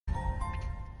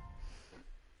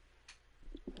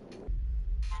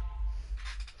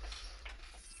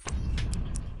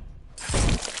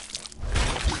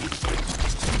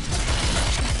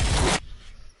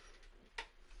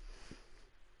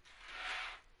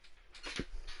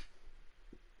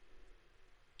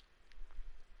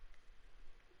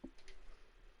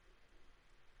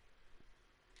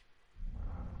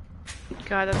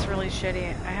God, that's really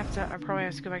shitty. I probably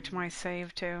have to go back to my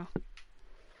save too.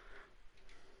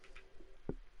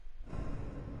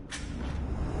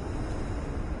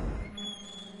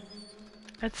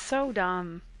 It's so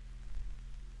dumb.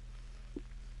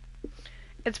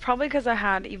 It's probably because I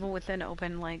had Evil Within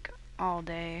open like all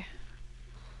day.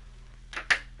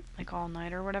 Like all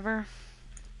night or whatever.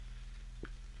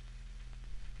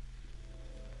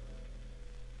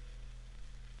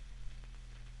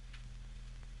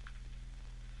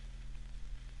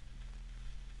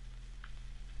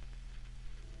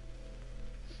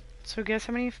 So guess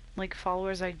how many like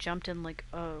followers I jumped in like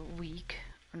a week?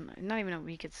 Or not even a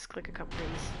week, it's like a couple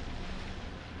days.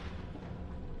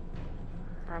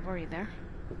 Bravo, are you there?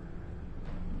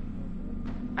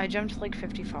 I jumped like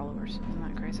 50 followers. Isn't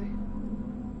that crazy?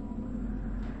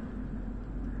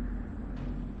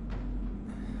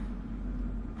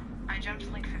 I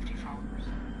jumped like 50 followers.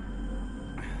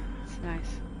 It's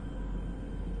nice.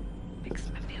 Makes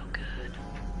me feel good.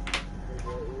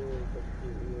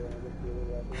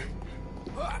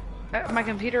 My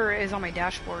computer is on my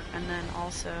dashboard, and then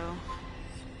also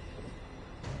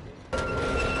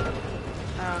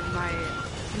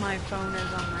my phone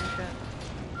is on my shit.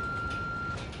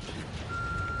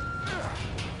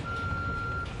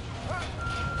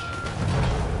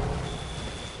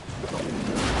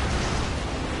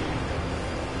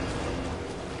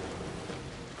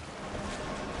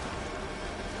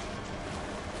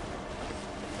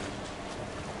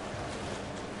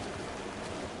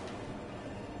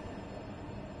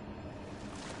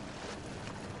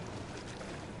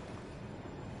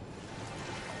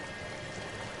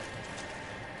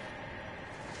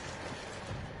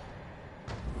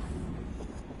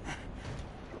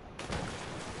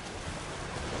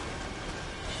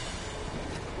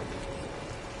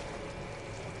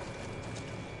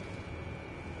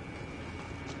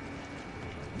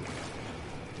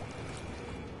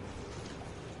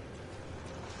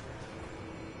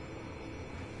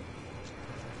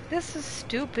 This is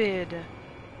stupid.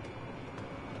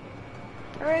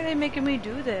 Why are they making me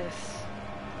do this?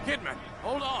 Kidman,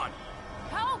 hold on!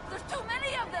 Help! There's too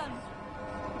many of them!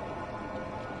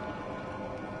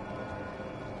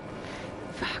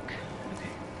 Fuck. Okay.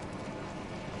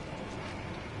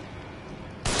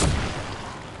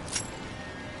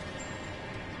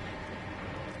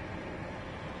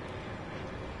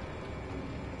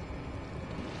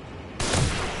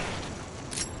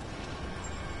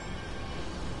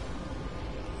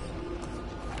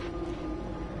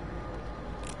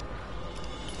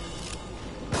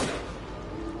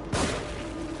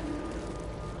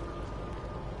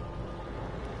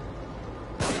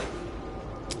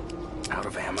 Out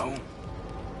of ammo?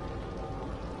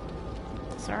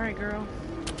 Sorry, girl.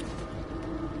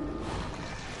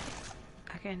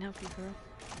 I can't help you, girl.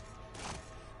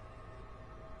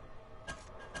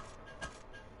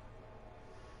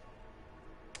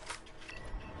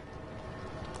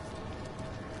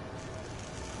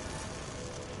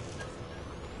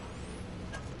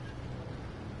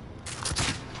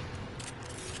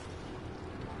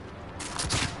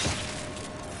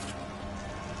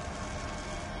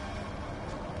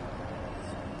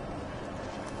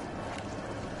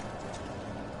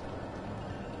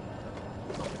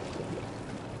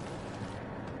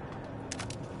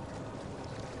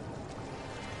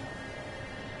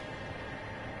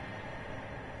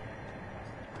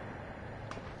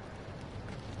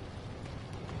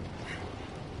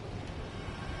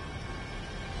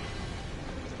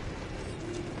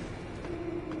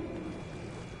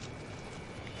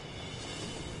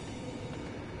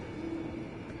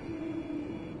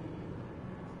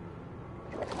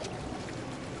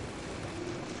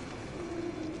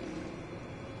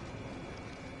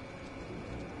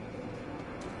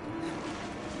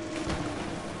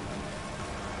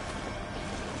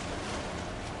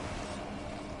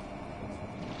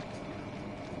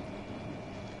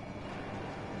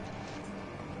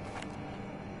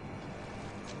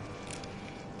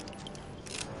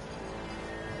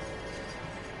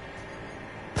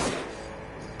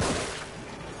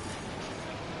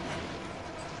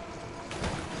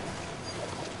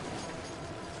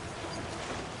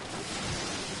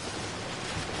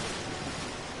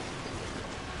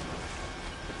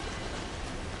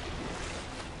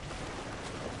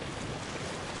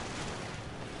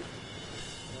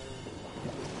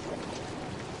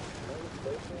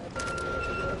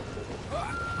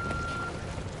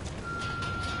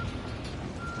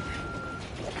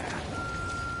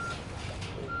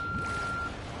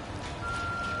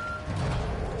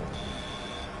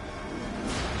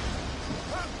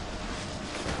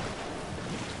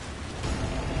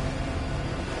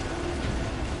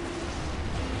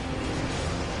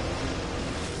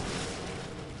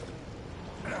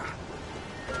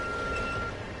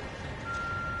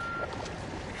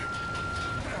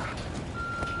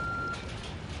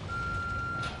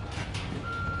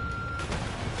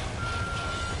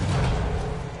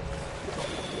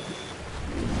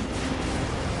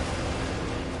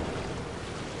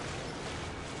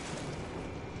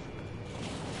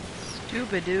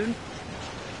 Stupid, dude.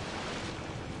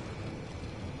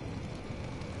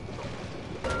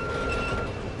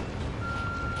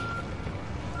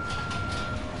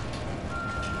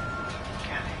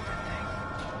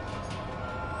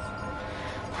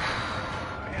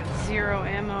 Zero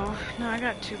ammo. No, I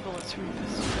got 2 bullets from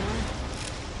this one.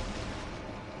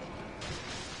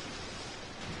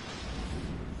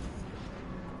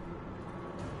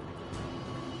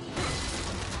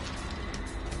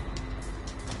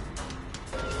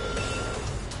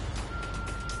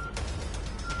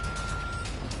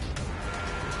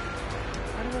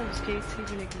 Why do those gates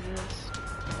even exist?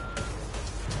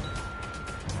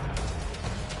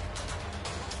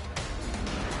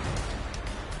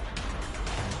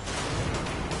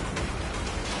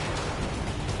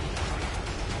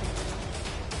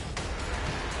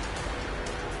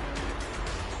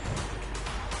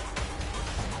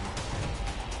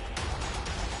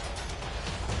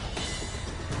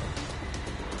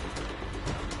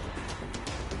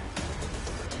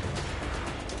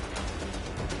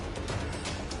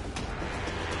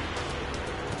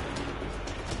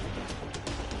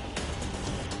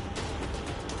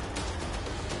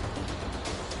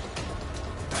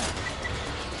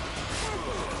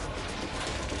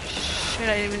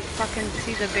 I didn't even fucking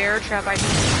see the bear trap. I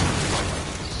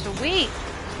just... Sweet!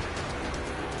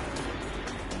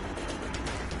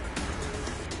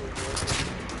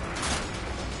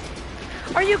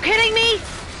 Are you kidding me?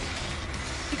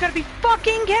 You gotta be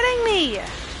fucking kidding me!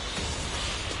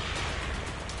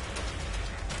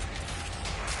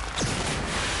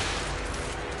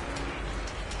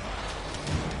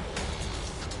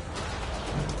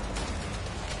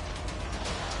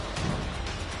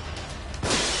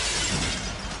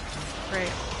 Great.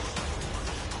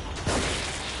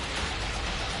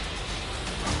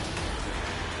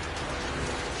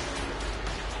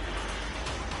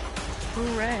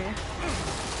 Hooray.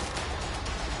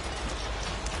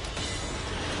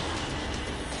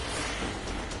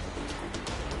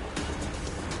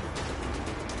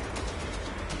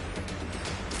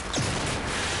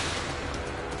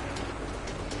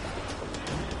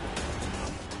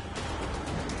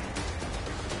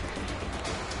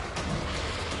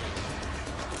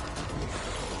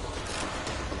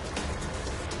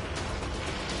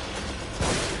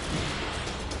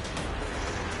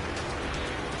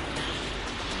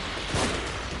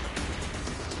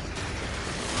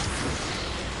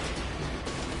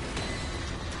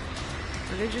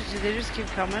 Do they just keep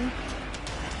coming?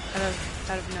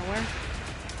 Out of nowhere?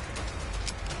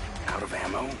 Out of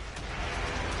ammo?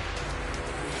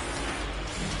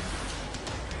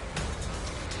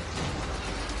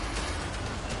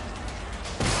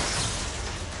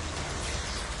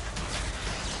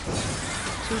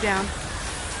 Two down.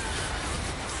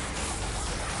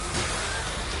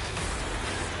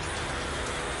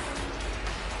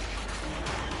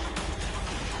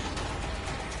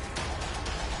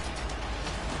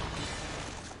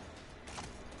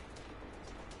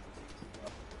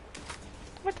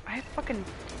 What? I have fucking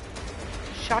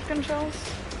shotgun shells?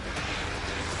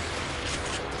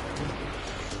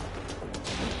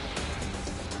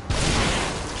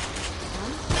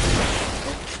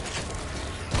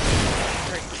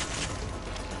 Great.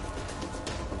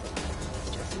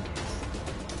 Just in case.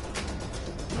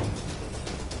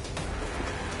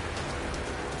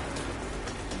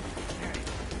 Alright.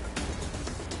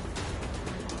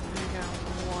 I got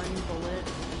 1 bullet.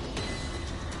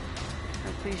 I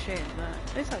appreciate that.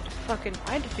 At least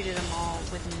I defeated them all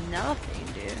with nothing,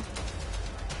 dude.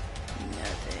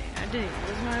 Nothing. I didn't even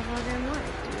lose my fucking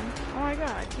life, dude. Oh my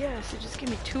god, yes, it just gave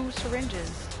me 2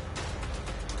 syringes.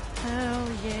 Hell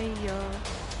yeah, yo.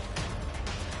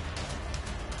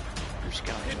 I'm just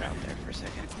gonna leave it out there for a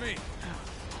second. It's me.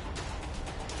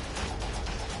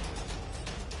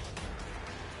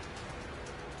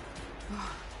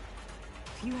 Oh.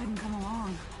 If you hadn't come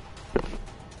along.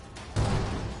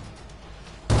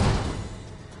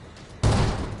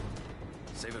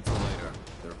 Save it for later.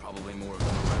 There are probably more of them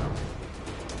around.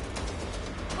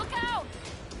 Look out!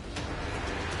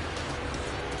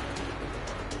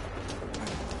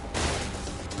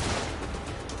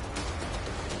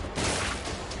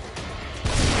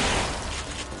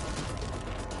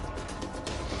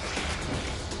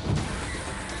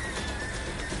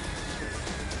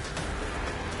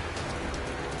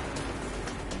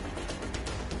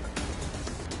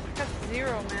 I got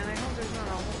 0, man. I hope there's not a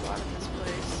whole lot in this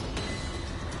place.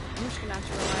 I'm just gonna have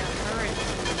to rely on her and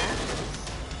the matches.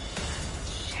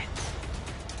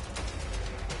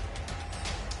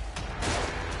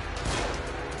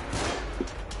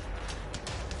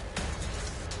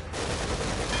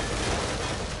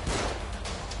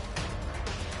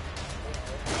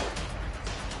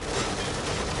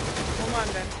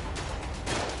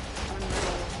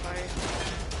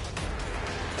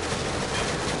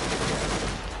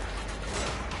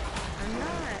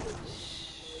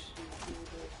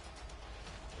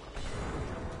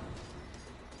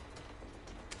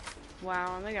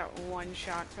 Wow, I only got one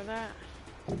shot for that.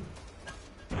 One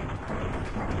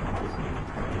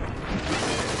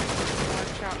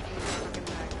shot from the fucking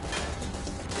bag.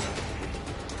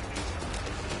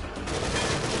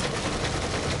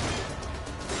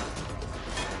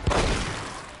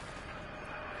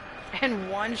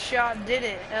 And one shot did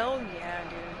it. Hell yeah,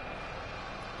 dude.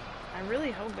 I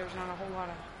really hope there's not a whole lot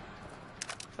of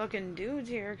fucking dudes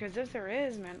here, because if there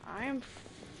is, man, I am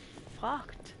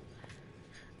fucked.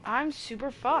 I'm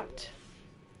super fucked.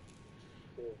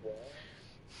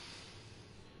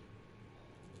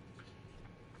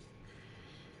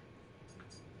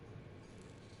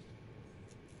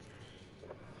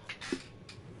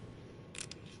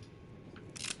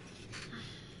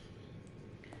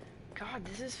 God,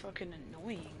 this is fucking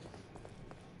annoying.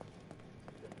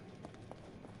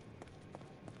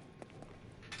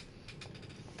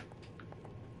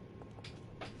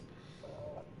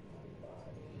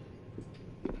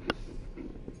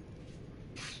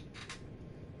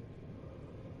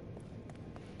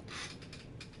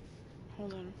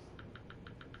 Hold on.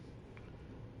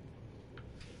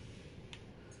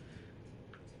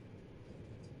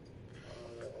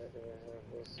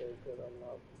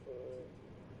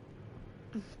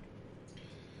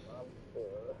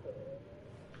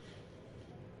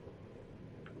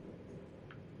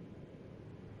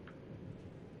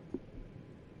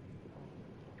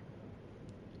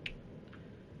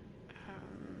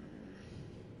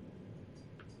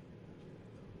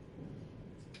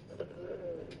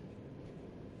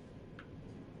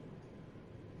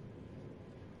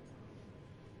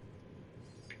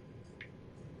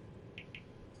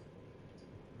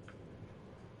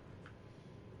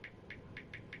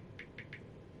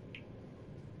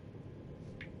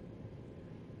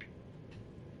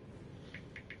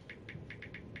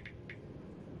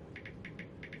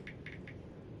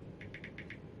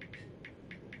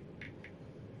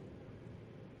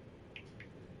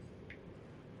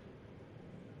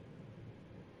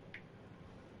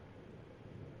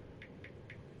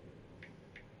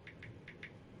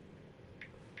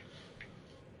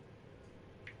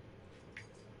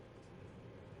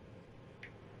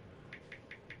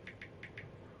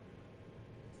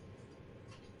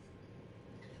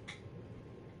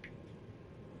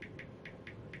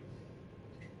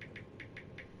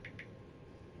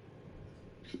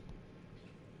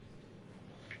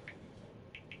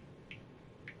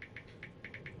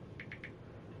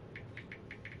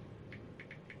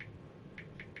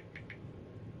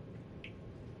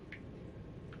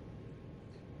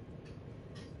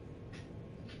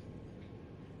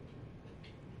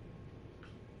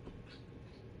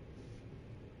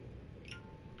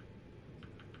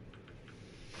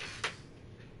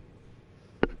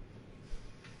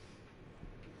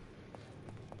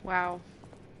 Wow.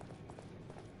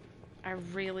 I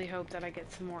really hope that I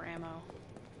get some more ammo.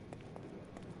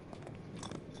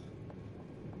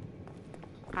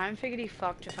 I'm figgity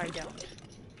fucked if I don't.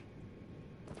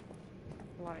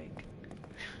 Like...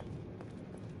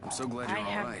 I'm so glad you're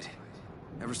alright.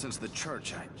 Ever since the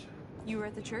church, You were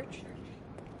at the church?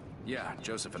 Yeah,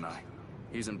 Joseph and I.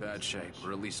 He's in bad shape,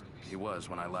 or at least he was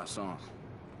when I last saw him.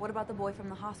 What about the boy from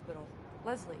the hospital?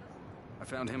 Leslie? I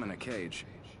found him in a cage.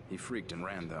 He freaked and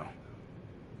ran, though.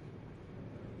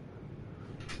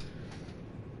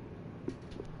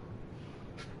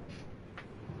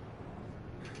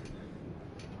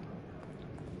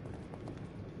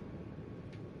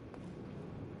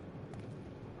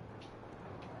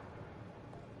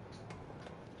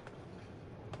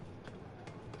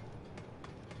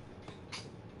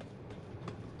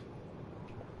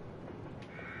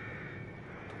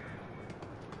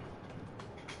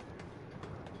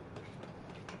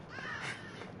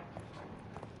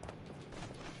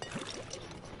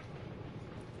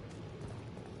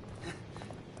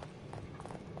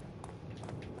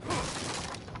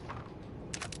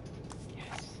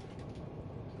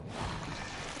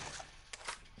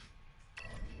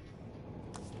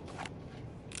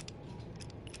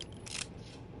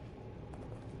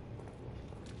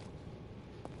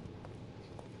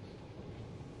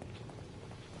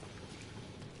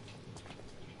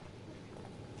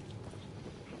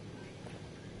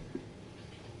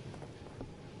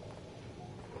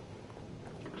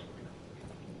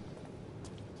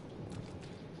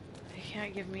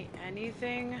 Can't give me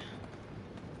anything.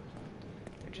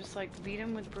 They're just like beat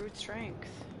him with brute strength.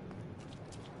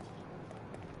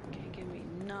 Can't give me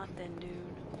nothing, dude.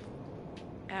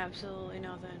 Absolutely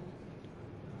nothing.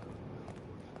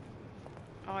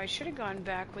 Oh, I should have gone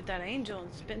back with that angel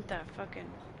and spent that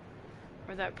fucking...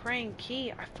 or that praying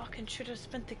key. I fucking should have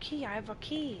spent the key. I have a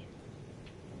key.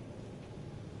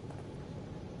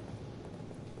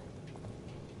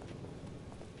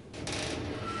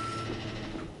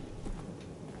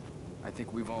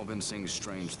 like we've all been seeing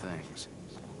strange things.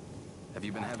 Have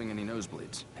you been having any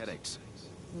nosebleeds, headaches?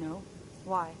 No.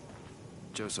 Why?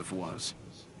 Joseph was.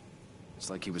 It's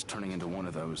like he was turning into one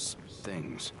of those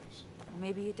things.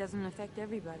 Maybe it doesn't affect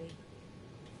everybody.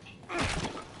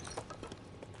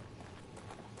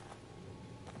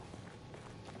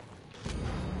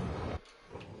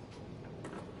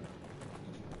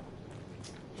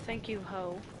 Thank you,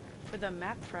 Ho, for the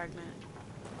map fragment.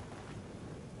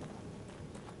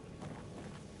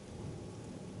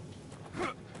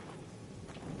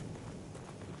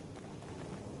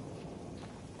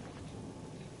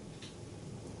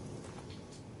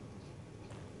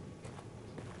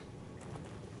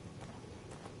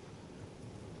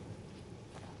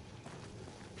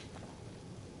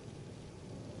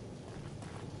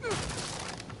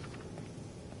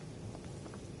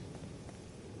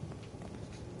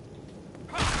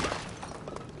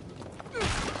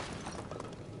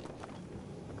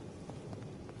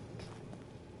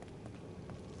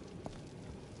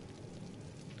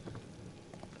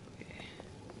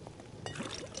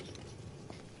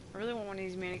 I really want one of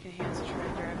these mannequin hands to try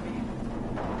and grab me.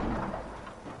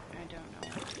 I don't know.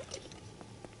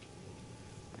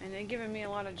 And they're giving me a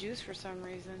lot of juice for some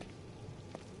reason.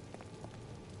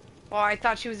 Well, I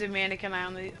thought she was a mannequin.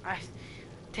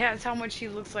 That's how much she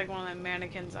looks like one of them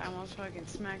mannequins. I almost fucking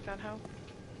smacked that hoe.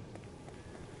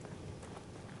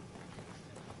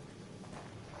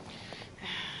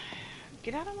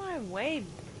 Get out of my way,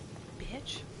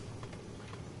 bitch.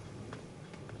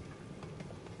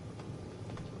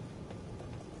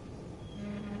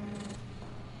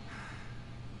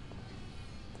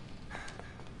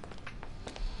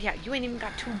 Yeah, you ain't even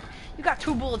got two. You got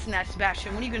 2 bullets in that,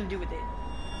 Sebastian. What are you gonna do with it?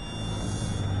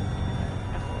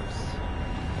 Of course.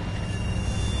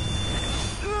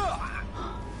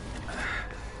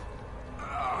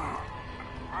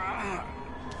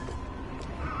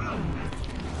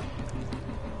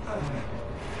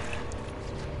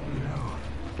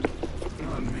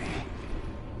 On me.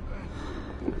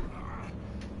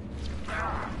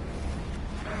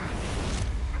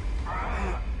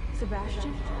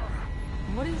 Sebastian?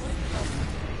 What is...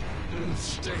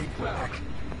 Stay back.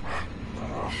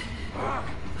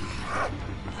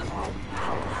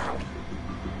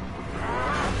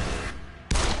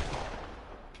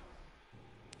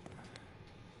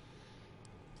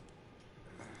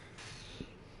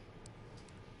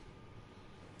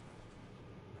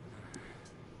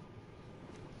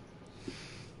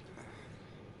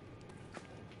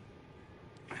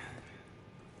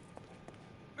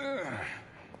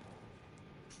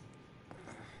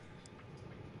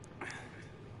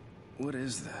 What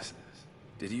is this?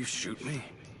 Did you shoot me?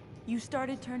 You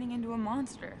started turning into a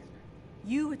monster.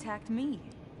 You attacked me.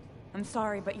 I'm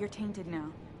sorry, but you're tainted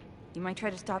now. You might try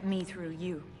to stop me through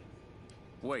you.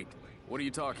 Wait, what are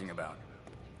you talking about?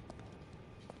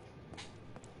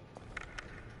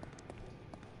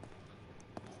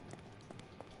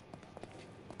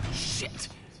 Shit!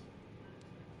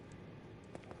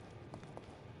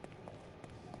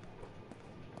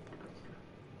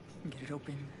 Get it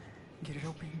open. Get it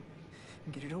open.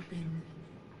 Get it open.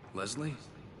 Leslie?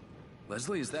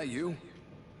 Leslie, is that you?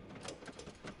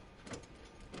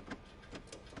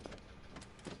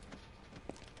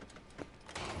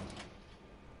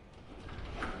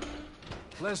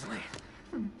 Leslie,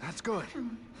 that's good.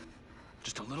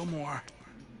 Just a little more.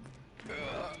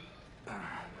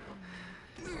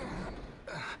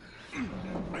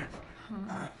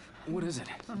 What is it?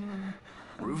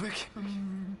 Ruvik?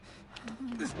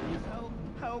 Help!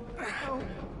 Help! Help!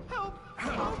 Help!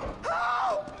 Help!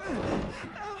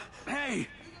 Help! Hey!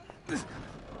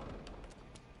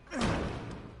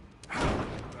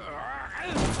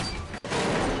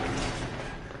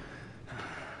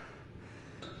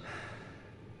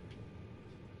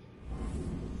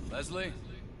 Leslie?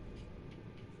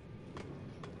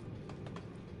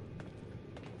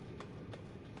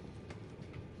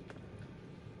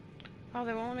 Oh,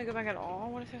 they won't let me go back at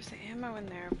all? What if there's ammo in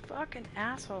there? Fucking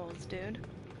assholes, dude.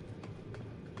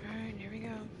 Alright, here we go.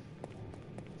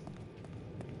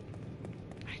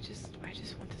 I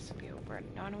just want this to be over.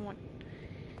 I don't want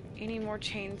any more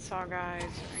chainsaw guys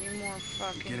or any more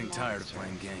fucking Getting tired of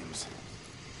monsters. playing games.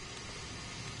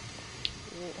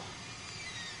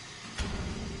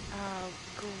 Oh,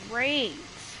 great.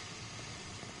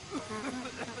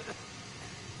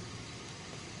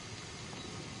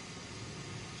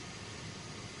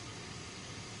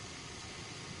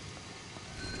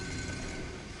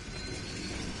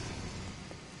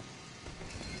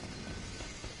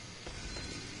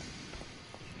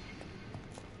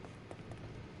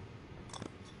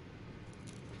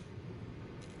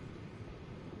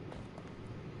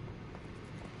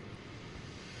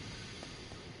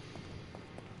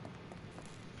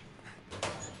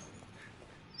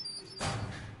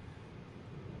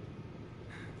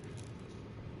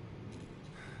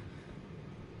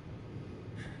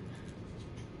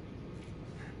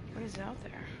 is out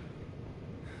there?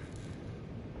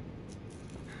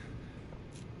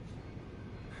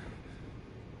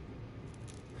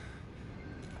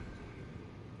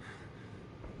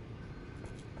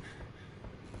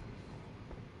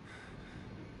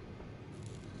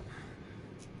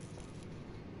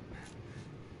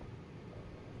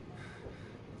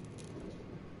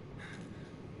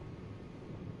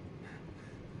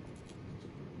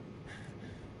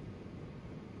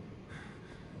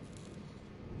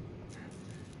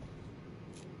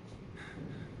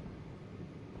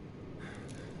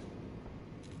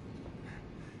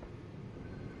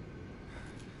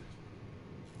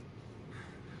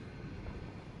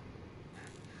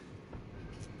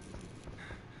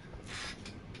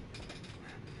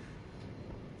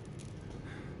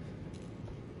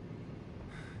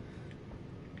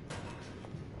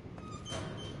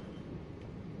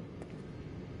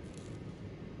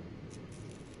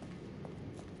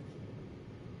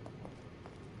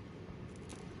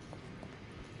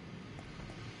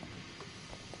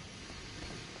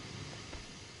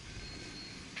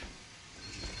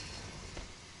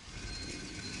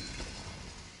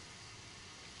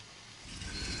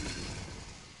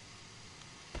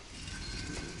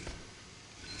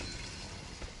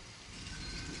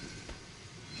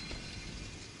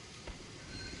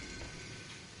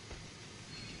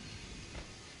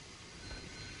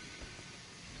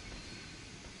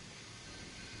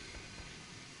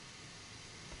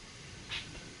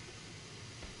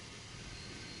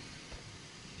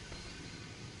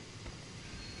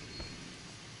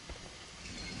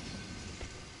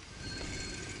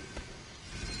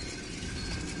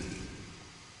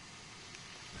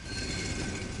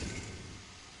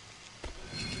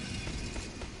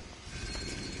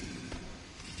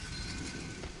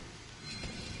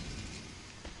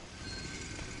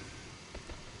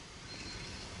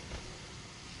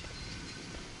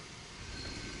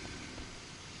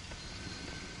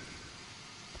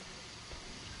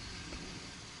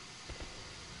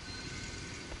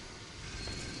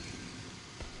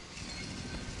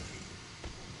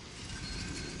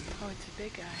 Oh, it's a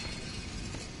big guy.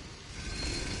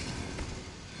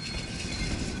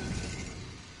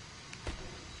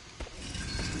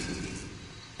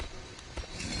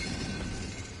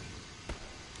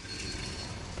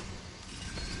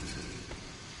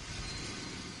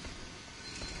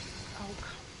 Oh,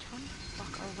 turn the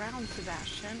fuck around,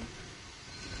 Sebastian.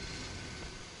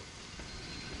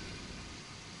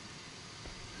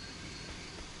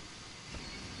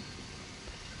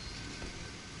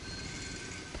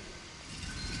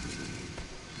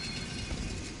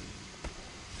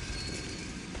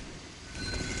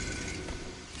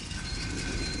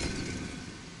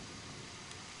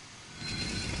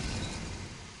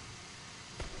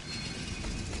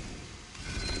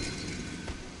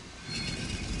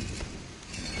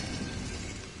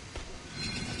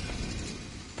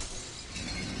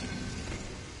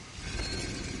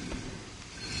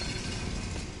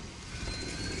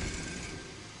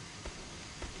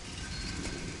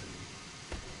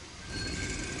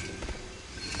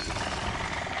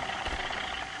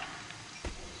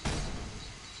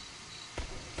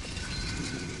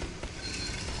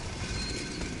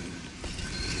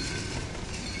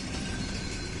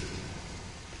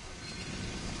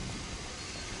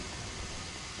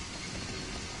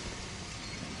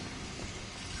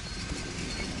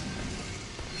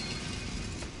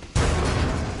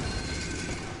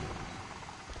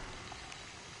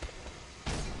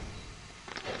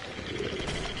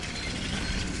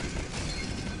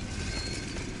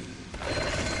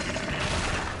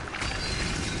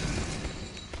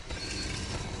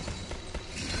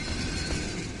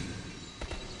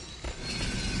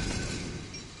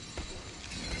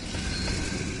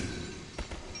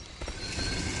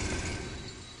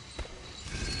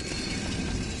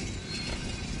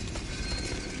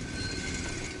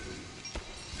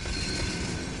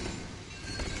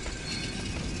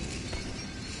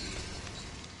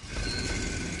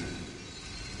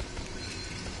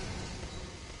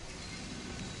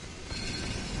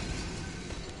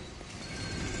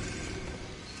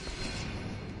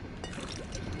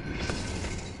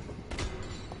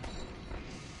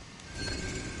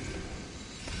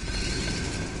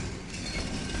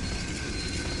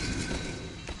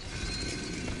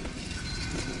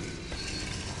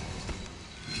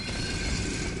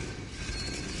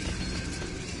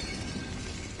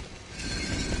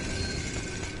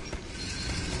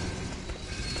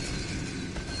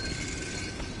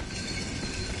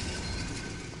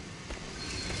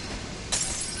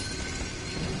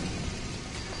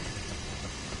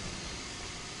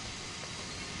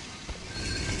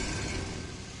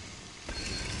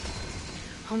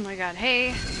 Oh my god.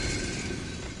 Hey.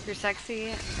 You're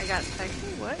sexy. I got sexy?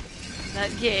 What?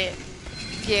 Yeah.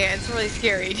 Yeah, it's really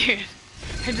scary, dude.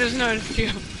 I just noticed you.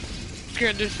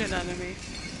 Scared the shit out of me.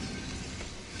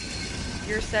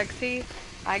 You're sexy.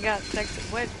 I got sexy.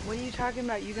 What are you talking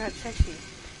about? You got sexy.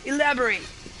 Elaborate.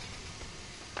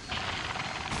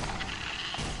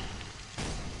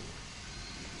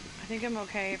 I think I'm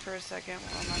okay for a second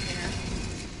while I'm up here.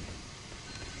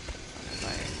 If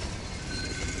I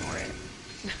ignore it.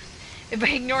 If I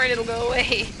ignore it, it'll go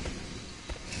away.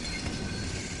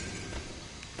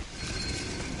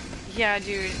 Yeah,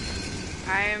 dude.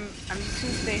 I'm just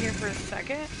gonna stay here for a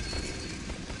second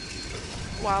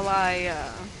while I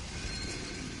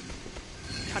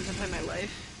contemplate my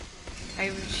life.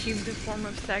 I've achieved the form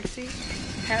of sexy.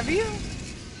 Have you?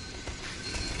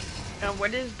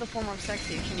 What is the form of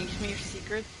sexy? Can you give me your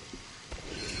secret?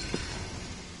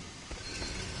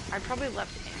 I probably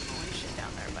left ammo and shit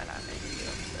down there, but I didn't give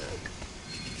a fuck.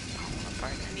 I don't want to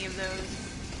find any of those.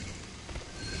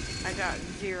 I got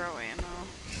 0 ammo.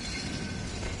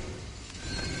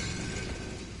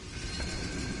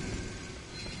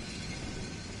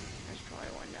 There's probably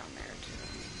one down there too.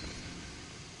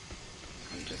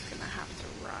 I'm just gonna have to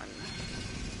run.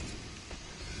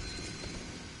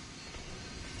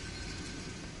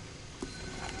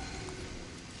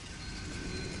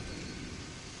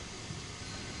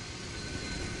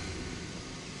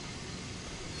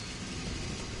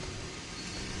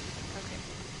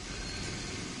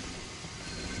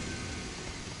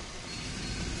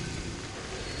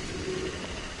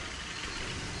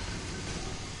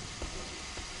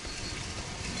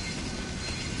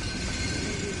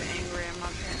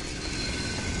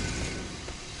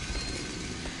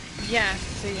 Yes,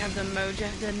 so you have the mojo.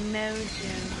 The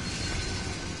mojo.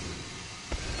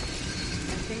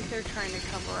 I think they're trying to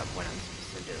cover up what I'm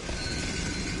supposed to do.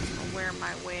 Or where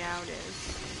my way out is.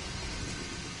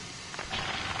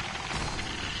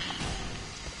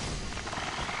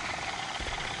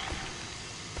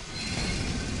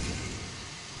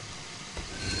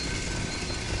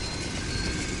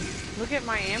 Look at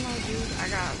my ammo, dude. I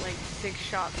got like 6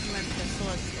 shots from my pistol.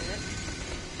 Let's get it.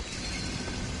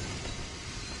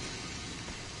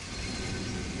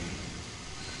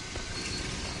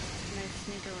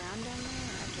 Sneak around down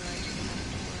there, or do I just have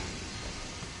to run?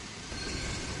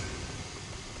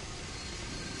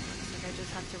 Looks like I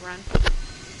just have to run.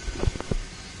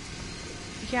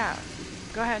 Yeah,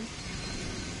 go ahead.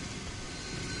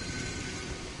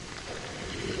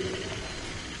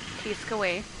 He's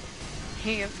away.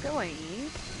 He's away.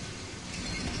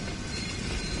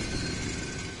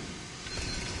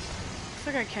 Looks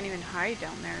like I can't even hide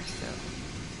down there, so...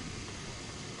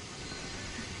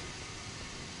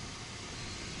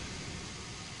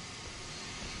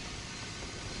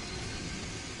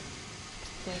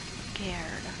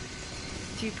 Scared.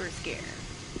 Super scared.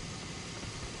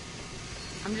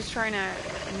 I'm just trying to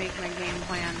make my game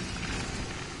plan.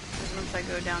 Because once I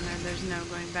go down there, there's no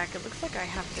going back. It looks like I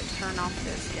have to turn off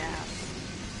this gas.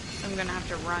 So I'm gonna have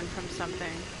to run from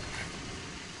something.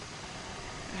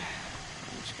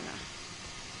 I'm just gonna...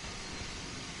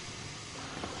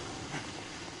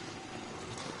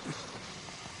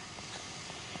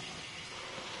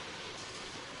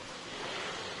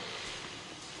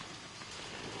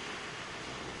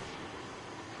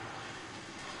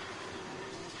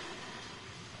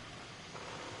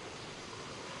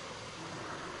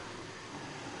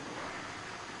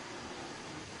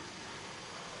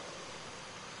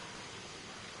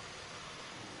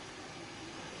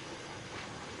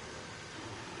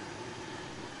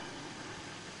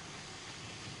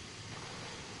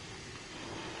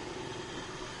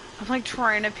 I'm like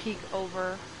trying to peek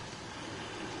over.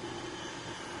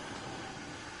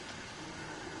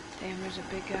 Damn, there's a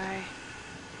big guy.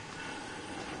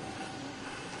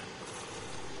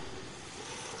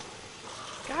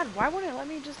 God, why won't it let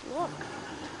me just look?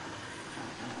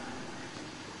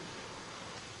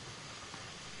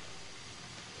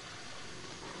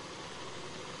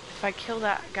 If I kill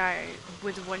that guy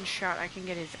with 1 shot, I can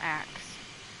get his axe.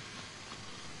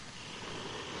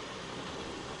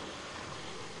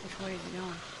 Which way is he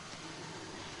going?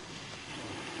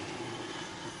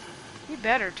 You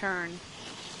better turn.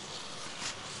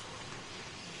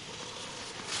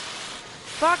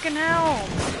 Fucking hell!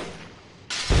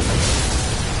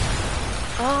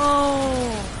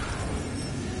 Oh!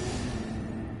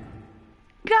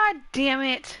 God damn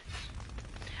it!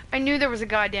 I knew there was a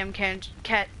goddamn cat.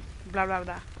 Blah blah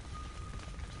blah.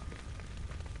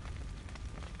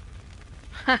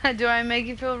 Do I make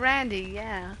you feel randy?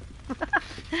 Yeah.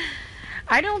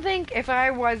 I don't think if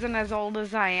I wasn't as old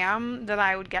as I am that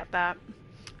I would get that.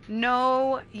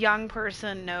 No young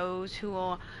person knows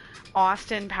who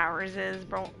Austin Powers is,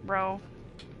 bro.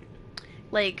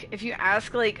 Like, if you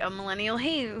ask, like, a millennial,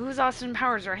 hey, who's Austin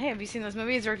Powers? Or, hey, have you seen those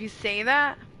movies? Or if you say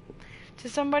that to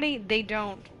somebody, they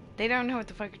don't know what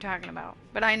the fuck you're talking about.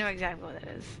 But I know exactly what it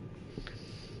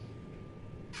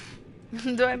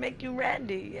is. Do I make you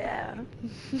Randy? Yeah.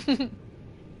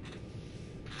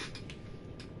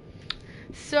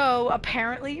 So,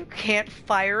 apparently you can't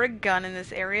fire a gun in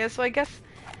this area, so I guess...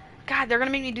 God, they're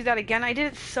gonna make me do that again? I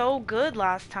did it so good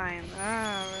last time.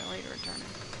 Ah, later returning.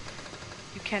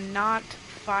 You cannot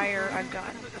fire a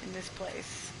gun in this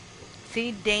place.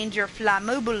 See? Danger.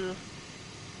 Flammable.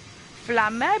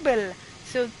 Flammable.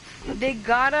 So, they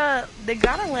gotta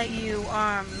let you,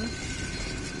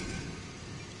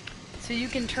 so you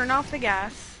can turn off the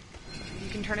gas. You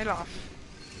can turn it off.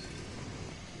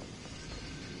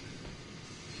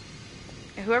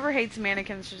 Whoever hates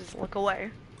mannequins should just look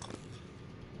away.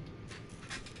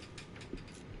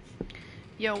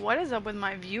 Yo, what is up with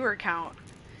my viewer count?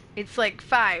 It's like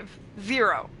 5,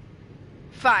 0,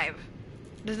 5.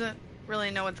 Doesn't really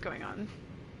know what's going on.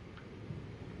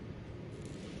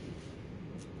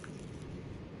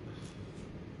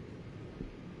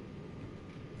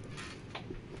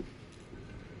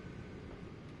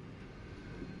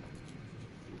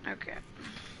 Okay.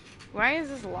 Why is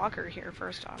this locker here,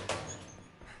 first off?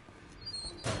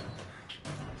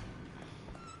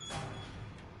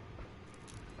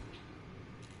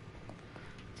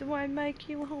 Do I make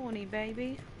you horny,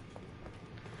 baby?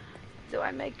 Do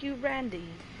I make you Randy?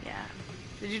 Yeah.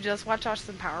 Did you just watch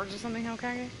Austin Powers or something,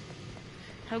 Hokage?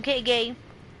 Okay, gay.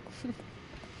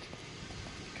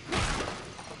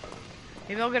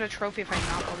 Maybe I'll get a trophy if I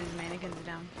knock all these mannequins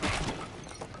down.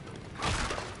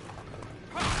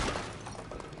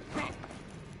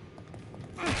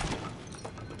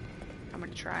 I'm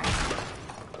gonna try.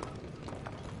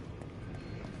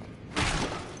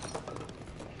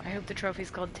 I hope the trophy's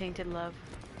called Tainted Love.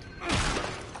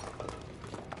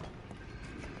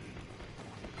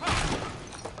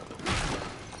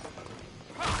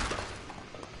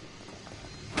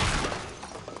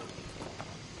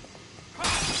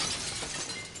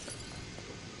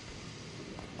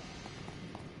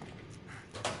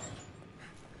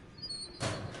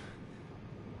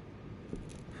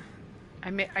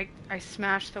 I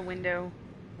smashed the window,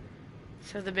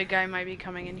 so the big guy might be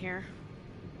coming in here.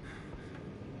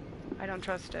 I don't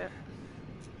trust it.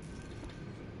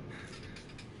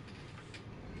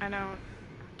 I don't...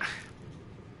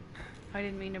 I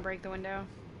didn't mean to break the window.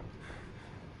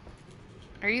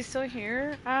 Are you still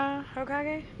here,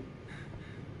 Hokage?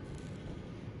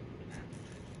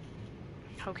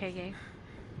 Hokage.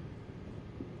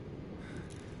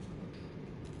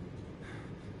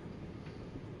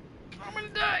 I'm gonna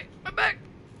die! I'm back!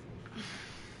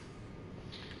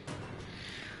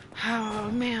 Oh,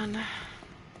 man.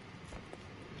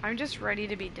 I'm just ready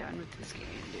to be done with this game,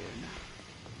 dude.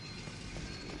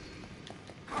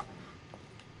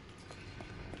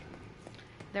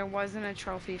 There wasn't a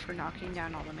trophy for knocking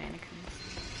down all the mannequins.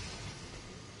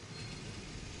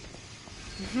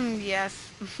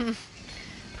 Yes.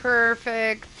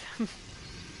 Perfect. Oh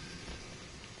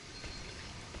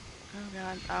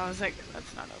god. I was like,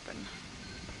 that's not open.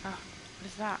 Oh, what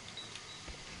is that?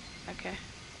 Okay.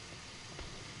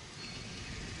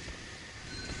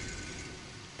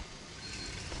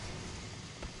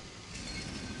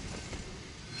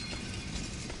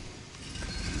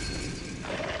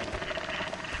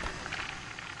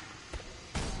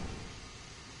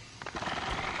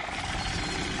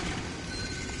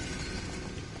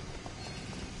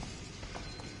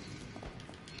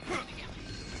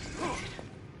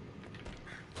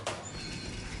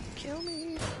 Kill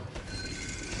me.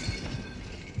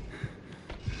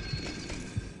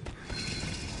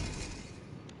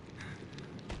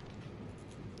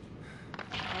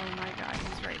 Oh my god,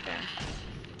 he's right there.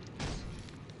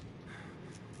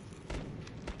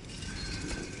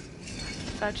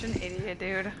 Such an idiot,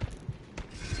 dude.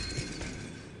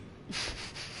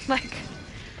 Like,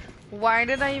 why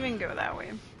did I even go that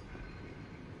way?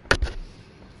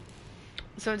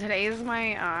 So today is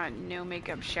my no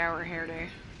makeup shower hair day.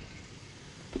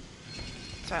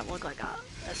 So I look like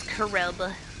a scrub.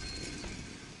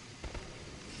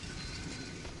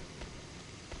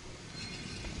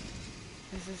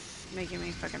 This is making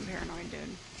me fucking paranoid, dude.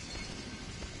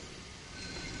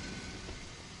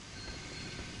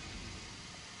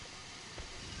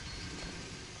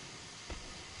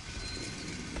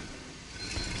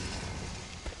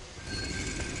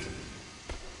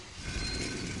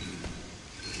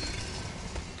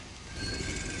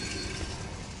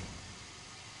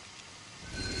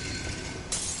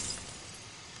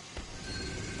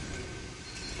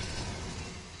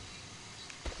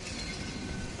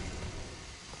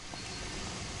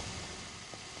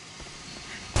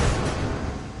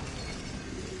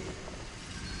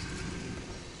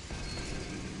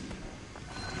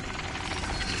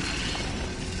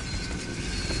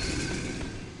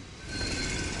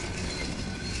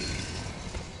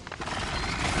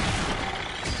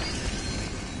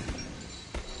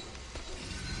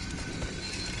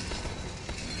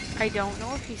 I don't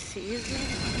know if he sees me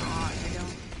or not. I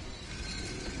don't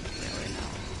really know.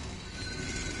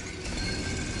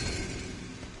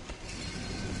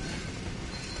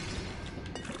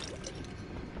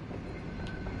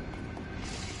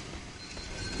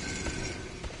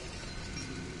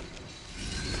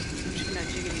 I'm just gonna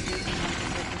jiggity jig him.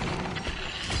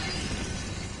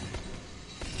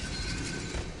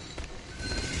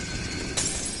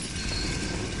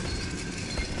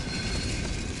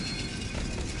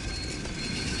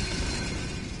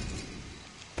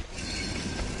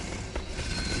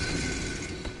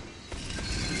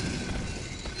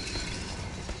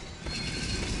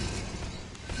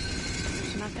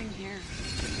 There's nothing here.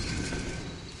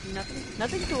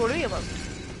 Nothing to worry about.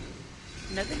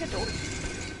 Nothing at all.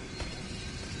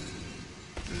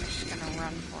 I'm just gonna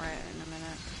run for it in a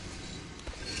minute.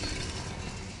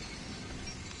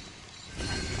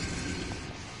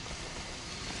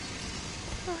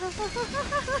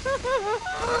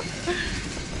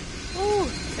 Ooh,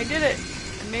 I did it.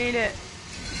 I made it.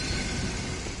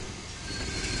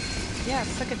 Yeah,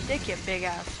 suck a dick, you big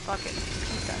ass fucking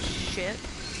piece of shit.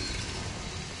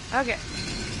 Okay.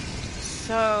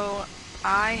 So,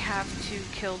 I have to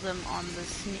kill them on the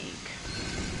sneak.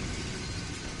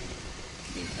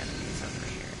 These enemies over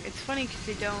here. It's funny because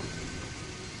they don't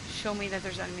show me that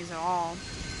there's enemies at all.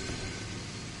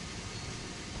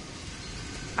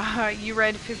 You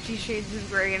read 50 Shades of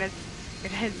Grey and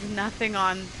it has nothing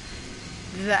on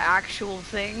the actual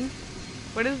thing.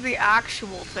 What is the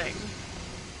actual thing?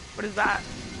 What is that?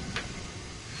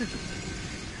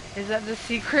 Is that the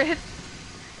secret?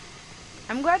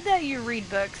 I'm glad that you read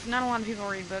books. Not a lot of people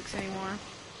read books anymore.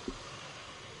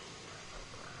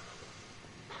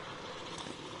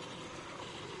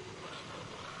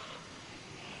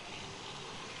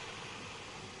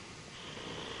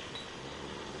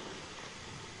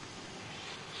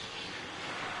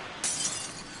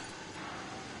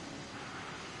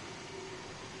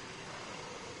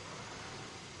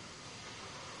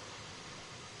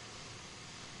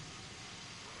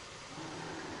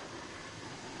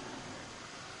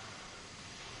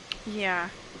 Yeah.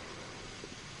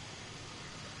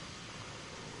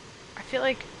 I feel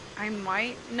like I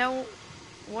might know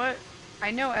what...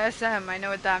 I know SM, I know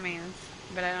what that means,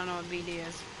 but I don't know what BD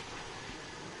is.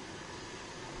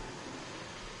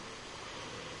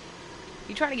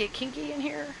 You trying to get kinky in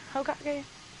here, Hokage? Is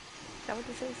that what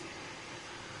this is?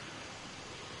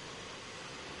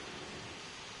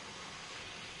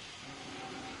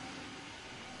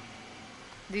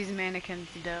 These mannequins,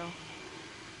 though.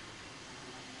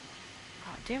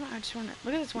 Oh, damn it, I just want to...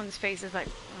 Look at this one's face, it's like...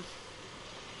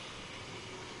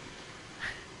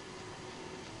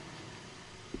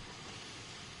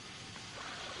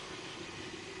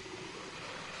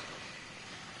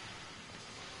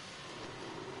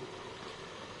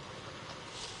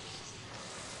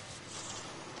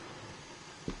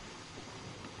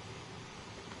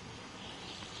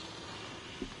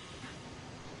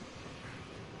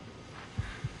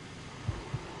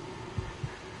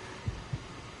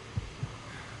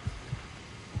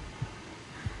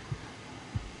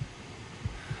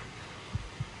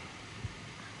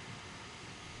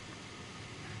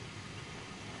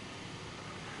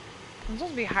 I'm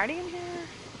supposed to be hiding in here?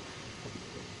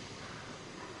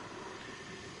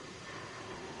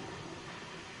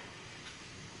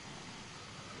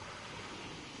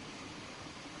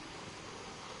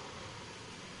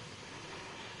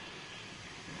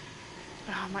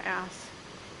 Oh, my ass.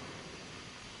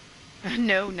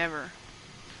 No, never.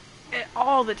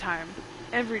 All the time.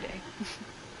 Every day.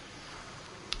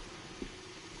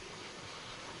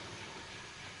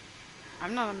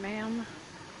 I'm not a ma'am.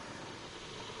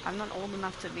 I'm not old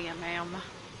enough to be a ma'am.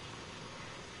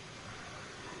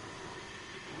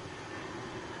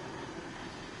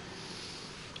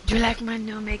 Do you like my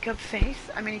no makeup face?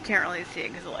 I mean, you can't really see it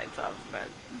because the light's off, but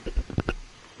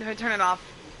if I turn it off,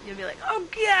 you'll be like, oh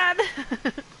god!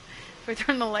 If I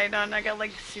turn the light on, I got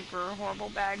like super horrible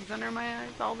bags under my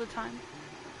eyes all the time.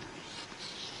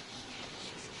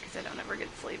 Because I don't ever get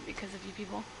sleep because of you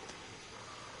people.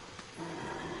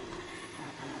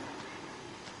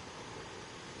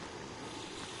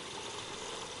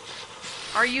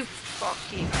 Are you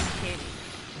fucking kidding me?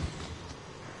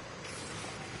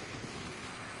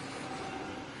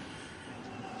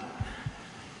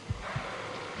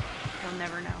 You'll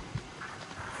never know.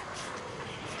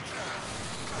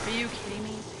 Are you kidding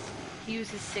me? He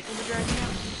used his sickle to drive me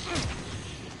out?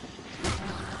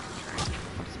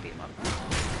 Just beat him up.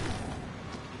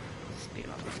 Just beat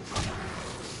him up.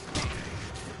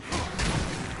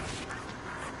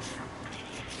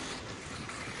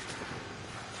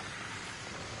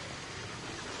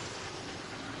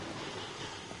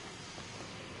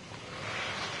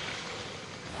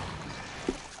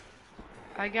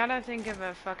 I gotta think of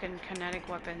a fucking kinetic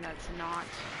weapon that's not.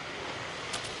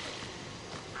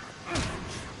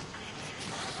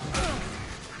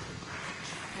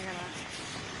 I gotta.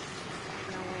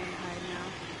 No way in hide now.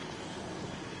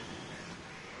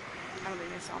 I don't think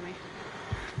they saw me.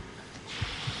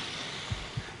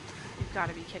 You've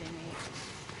gotta be kidding me.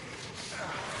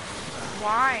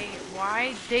 Why?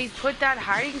 Why? They put that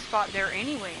hiding spot there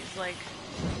anyways. Like,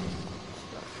 what's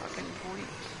the fucking point?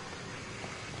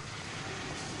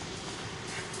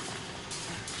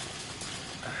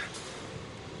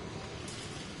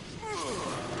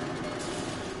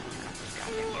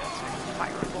 Goddamn ghosts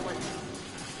fire bullets.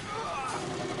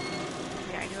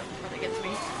 Yeah, I do it before they get to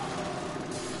me.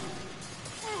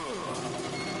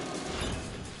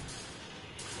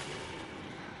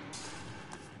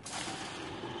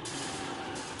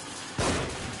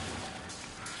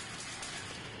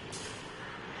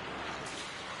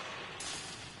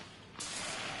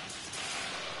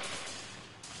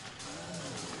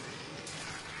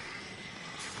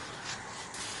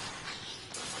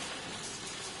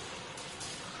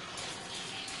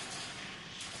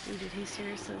 Dude, did he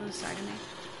seriously lose sight of me?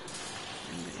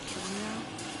 I'm gonna kill him now?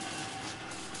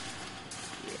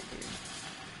 Yeah, dude.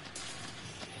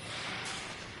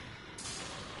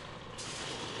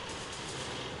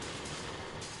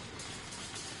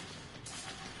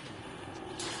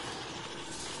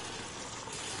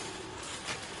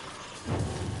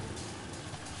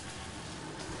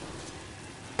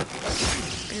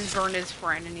 He just burned his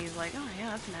friend and he's like, oh yeah,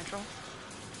 that's natural.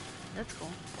 That's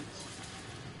cool.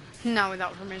 Not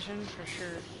without permission, for sure.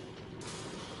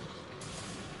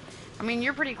 I mean,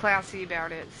 you're pretty classy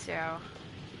about it, so...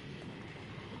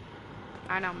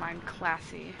 I don't mind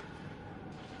classy.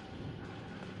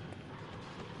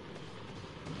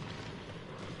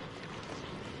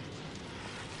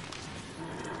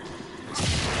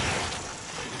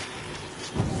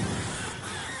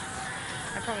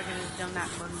 I probably could have done that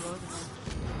for both of them.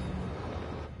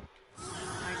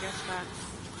 I guess that's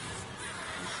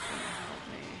gonna help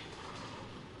me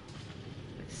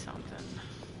with something.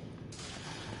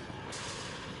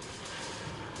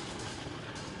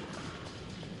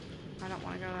 I don't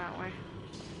want to go that way.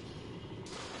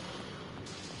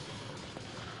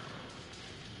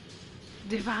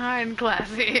 Divine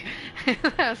classy.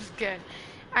 That's good.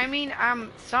 I mean,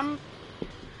 some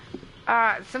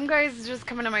guys just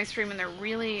come into my stream and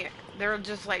they're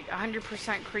just like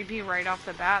 100% creepy right off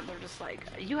the bat. They're just like,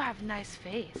 you have nice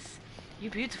face.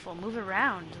 You beautiful. Move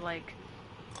around. Like,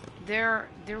 they're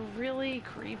really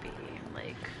creepy.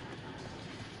 Like,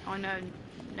 on a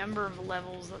number of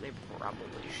levels that they probably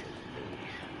shouldn't be.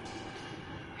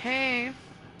 Hey.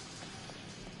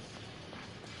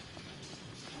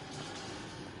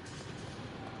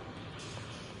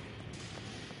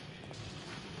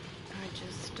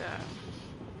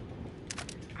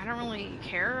 I don't really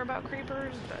care about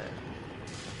creepers, but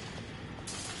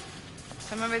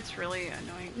some of it's really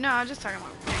annoying. No, I'm just talking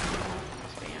about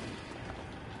just being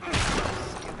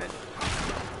stupid.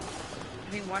 I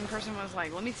think one person was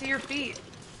like, let me see your feet.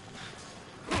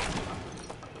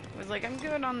 I was like, I'm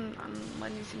good on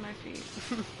letting you see my feet.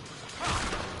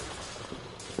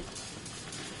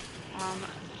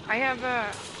 I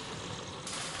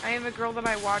have a girl that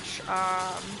I watch,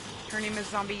 her name is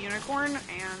Zombie Unicorn,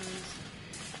 and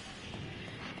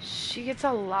she gets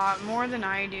a lot more than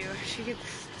I do. She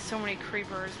gets so many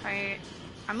creepers.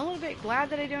 I'm a little bit glad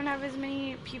that I don't have as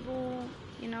many people,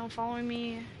 you know, following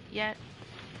me yet,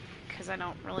 because I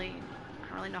don't really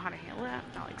know how to handle that.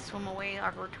 I like swim away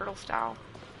awkward turtle style.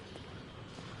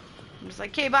 I'm just like,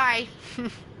 okay, bye.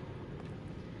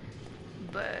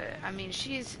 But I mean,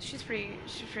 she's pretty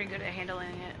good at handling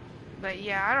it. But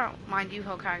yeah, I don't mind you,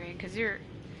 Hokage, because you're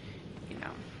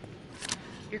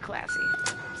classy.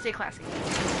 Stay classy.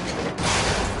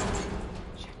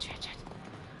 Shit.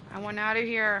 I want out of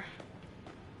here.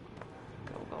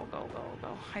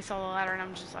 Go. I saw the ladder and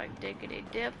I'm just like, diggity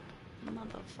dip,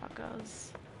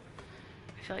 motherfuckers.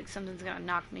 I feel like something's gonna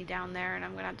knock me down there and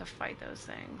I'm gonna have to fight those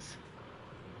things.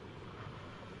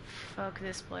 Fuck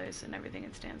this place and everything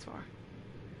it stands for.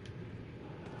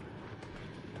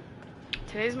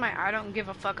 Today's my I don't give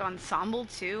a fuck ensemble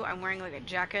too. I'm wearing like a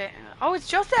jacket. Oh, it's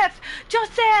Joseph!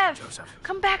 Joseph!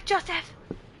 Come back, Joseph!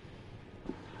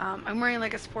 I'm wearing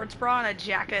like a sports bra and a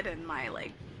jacket and my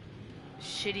like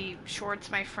shitty shorts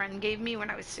my friend gave me when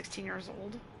I was 16 years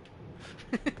old.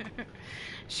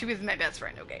 She was my best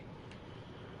friend, okay.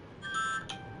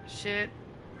 Shit.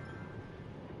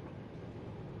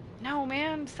 No,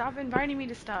 man, stop inviting me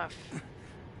to stuff.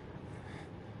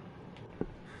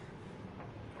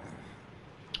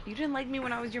 You didn't like me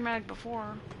when I was your medic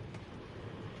before.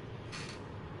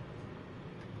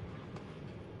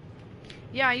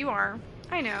 Yeah, you are.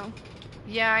 I know.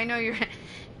 Yeah, I know you're...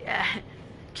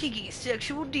 Kiki,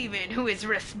 sexual demon who is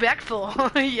respectful.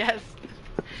 Yes.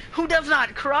 Who does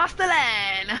not cross the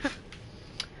line.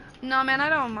 No, man, I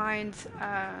don't mind.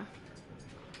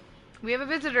 We have a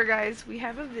visitor, guys. We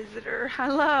have a visitor.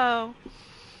 Hello.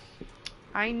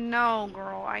 I know,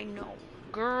 girl. I know.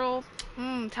 Girl,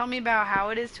 tell me about how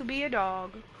it is to be a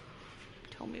dog.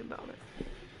 Tell me about it.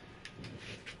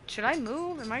 Should I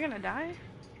move? Am I gonna die?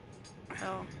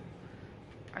 Oh.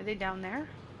 Are they down there?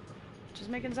 Just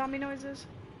making zombie noises?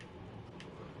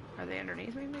 Are they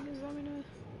underneath me making zombie noises?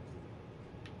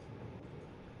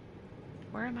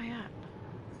 Where am I at?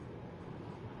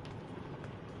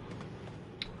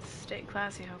 Stay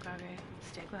classy, Hokage.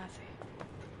 Stay classy.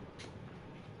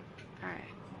 Alright.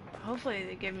 Hopefully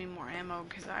they give me more ammo,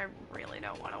 because I really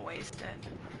don't want to waste it.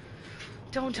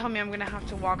 Don't tell me I'm gonna have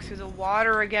to walk through the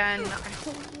water again. I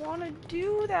don't want to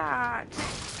do that.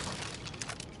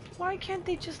 Why can't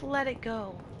they just let it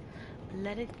go?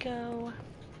 Let it go.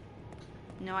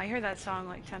 No, I hear that song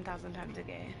like 10,000 times a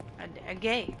day. A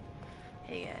gay.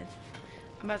 Hey guys.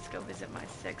 I'm about to go visit my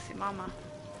sexy mama.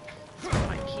 Let's get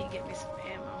my key, get me some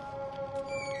ammo.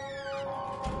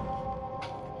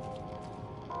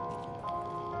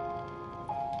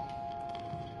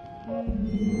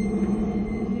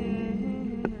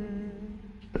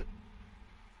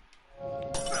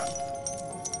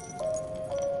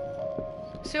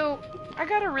 So, I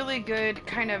got a really good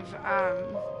kind of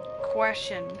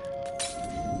question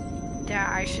that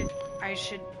I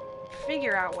should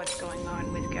figure out what's going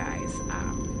on with guys.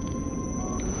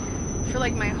 For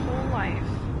like my whole life,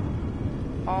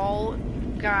 all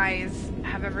guys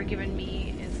have ever given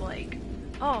me is like,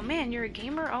 oh man, you're a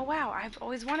gamer? Oh wow, I've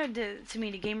always wanted to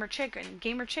meet a gamer chick, and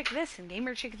gamer chick this, and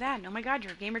gamer chick that, and oh my god,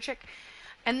 you're a gamer chick.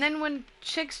 And then when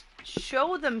chicks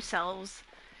show themselves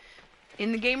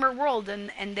in the gamer world,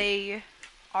 and they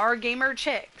are gamer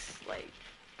chicks, like,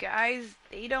 guys,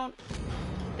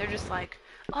 they're just like,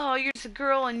 oh, you're just a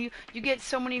girl, and you get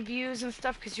so many views and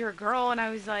stuff because you're a girl, and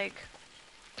I was like,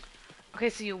 okay,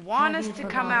 so you want us to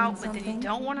come out, but then you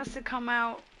don't want us to come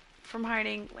out from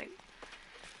hiding, like,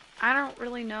 I don't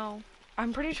really know.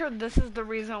 I'm pretty sure this is the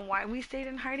reason why we stayed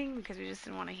in hiding, because we just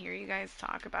didn't want to hear you guys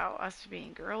talk about us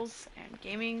being girls and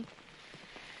gaming.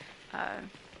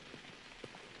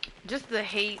 Just the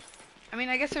hate. I mean,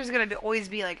 I guess there's gonna always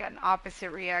be like an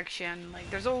opposite reaction. Like,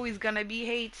 there's always gonna be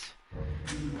hate.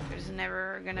 There's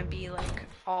never gonna be like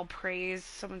all praise.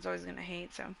 Someone's always gonna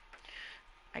hate, so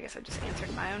I guess I just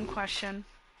answered my own question.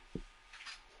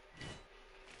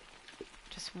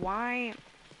 Just why?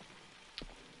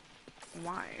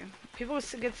 People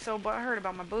get so butthurt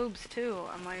about my boobs too.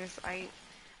 I'm like,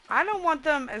 I don't want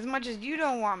them as much as you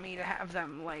don't want me to have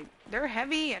them. Like, they're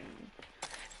heavy and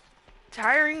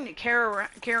tiring to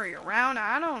carry around.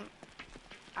 I don't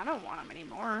want them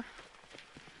anymore.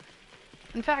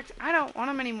 In fact, I don't want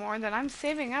them anymore. That I'm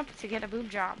saving up to get a boob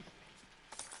job.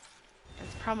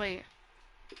 It's probably...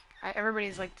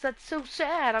 everybody's like, that's so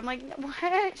sad. I'm like,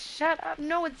 what? Shut up.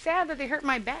 No, it's sad that they hurt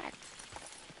my back.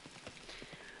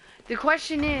 The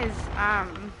question is,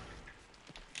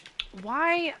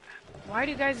 why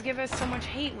do guys give us so much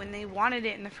hate when they wanted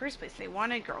it in the first place? They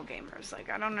wanted girl gamers. Like,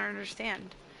 I don't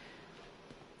understand.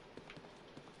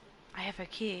 I have a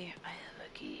key. I have a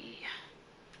key.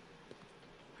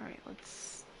 Alright,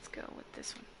 let's go with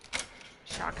this one.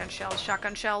 Shotgun shells,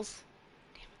 shotgun shells.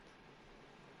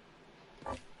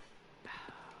 Damn it.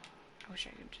 I wish I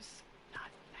could just not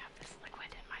have this liquid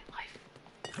in my life.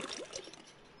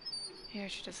 Yeah, I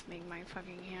should just make my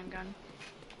fucking handgun.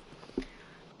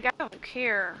 Like, I don't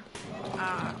care.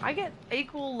 I get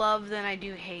equal love than I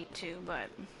do hate too, but...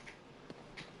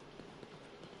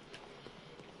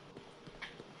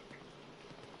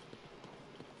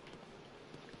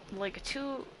 like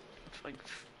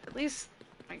at least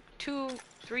like 2,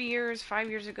 3 years, 5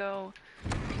 years ago,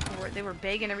 they were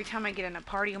begging every time I get in a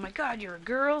party, oh my god, you're a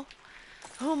girl?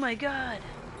 Oh my god,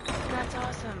 that's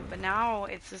awesome. But now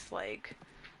it's just like,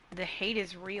 the hate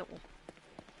is real.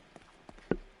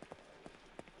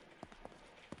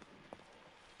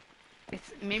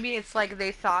 Maybe it's like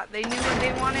they thought they knew what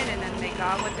they wanted, and then they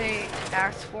got what they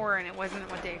asked for, and it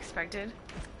wasn't what they expected.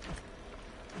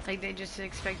 Like, they just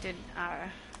expected,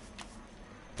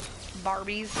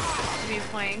 Barbies to be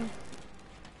playing.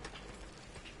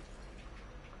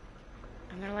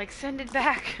 And they're like, send it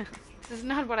back. This is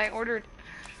not what I ordered.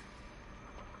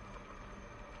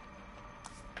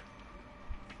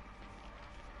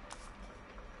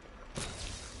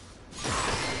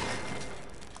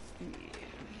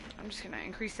 I'm just gonna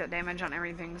increase that damage on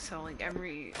everything, so like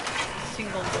every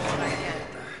single bullet I hit,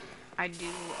 I do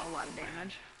a lot of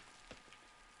damage.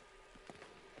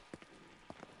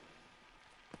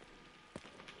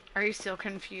 Are you still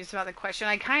confused about the question?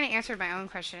 I kind of answered my own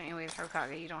question anyways,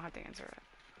 Hokage. You don't have to answer it.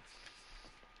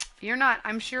 You're not,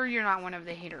 I'm sure you're not one of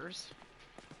the haters.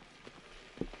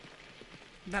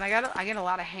 But I get a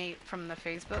lot of hate from the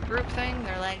Facebook group thing.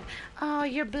 They're like, oh,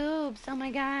 your boobs. Oh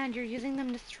my god, you're using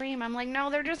them to stream. I'm like, no,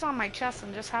 they're just on my chest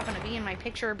and just happen to be in my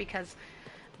picture because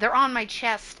they're on my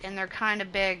chest and they're kind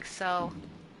of big, so...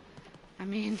 I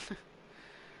mean...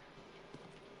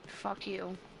 fuck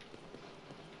you.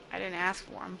 I didn't ask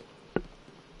for them.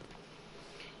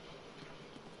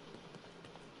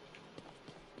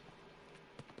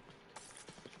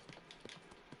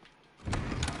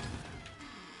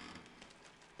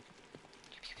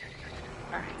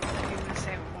 Alright, I'm gonna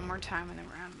save it one more time and then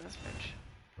we're out of this bitch.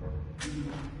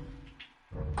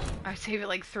 I save it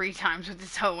like 3 times with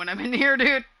this hoe when I'm in here,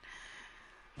 dude.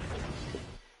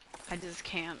 I just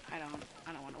can't. I don't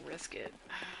want to risk it.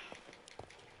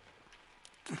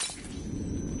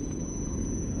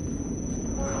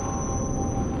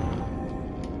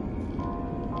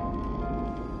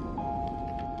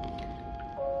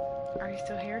 Are you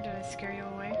still here? Did I scare you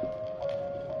away?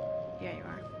 Yeah, you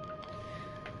are.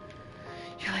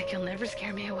 You're like, you'll never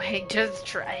scare me away. Just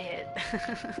try it.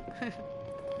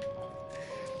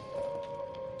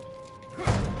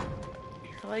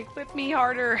 You're like, whip me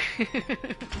harder. God,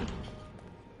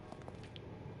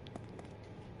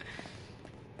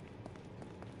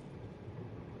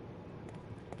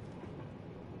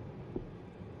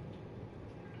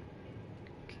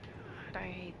 I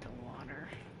hate the water.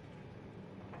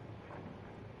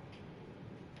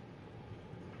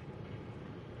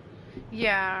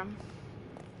 Yeah.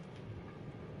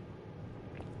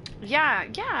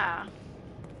 Yeah.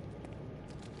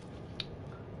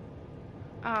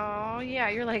 Oh, yeah,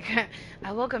 you're like,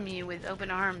 I welcome you with open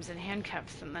arms and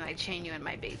handcuffs, and then I chain you in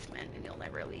my basement, and you'll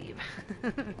never leave.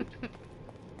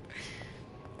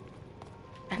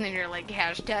 And then you're like,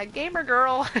 hashtag gamer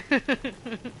girl.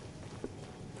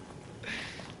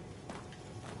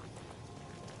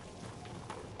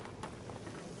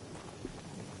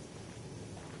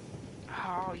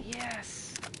 Oh,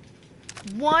 yes.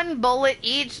 1 bullet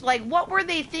each? Like, what were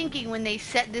they thinking when they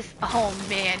set this? Oh,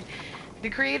 man. The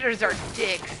creators are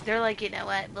dicks. They're like, you know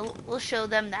what? We'll show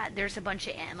them that there's a bunch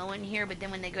of ammo in here, but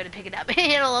then when they go to pick it up,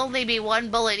 it'll only be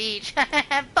 1 bullet each.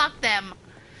 Fuck them.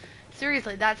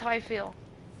 Seriously, that's how I feel.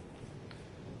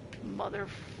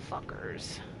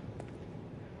 Motherfuckers.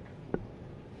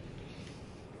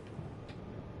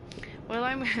 Well,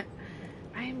 I'm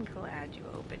glad you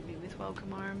opened me with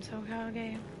welcome arms,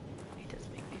 Hokage. It does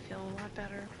make me feel a lot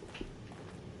better.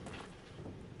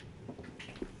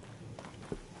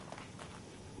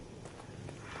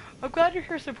 I'm glad you're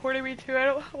here supporting me too. I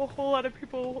don't have a whole lot of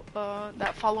people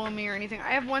that follow me or anything. I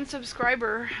have 1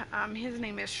 subscriber. His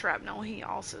name is Shrapnel. He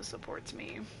also supports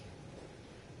me.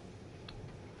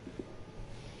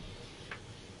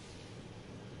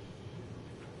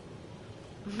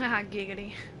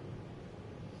 Giggity.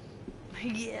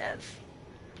 Yes.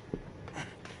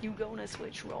 You gonna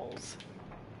switch roles.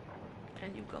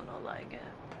 And you gonna like it.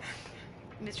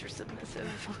 Mr. Submissive.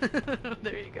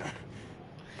 There you go.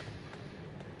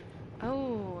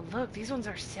 Oh, look, these ones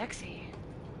are sexy.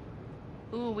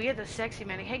 Ooh, we had the sexy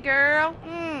man. Hey, girl.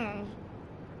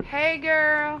 Hey,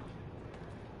 girl.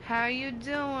 How you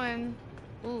doing?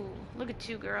 Ooh, look at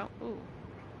you, girl. Ooh.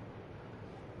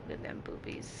 Look at them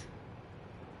boobies.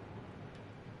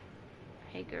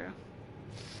 Hey, girl.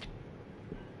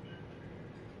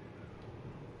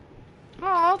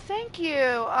 Oh, thank you.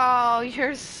 Oh,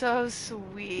 you're so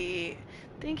sweet.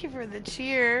 Thank you for the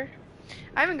cheer.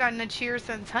 I haven't gotten a cheer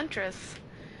since Huntress.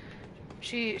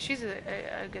 She's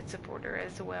a good supporter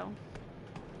as well.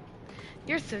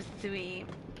 You're so sweet.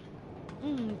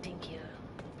 Thank you.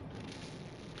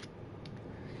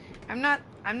 I'm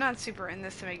not super in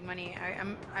this to make money.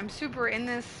 I'm super in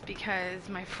this because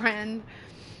my friend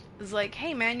was like,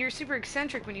 "Hey man, you're super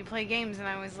eccentric when you play games," and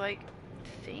I was like,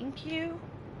 "Thank you."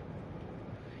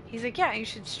 He's like, "Yeah, you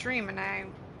should stream," and I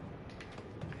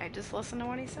just listened to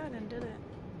what he said and did it.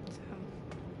 So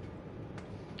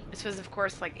this was, of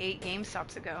course, like 8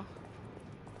 GameStops ago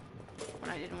when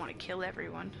I didn't want to kill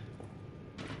everyone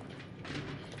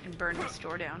and burn the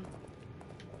store down.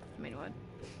 I mean, what?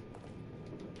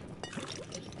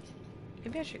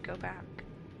 Maybe I should go back,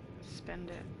 spend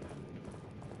it.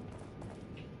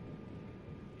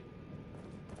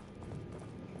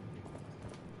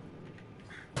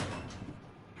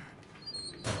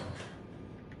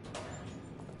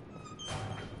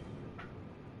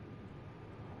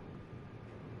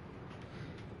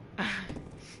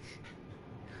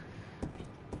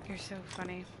 You're so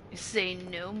funny. Say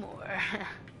no more.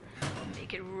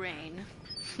 Make it rain.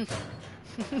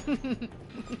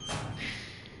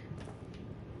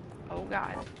 Oh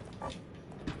god.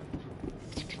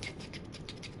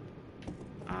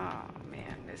 Oh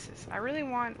man, this is. I really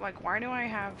want, like, why do I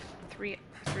have three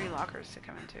lockers to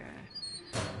come into?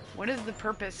 What is the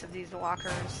purpose of these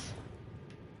lockers?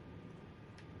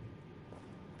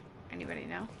 Anybody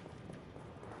know?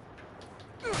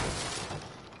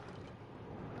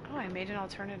 Oh, I made an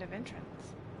alternative entrance.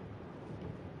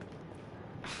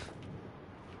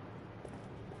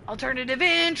 Alternative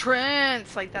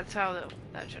entrance! Like, that's how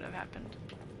that should have happened.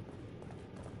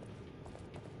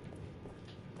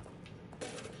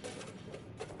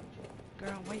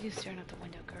 Girl, why are you staring out the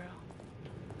window, girl?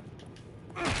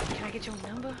 Can I get your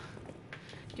number?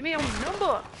 Give me your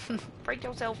number! Break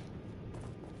yourself.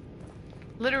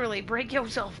 Literally, break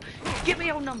yourself. Give me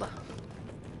your number.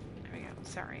 There we go.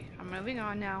 Sorry. I'm moving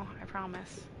on now. I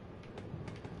promise.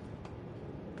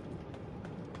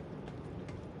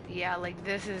 Yeah, like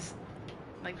this is...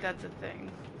 Like, that's a thing.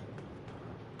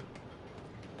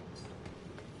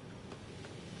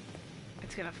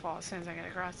 It's gonna fall as soon as I get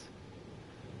across.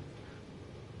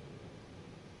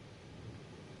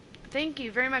 Thank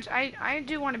you very much. I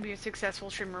do want to be a successful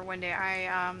streamer one day.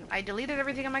 I deleted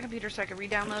everything on my computer so I could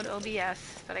re-download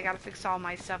OBS, but I gotta fix all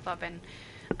my stuff up, and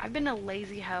I've been a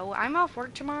lazy hoe. I'm off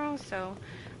work tomorrow, so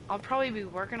I'll probably be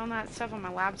working on that stuff on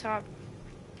my laptop.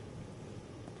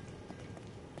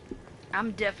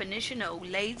 I'm definition of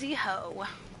lazy hoe.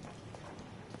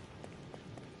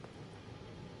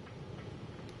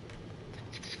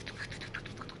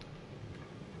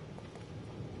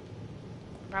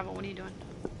 Bravo, what are you doing?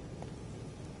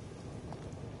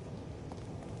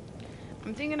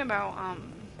 I'm thinking about,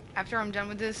 after I'm done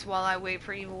with this, while I wait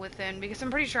for Evil Within, because I'm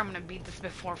pretty sure I'm gonna beat this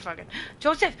before fucking...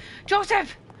 Joseph!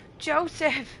 Joseph!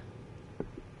 Joseph!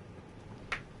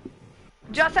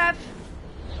 Joseph!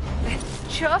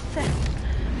 Joseph!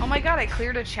 Oh my god, I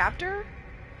cleared a chapter?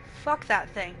 Fuck that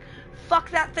thing. Fuck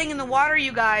that thing in the water,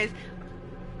 you guys!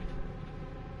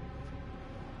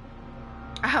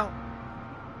 Ow.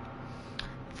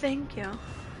 Thank you.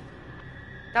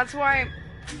 That's why...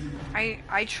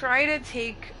 I try to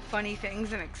take funny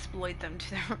things and exploit them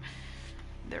to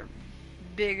their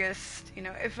biggest, you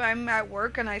know, if I'm at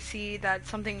work and I see that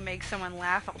something makes someone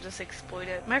laugh, I'll just exploit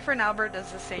it. My friend Albert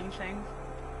does the same thing.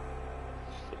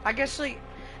 I guess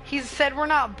he's said we're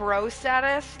not bro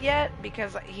status yet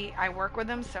because I work with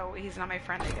him, so he's not my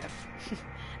friend, I guess.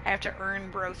 I have to earn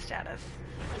bro status.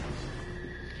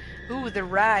 Ooh, the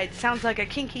ride. Sounds like a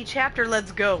kinky chapter.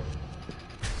 Let's go.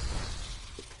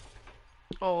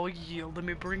 Oh yeah, let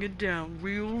me bring it down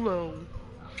real low.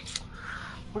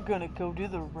 We're gonna go do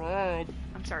the ride.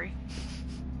 I'm sorry.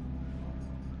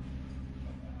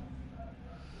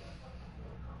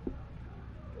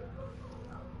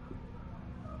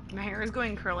 My hair is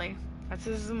going curly. This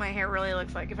is what my hair really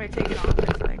looks like. If I take it off,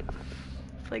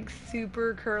 it's like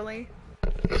super curly.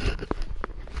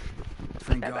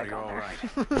 Thank God you're all right.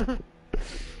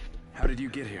 How did you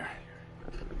get here?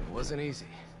 It wasn't easy.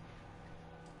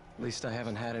 At least I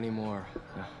haven't had any more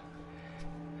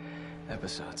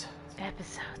episodes.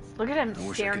 Look at him I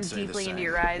wish I staring could say the deeply into same.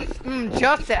 your eyes.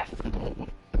 Joseph!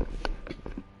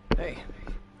 Hey,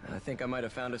 I think I might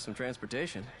have found us some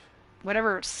transportation.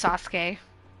 Whatever, Sasuke.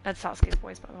 That's Sasuke's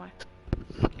voice, by the way.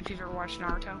 If you've ever watched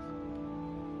Naruto.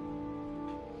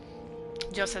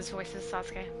 Joseph's voice is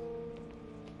Sasuke.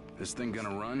 This thing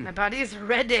gonna run? My body is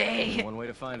ready. One way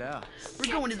to find out.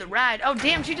 We're going to the ride. Oh,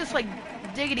 damn, she just, like,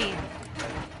 diggity.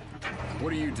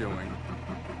 What are you doing?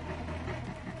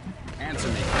 Answer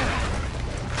me.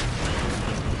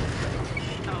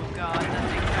 Oh, God, that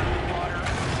thing's out of the water.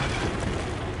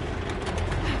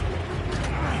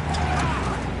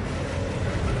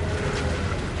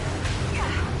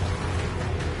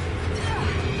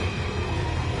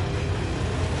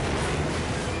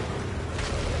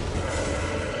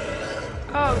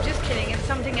 Oh, just kidding. It's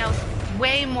something else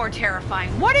way more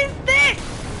terrifying. What is this?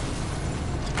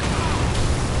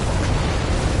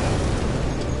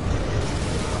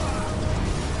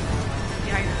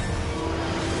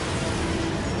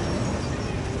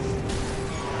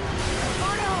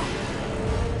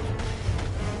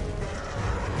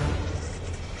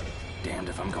 Damned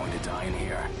if I'm going to die in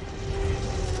here.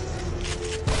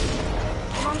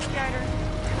 Come on, Skider.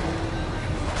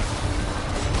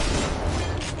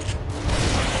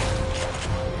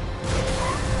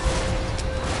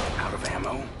 Out of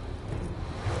ammo?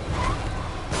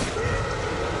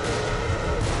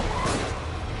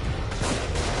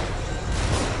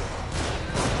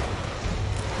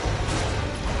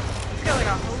 It's got like a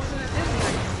hose in it. This is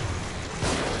like...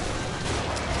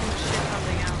 shit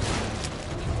something out.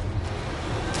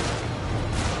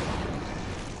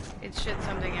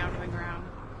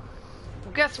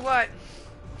 guess what?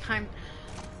 I'm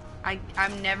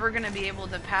never gonna be able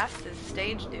to pass this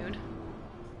stage, dude.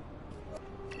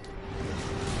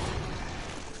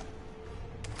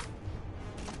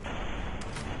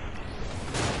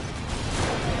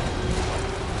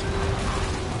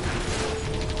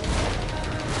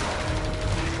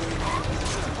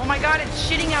 Oh my god, it's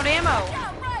shitting out ammo!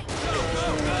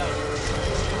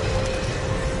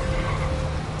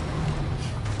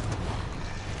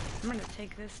 I'm gonna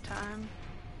take this time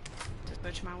to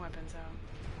switch my weapons out.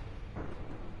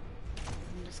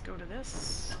 And just go to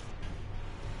this.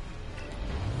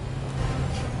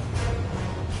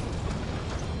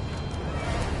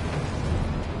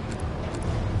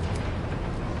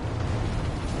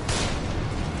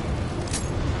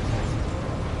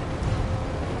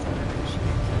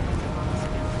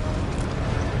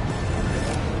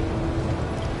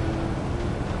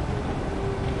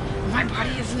 My body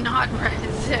is not ready.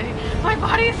 My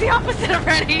body is the opposite of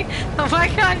ready. Oh my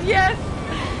god, yes!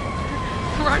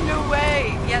 Run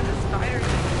away! Yeah, the spider.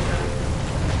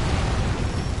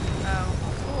 Oh,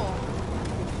 cool.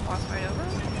 Boss fight over?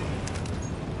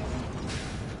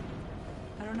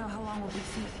 I don't know how long we'll be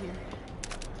safe here.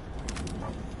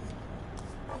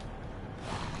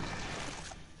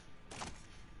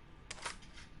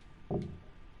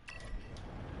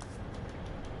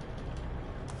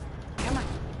 Come on.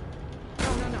 No,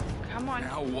 no, no. Come on.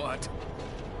 Now what?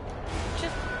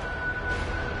 Just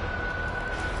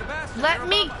Sebastian, let you're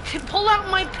me above us. pull out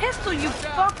my pistol, you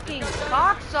fucking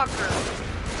cocksucker!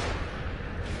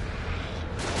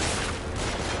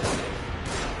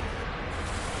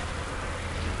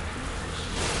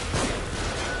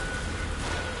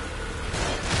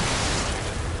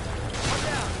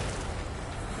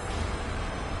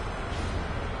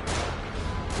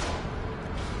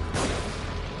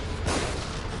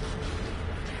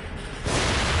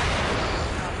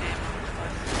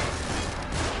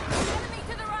 Enemy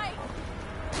to the right!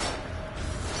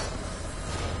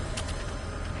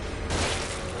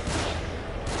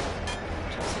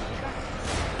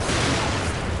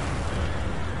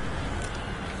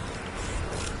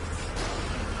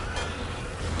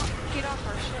 Get off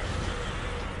our shit.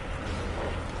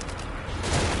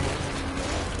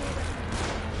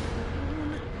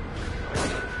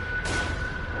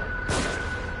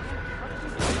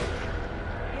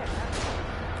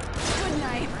 Good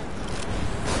night.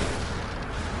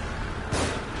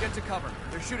 Get to cover.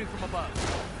 They're shooting from above.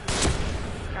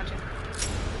 Gotcha.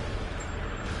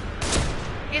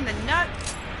 In the nut.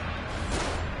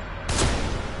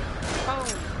 Oh.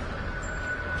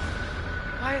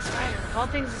 Why a spider? Of all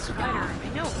things, a spider. I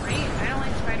know, right? I don't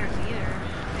like spiders either.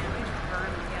 Man, we just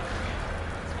burn together.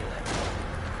 Let's do it.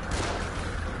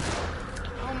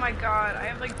 Oh my god, I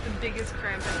have like the biggest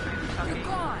cramp in my fucking You're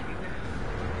gone. leg.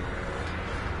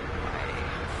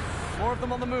 Why? More of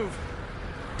them on the move.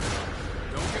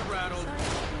 Don't get rattled.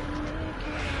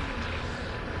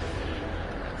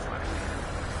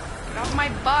 Get off my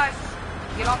bus!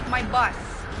 Get off my bus!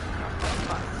 Get off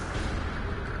my bus.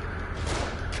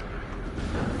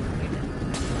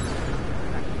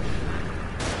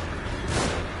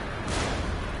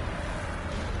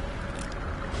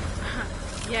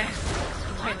 Yes,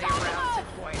 slightly around 6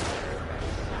 points.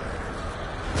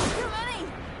 Too many!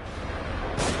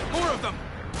 More of them!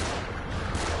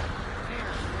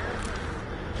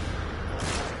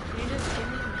 Can you just give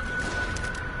me a minute?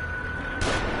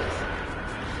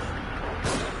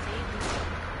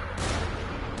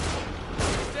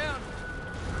 Down.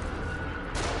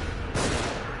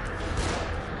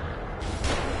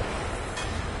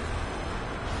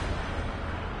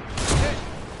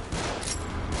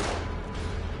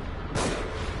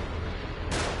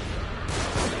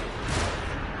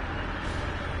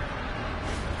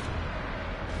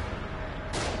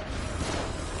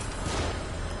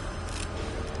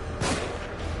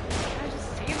 Can I just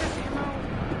save this ammo?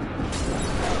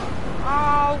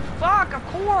 Oh, fuck, of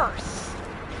course!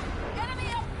 Enemy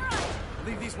up front!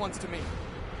 Leave these ones to me.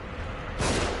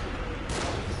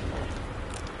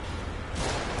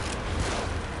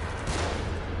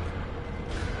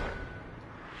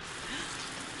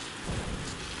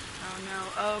 Oh no.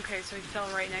 Oh, okay, so he fell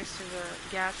right next to the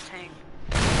gas tank.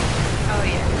 Oh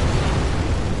yeah.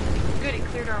 Good, he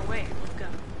cleared our way. Let's go.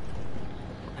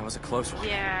 That was a close one.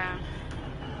 Yeah.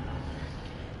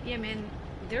 Yeah, man.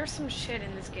 There's some shit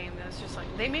in this game that's just like,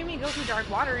 they made me go through dark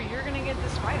water, you're gonna get the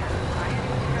spider. I had to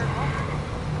go through dark water.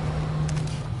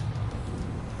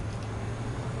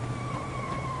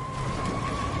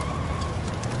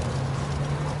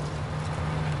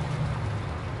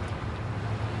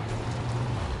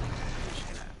 I'm just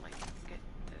gonna, like, get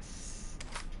this.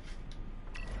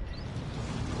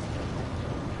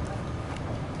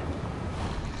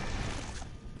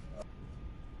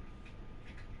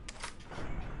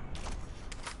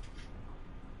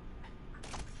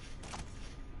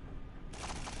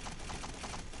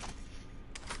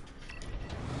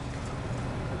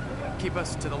 keep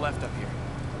us to the left up here.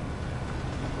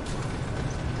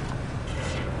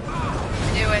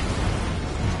 Do it.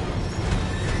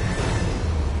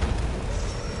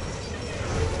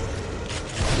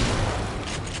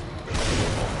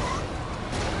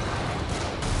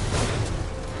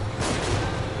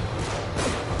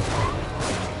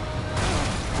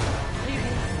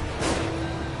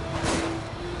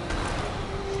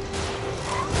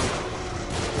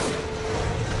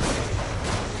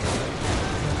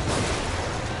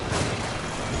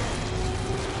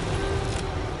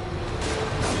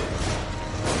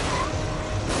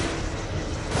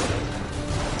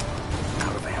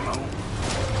 Out of ammo.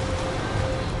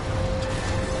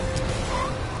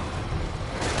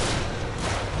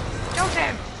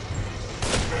 Joseph!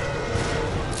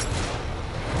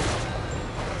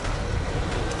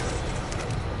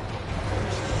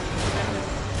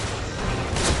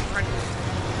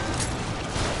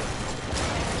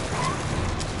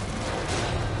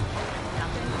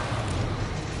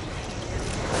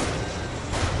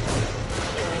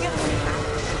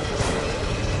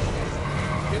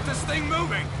 Get this thing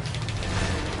moving!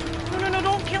 No, no, no,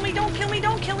 don't kill me, don't kill me,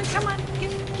 don't kill me, come on.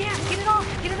 Get it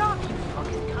off, get it off, you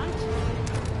fucking cunt.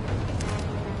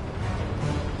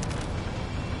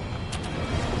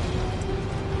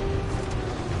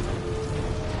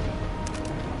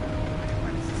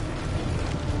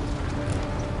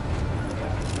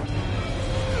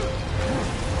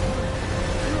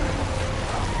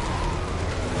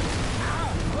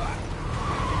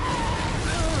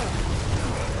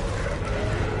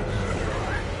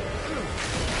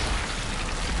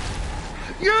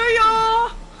 Yeah!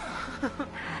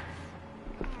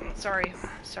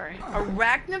 Sorry.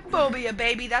 Arachnophobia,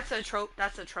 baby. That's a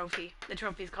trophy. The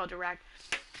trophy's called Arach.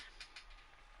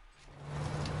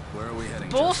 Where are we heading?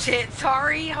 Bullshit.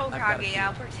 Sorry, got a Hokage. feeling.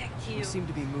 I'll protect you We seem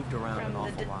to be moved around an from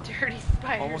awful the lot. dirty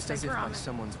spiders. Almost as I if by promise.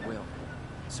 someone's will.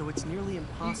 So it's nearly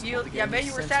impossible to get I any bet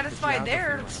you were sense of the satisfied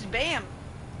there. geography around. Bam.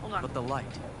 Hold on. But the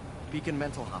light, Beacon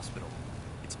Mental Hospital,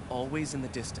 it's always in the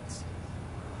distance.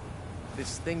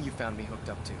 This thing you found me hooked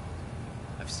up to,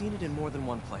 I've seen it in more than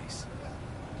one place.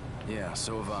 Yeah,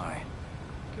 so have I.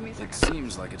 Give me a It second.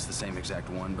 seems like it's the same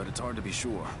exact one, but it's hard to be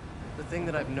sure. The thing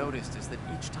that I've noticed is that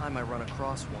each time I run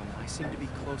across one, I seem to be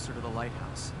closer to the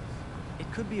lighthouse.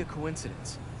 It could be a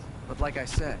coincidence, but like I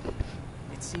said,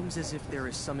 it seems as if there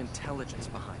is some intelligence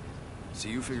behind it. So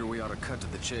you figure we ought to cut to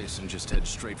the chase and just head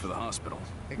straight for the hospital.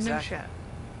 Exactly. No shit.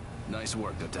 Nice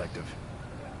work, Detective.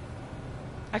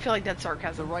 I feel like that's The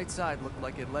sarcasm. right side looked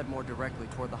like it led more directly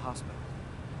toward the hospital.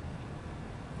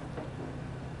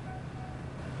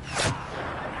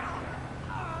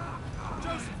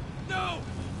 Joseph, no!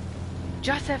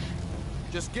 Joseph.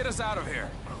 Just get us out of here.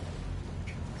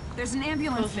 There's an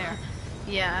ambulance there.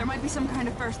 Yeah. There might be some kind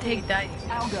of first aid. Take that.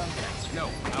 I'll go. No,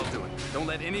 I'll do it. Don't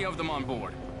let any of them on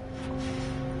board.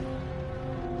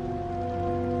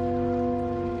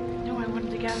 No, I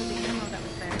wanted to gather the ammo that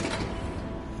was there.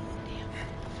 Damn.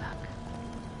 Fuck.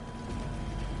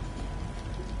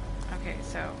 Okay,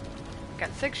 so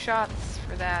got 6 shots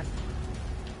for that.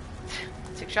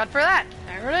 6 shot for that.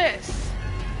 There it is. That's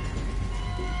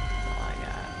all I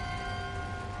got.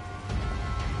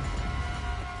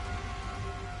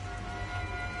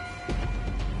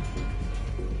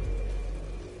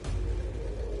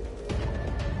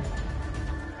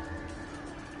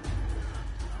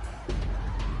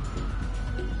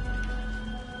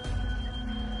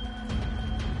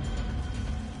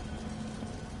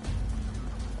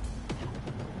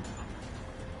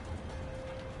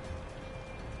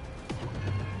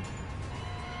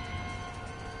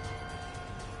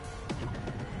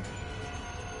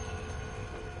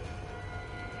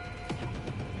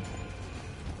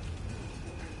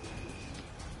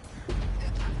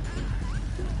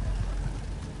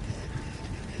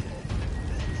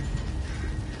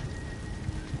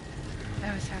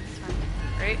 That was satisfying.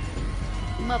 Right?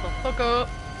 Motherfucker.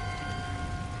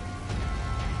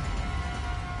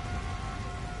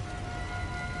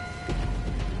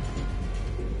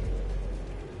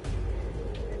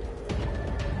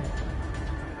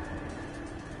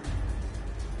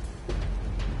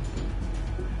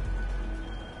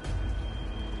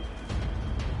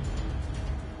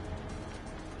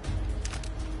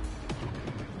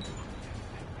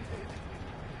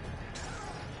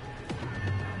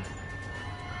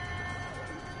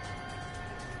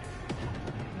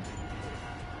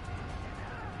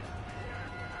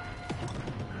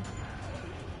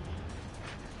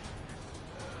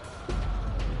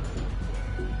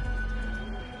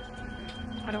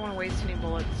 I don't want to waste any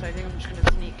bullets, so I think I'm just gonna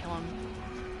sneak kill him.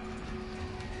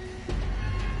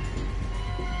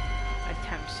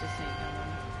 Attempt to sneak kill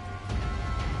him.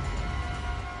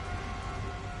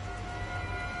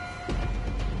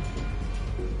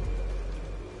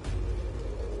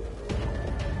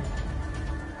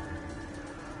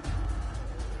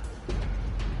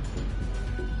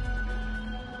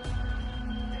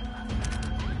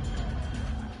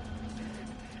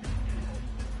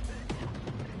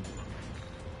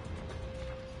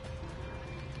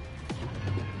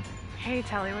 Hey,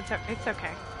 Telly, what's up? It's okay.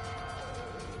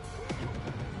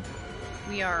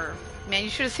 We are... Man, you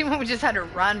should have seen what we just had to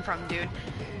run from, dude.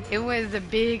 It was a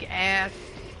big-ass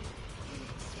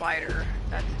spider.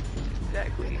 That's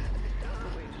exactly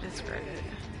the way to describe it.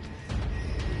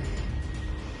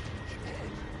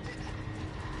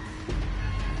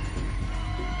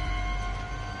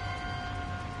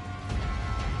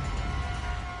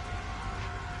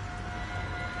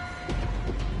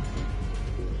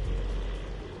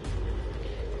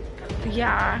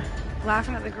 Yeah,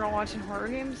 laughing at the girl watching horror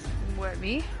games? What,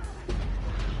 me?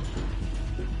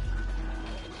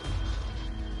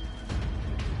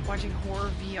 Watching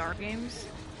horror VR games?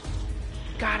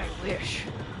 God, I wish.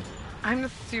 I'm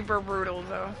super brutal,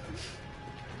 though.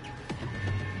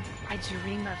 I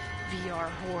dream of VR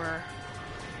horror.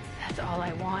 That's all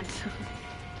I want.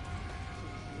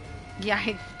 Yeah,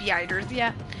 it's spiders,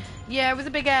 yeah. Yeah, it was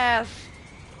a big ass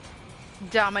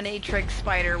dominatrix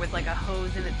spider with like a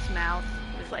hose in its mouth.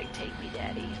 It was like, take me,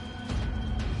 daddy.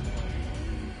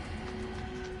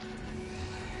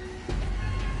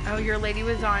 Oh, your lady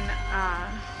was on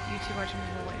YouTube watching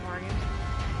the White Horror games.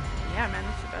 Yeah, man,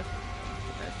 that's the best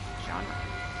genre.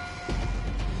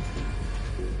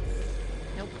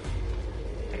 Nope.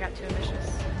 I got too ambitious.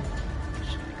 I'm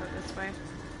just gonna go this way.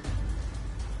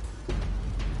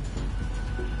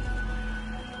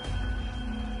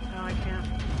 No, I can't.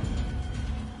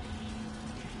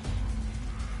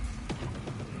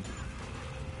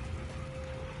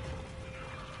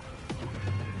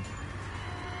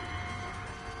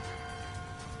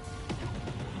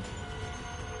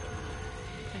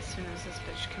 As soon as this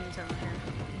bitch comes over here.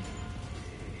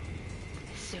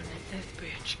 As soon as this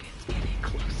bitch gets any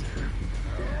closer,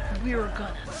 we're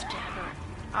gonna stab her.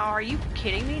 Oh, are you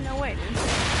kidding me? No way, dude.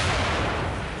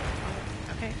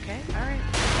 Okay, alright.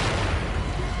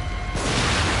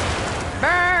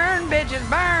 Burn, bitches,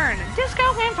 burn!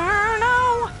 Disco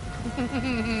Inferno!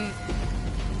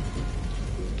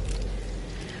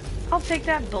 I'll take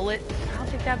that bullet. I'll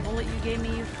take that bullet you gave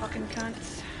me, you fucking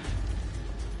cunts.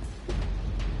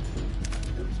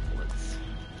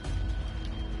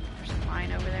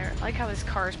 Over there. I like how this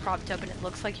car is propped up and it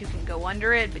looks like you can go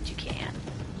under it, but you can't.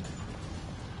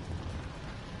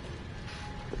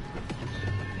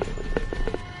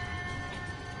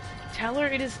 Tell her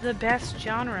it is the best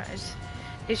genre.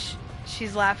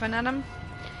 She's laughing at him?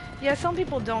 Yeah, some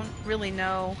people don't really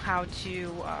know how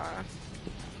to,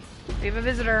 we have a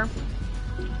visitor.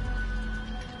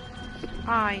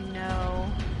 I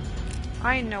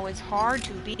know it's hard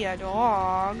to be a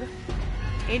dog.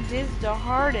 It is the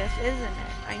hardest, isn't it?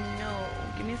 I know.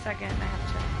 Give me a second.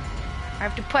 I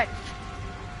have to put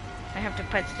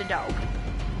the dog.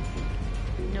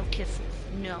 No kisses.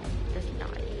 No, that's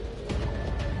not.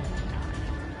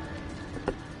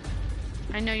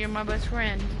 I know you're my best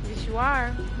friend. Yes, you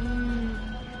are.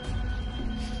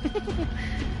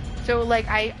 So, like,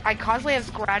 I constantly have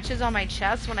scratches on my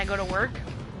chest when I go to work.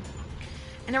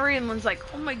 And everyone's like,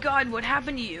 oh my god, what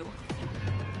happened to you?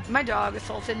 My dog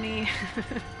assaulted me.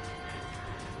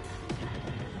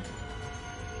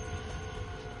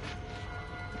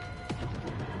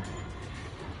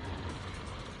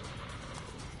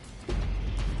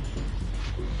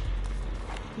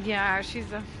 Yeah,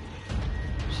 she's a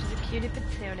cutie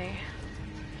patootie.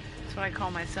 That's what I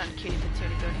call my son, cutie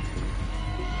patootie booty.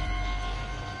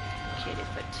 Cutie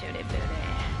patootie booty.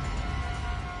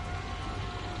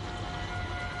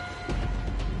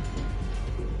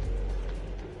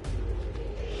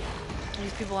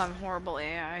 These people have horrible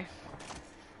AI.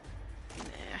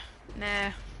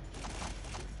 Nah.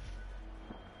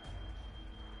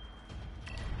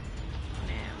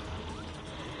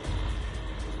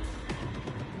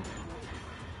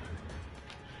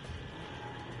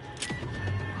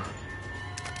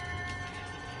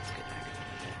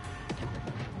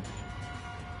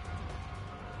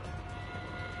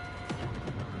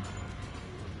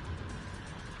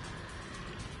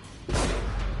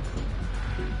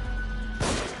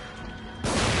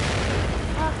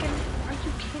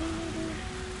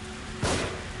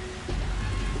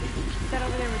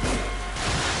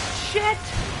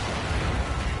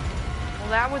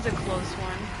 That was a close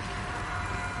one.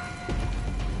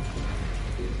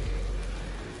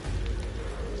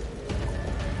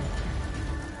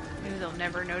 Maybe they'll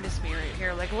never notice me right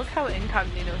here. Like, look how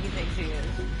incognito he thinks he is.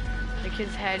 Like,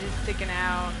 his head is sticking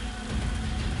out.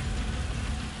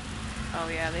 Oh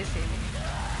yeah, they see me.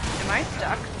 Am I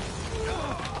stuck?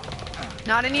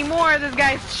 Not anymore, this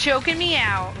guy's choking me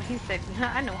out. He said,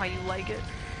 I know how you like it.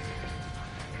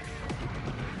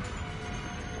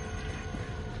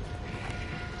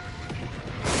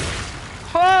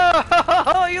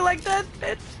 Oh, you like that,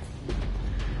 bitch?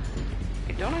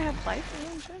 Don't I have life or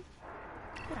some shit?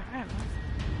 Yeah, I have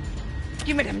life.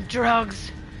 Give me them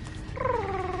drugs.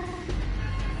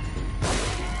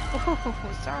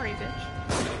 Oh, sorry, bitch.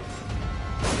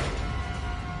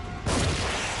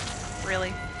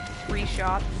 Really? 3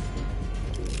 shots?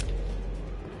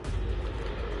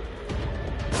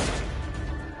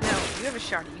 No, you have a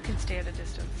shotty. You can stay at a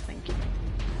distance. Thank you.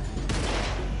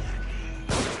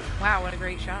 Wow, what a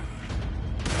great shot.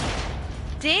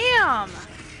 Damn!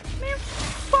 Man,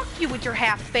 fuck you with your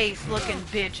half-face looking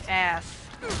bitch ass.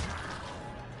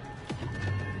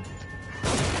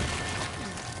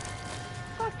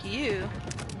 Fuck you.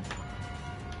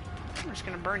 I'm just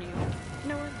gonna burn you. You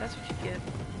know what? That's what you get.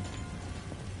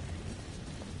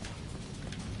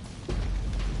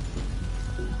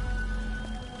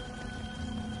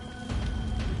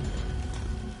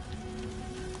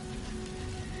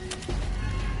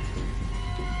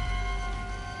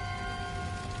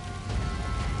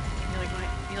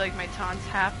 You like my taunts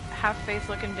half-face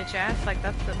looking bitch ass? Like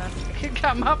that's the best I could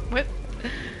come up with.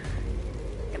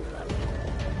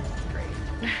 Great.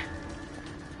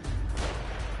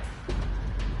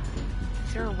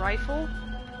 Is there a rifle?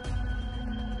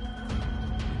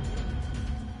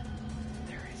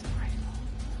 There is a rifle.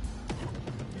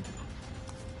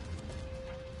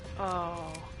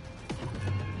 Oh.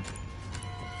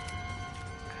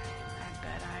 I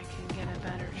bet I can get a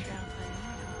better shot than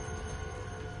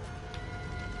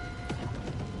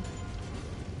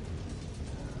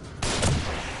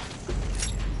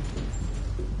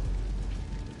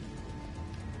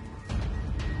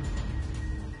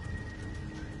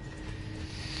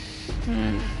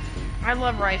I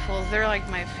love rifles. They're like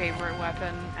my favorite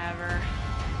weapon ever.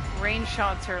 Range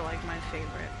shots are like my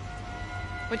favorite.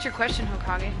 What's your question,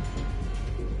 Hokage?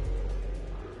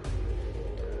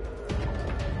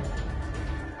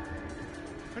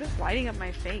 What is lighting up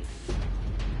my face?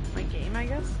 My game, I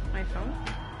guess? My phone?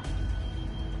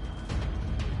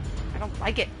 I don't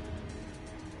like it.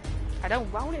 I don't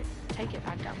want it. Take it.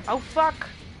 I don't. Oh, fuck!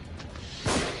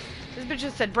 This bitch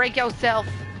just said, break yourself.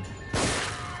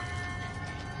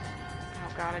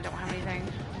 Oh god, I don't have anything.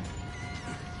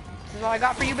 This is all I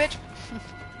got for you, bitch.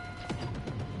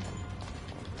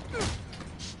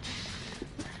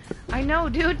 I know,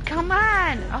 dude. Come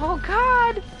on. Oh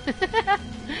god.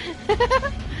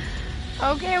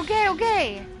 Okay, okay,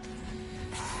 okay.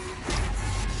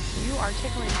 You are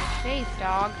tickling my face,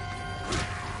 dog.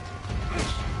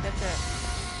 That's it.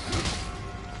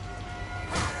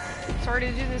 Sorry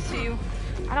to do this to you.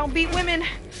 I don't beat women.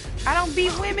 I don't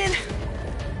beat women.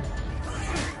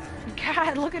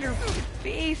 God, look at her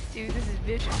face, dude. This is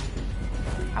vicious.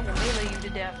 I will melee you to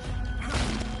death.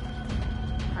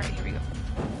 Alright, here we go.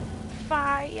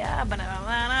 Fire.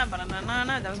 Banana,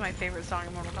 banana. That was my favorite song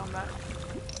in Mortal Kombat.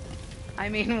 I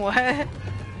mean, what?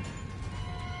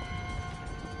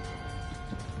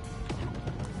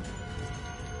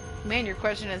 Man, your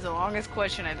question is the longest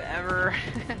question I've ever...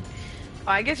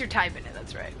 Oh, I guess you're typing it,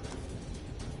 that's right.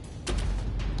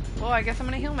 Well, I guess I'm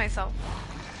gonna heal myself.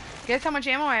 Guess how much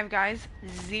ammo I have, guys?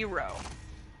 0.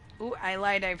 Ooh, I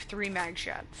lied, I have 3 mag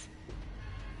shots.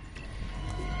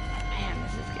 Man,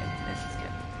 this is good. This is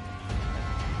good.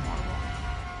 Horrible.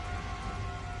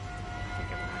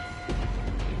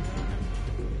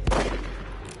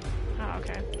 Oh,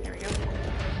 okay. Here we go.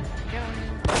 Go.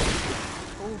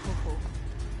 Ooh, hoo, hoo.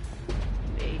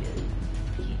 He ate it.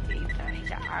 He ate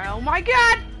that. Oh my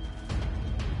god!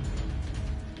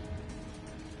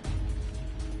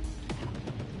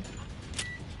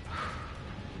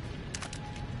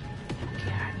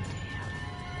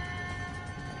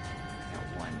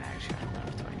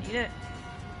 It.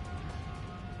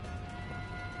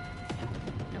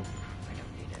 Nope, I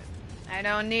don't need it. I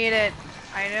don't need it.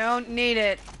 I don't need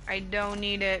it. I don't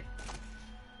need it.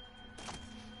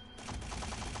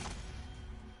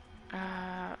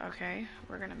 Okay,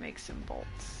 we're gonna make some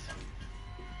bolts.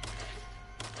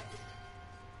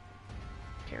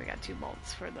 Okay, we got 2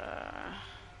 bolts for the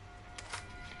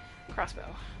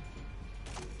crossbow.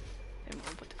 And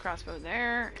we'll put the crossbow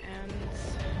there, and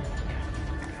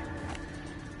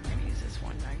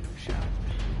one magnum shot.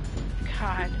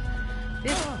 God.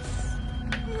 This is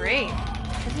great.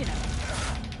 Cause you know,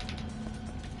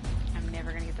 I'm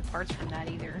never gonna get the parts from that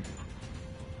either.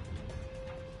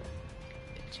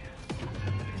 Bitch.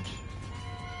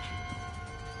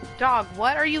 Dog,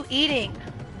 what are you eating?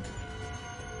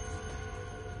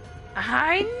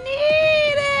 I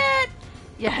need it!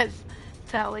 Yes,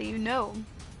 Tally, you know.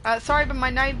 Sorry, but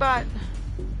my Nightbot,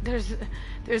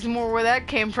 there's more where that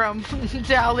came from.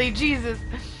 Tally, Jesus.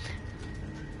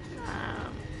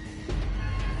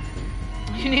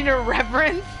 You need a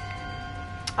reference?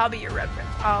 I'll be your reference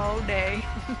all day.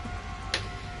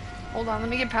 Hold on, let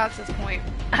me get past this point.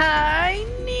 I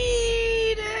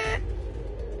need it!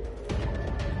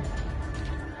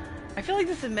 I feel like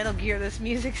this is Metal Gear. This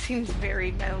music seems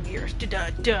very Metal Gear.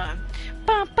 Da-da-da.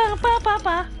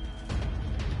 Ba-ba-ba-ba-ba.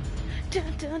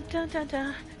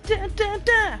 Da-da-da-da-da.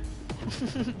 Da-da-da.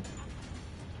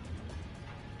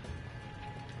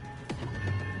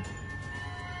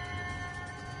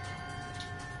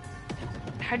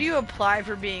 How do you apply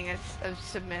for being a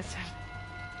submissive?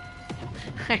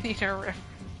 I need a reference.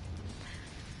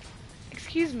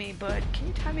 Excuse me, but can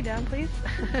you tie me down, please?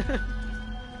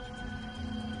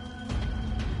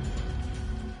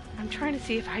 I'm trying to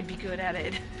see if I'd be good at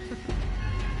it.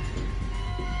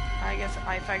 I guess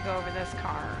if I go over this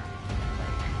car,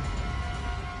 like,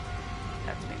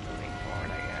 that's me moving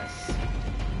forward, I guess.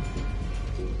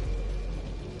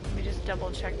 Let me just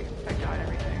double check if I got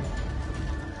everything.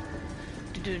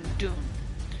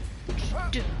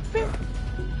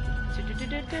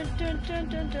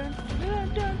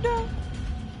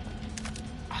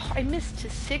 Oh, I missed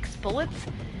 6 bullets.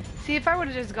 See, if I would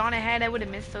have just gone ahead, I would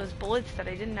have missed those bullets that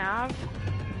I didn't have.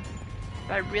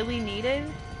 That I really needed.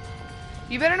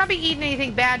 You better not be eating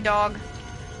anything bad, dog.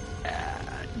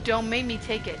 Don't make me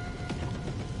take it.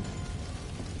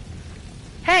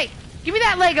 Hey! Give me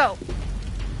that Lego!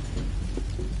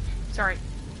 Sorry.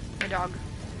 My dog.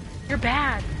 You're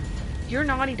bad. You're a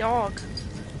naughty dog.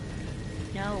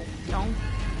 No, don't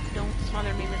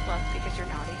smother me with love because you're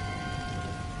naughty.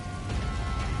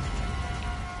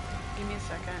 Give me a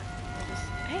second.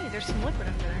 Hey, there's some liquid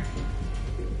under there.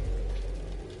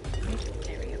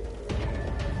 There we go.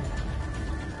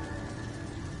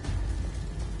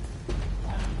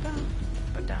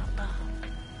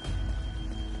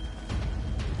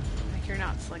 Like you're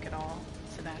not slick at all,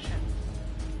 Sebastian.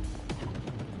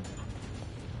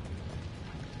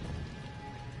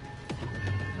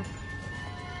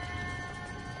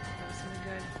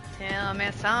 Tell me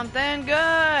something good.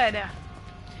 I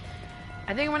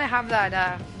think I'm gonna have that.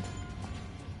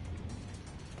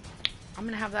 I'm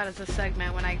gonna have that as a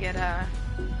segment when I get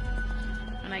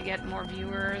more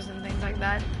viewers and things like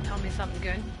that. Tell me something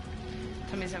good.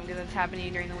 Tell me something good that's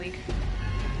happening during the week.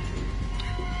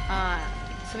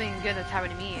 Something good that's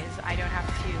happened to me is I don't have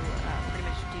to pretty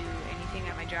much do anything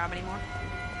at my job anymore.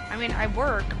 I mean, I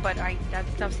work, but that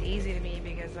stuff's easy to me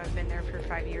because I've been there for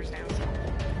 5 years now. So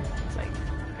it's like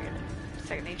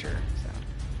second nature, so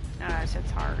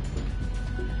it's hard.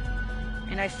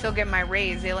 And I still get my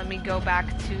raise. They let me go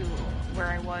back to where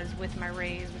I was with my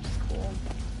raise, which is cool.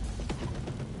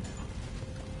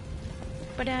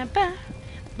 Ba-da-ba.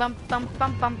 Bum bum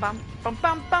bum bum bum bum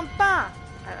bum bum bum.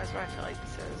 That's what I feel like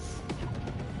this is.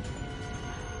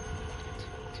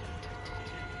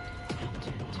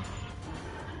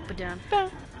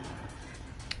 Ba-da-ba.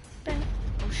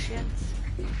 Oh shit.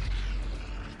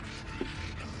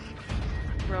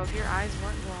 Bro, if your eyes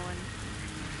weren't glowing.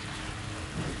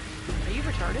 Are you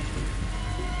retarded?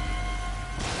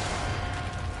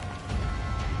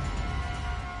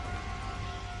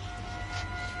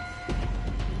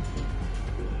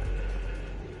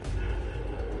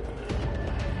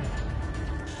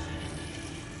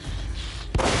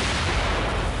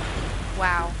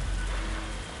 Wow.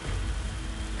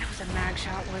 That was a mag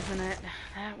shot, wasn't it?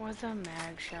 That was a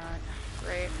mag shot.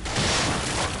 Great.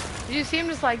 Did you see him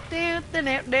just like down,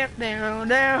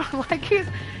 like he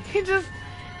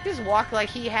just walked like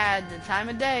he had the time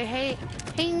of day.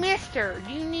 Hey mister,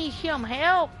 do you need some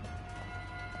help?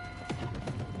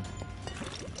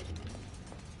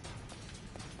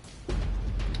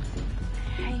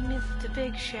 Hey Mr.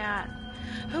 Big Shot,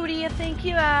 who do you think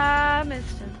you are,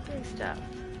 Mr. Big Stuff?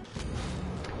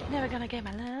 You're never gonna get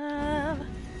my love.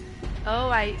 Oh,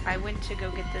 I went to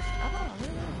go get this. Oh,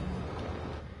 really?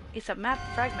 It's a map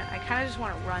fragment. I kind of just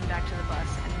want to run back to the bus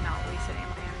and not waste any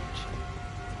damage.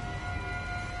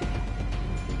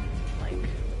 Like...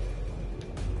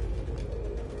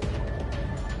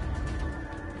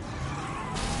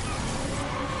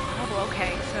 Oh,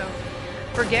 okay, so...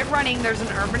 Forget running, there's an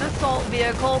urban assault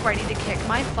vehicle ready to kick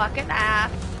my fucking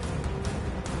ass.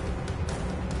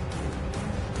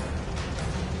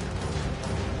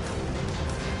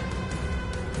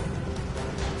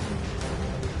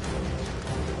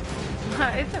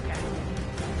 It's okay.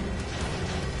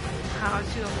 How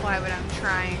to apply what I'm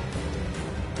trying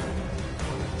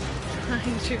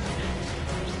to.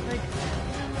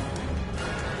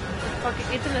 Like,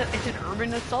 it's an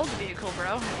urban assault vehicle,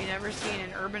 bro. Have you never seen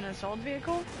an urban assault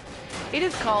vehicle? It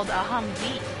is called a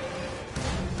Humvee.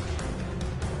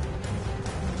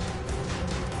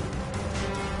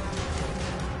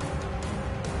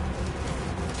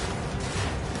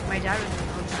 My dad was in the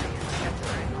military. That's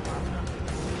right.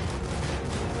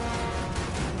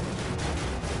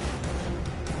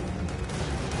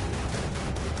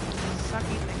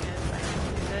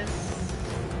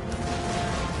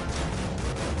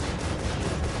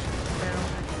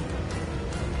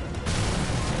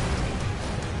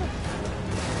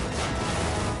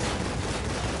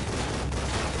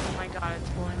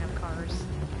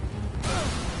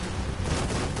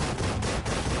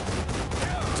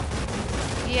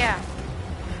 Yeah.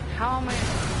 How am I...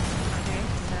 Okay,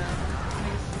 so... Let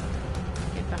me just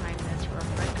get behind this real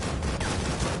quick.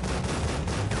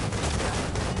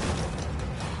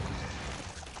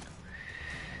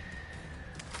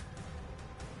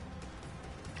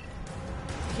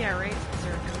 Yeah, right? Is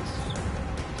there a ghost?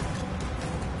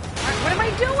 What am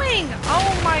I doing?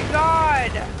 Oh my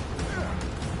god!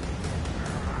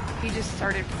 He just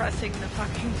started pressing the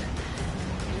fucking...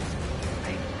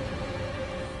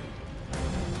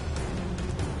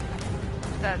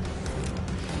 That's...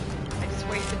 I just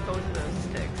wasted both of those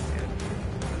sticks, dude.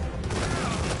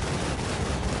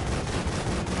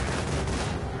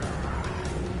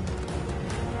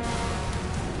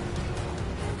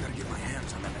 Gotta get my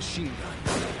hands on that machine gun.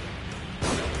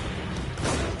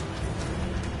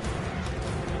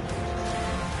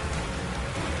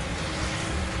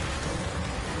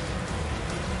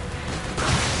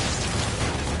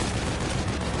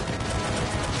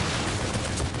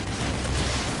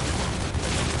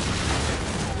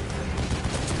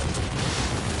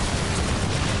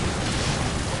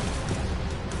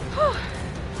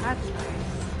 That's nice.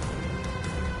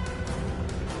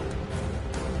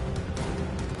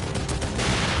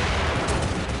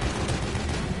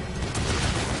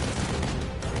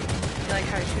 You like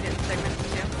how I shoot it in segments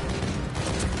too?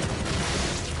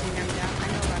 Bring them down. I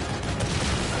know about it.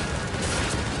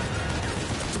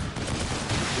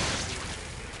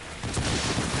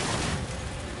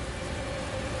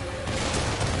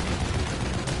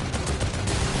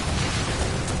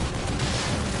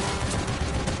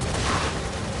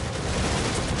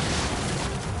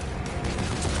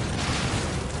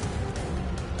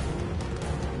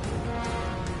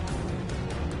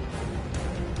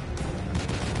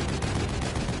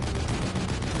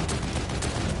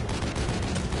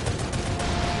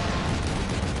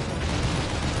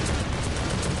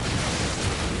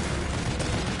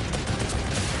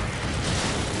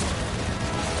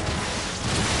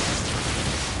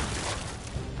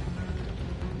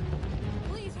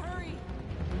 Please hurry.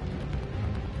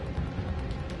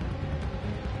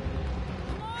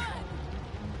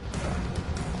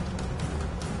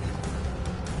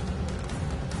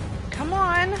 Come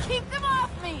on! Keep them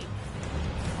off me.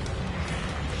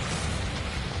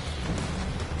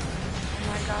 Oh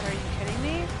my god, are you kidding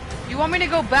me? You want me to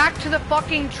go back to the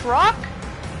fucking truck?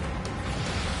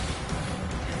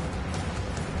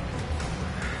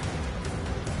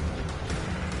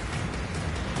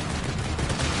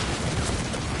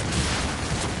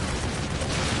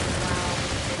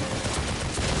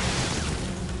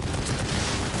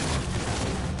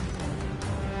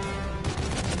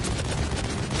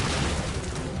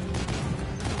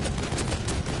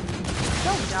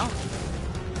 No, don't.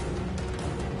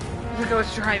 The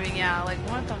ghost driving, yeah. Like,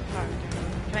 what the fuck?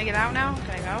 Can I get out now?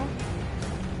 Can I go?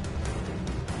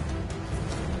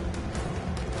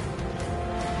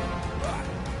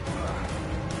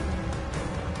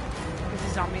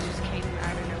 These zombies just came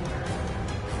out of nowhere.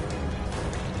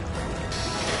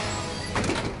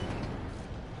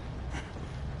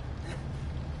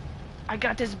 I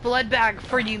got this blood bag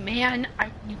for you, man.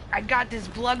 I got this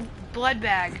blood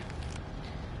bag.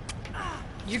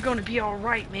 You're gonna be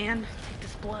alright, man. Take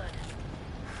this blood.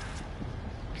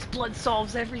 This blood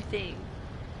solves everything.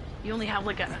 You only have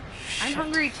like a... I'm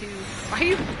hungry too. Why are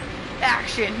you...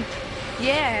 Action.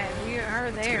 Yeah, we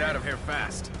are there. Get out of here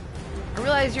fast. I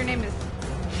realize your name is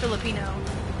Filipino.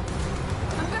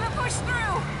 I'm gonna push through.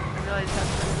 I realize that's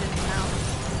what it is now.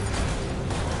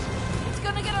 It's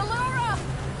gonna get a little rough.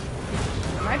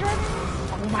 Am I driving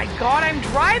this? Oh my god, I'm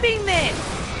driving this!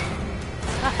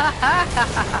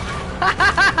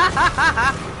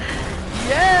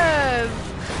 Yes!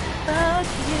 Fuck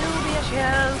you,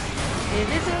 bitches!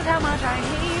 This is how much I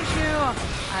hate you.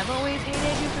 I've always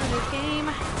hated you through this game.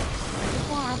 I just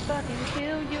wanna fucking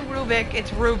kill you. Rubik, it's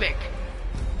Rubik.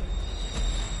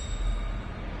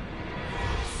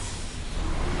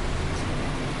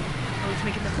 Oh, he's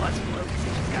making the bus blow because he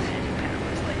just got hit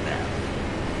powers like that.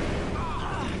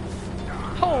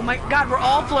 Oh my god, we're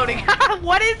all floating.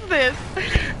 What is this?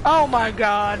 Oh my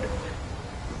god.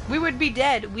 We would be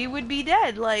dead. We would be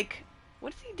dead. Like,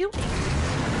 what is he doing?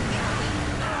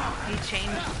 He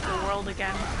changed the world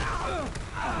again.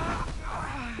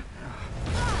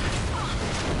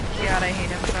 God, I hate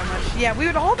him so much. Yeah, we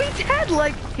would all be dead.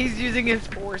 Like, he's using his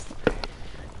force.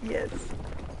 Yes.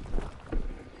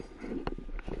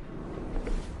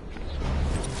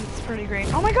 It's pretty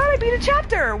great. Oh my god, I beat a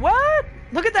chapter! What?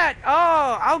 Look at that!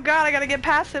 Oh god, I gotta get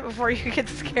past it before you get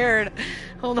scared.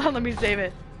 Hold on, let me save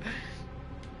it.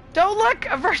 Don't look!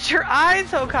 Avert your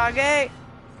eyes, Hokage!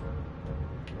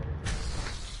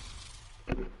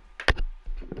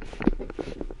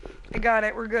 I got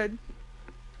it. We're good.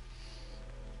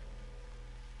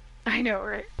 I know,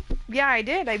 right? Yeah, I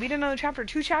did. I beat another chapter.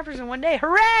 2 chapters in one day.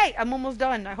 Hooray! I'm almost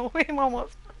done. I'm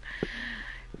almost.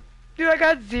 Dude, I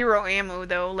got 0 ammo,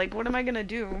 though. Like, what am I gonna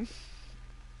do?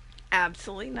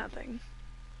 Absolutely nothing.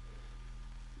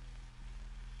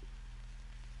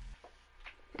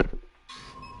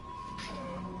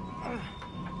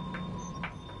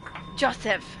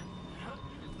 Joseph.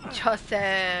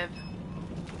 Joseph.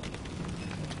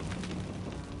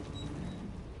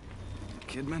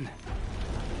 Kidman?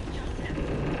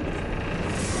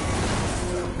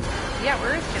 Yeah,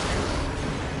 where is Kidman?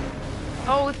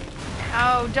 Oh,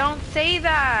 oh, don't say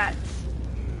that.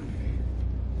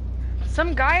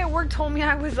 Some guy at work told me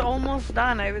I was almost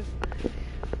done.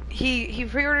 He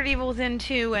pre-ordered Evil Within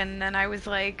 2, and then I was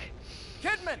like,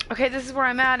 Kidman! okay, this is where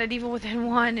I'm at Evil Within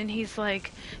 1, and he's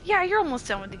like, yeah, you're almost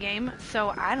done with the game,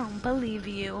 so I don't believe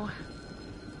you.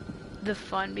 The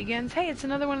fun begins. Hey, it's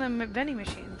another one of the vending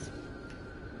machines.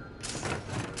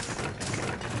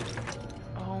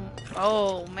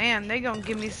 Oh man, they gonna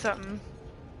give me something.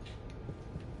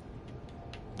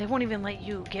 They won't even let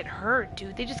you get hurt,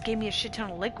 dude. They just gave me a shit ton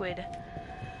of liquid.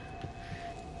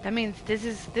 That means this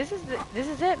is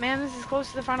it, man. This is close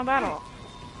to the final battle.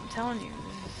 I'm telling you,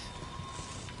 this is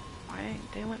why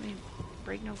they let me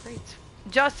break no crates.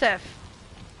 Joseph,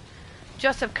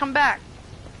 come back.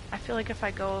 I feel like if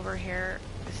I go over here,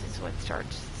 this is what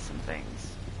starts some things.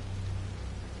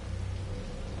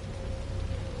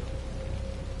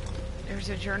 There's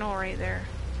a journal right there.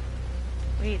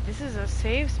 Wait, this is a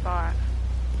save spot.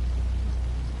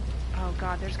 Oh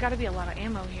god, there's gotta be a lot of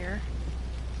ammo here.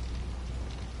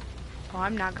 Oh,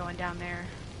 I'm not going down there.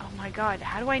 Oh my god,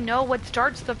 how do I know what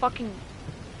starts the fucking...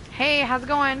 Hey, how's it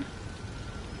going?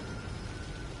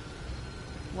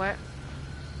 What?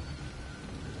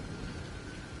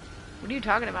 What are you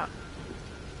talking about?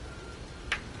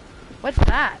 What's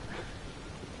that?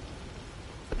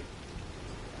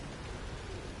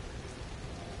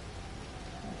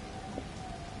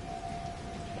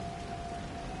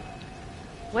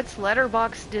 What's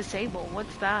letterbox disable?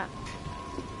 What's that?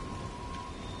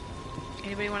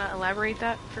 Anybody want to elaborate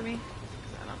that for me?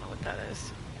 'Cause I don't know what that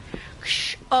is.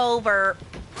 Over.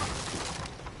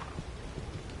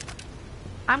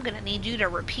 I'm gonna need you to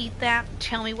repeat that.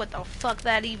 Tell me what the fuck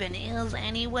that even is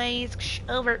anyways.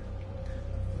 Over.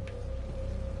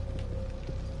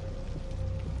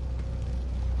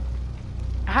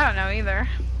 I don't know either.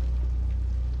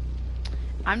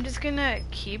 I'm just gonna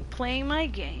keep playing my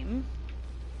game.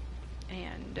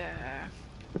 And,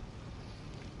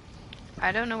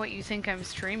 I don't know what you think I'm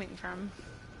streaming from.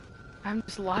 I'm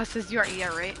just lost as you are. Yeah,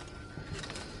 right?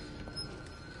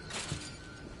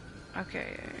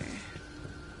 Okay.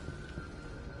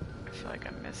 I feel like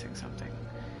I'm missing something.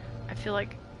 I feel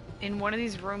like in one of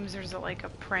these rooms there's like a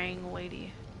praying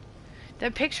lady.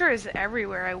 That picture is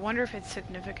everywhere. I wonder if it's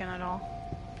significant at all.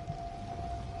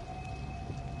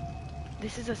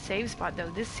 This is a save spot though.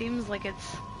 This seems like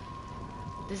it's...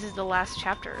 This is the last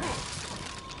chapter.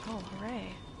 Oh, hooray.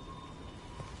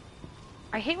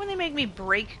 I hate when they make me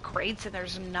break crates and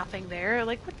there's nothing there.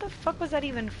 Like, what the fuck was that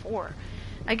even for?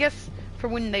 I guess for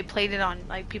when they played it on,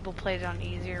 like, people played it on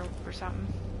easier or something.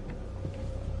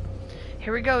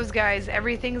 Here we goes, guys.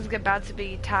 Everything's about to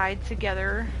be tied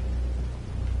together.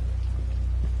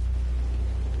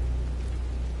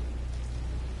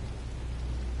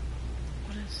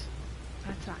 What is...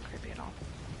 That's not creepy at all.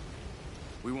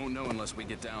 We won't know unless we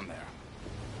get down there.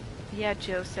 Yeah,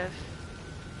 Joseph.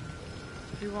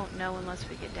 We won't know unless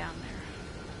we get down there.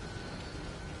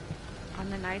 On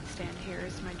the nightstand here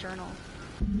is my journal.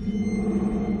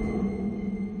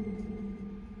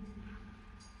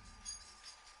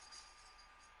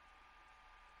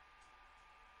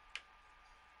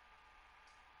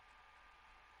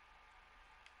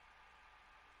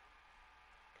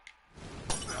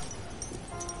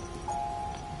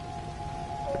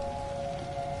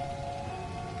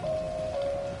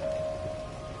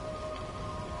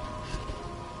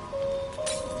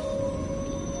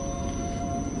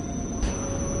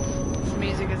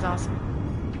 Awesome.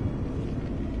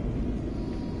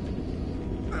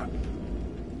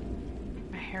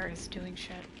 My hair is doing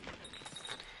shit.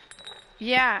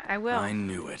 Yeah, I will. I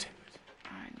knew it.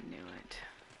 I knew it.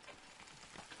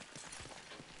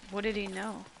 What did he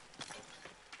know?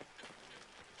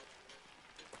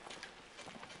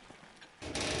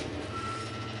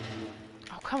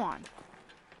 Oh, come on.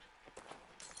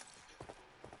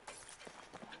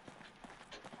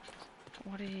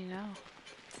 What did he know?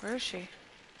 Where is she?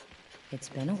 It's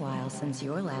been a while since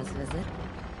your last visit.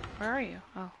 Where are you?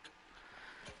 Oh.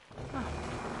 Oh.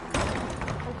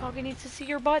 Okage needs to see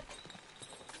your butt.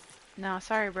 No,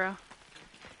 sorry, bro.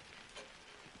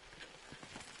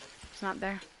 It's not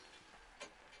there.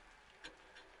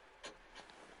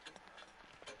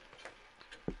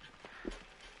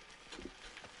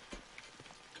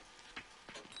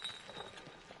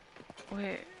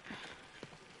 Wait.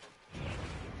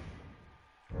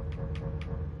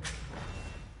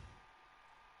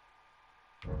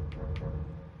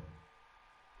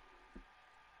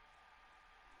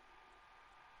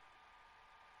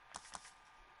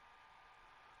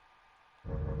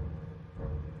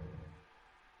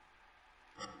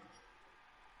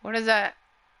 What is that?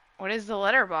 What is the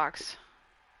letterbox?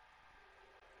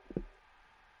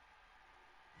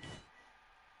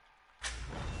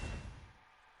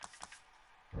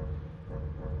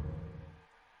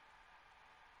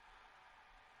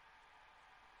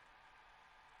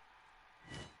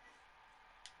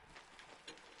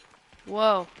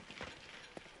 Whoa.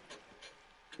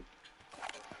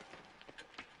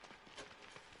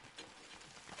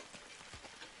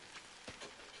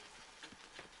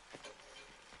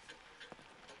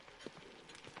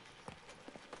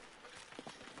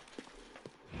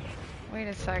 Wait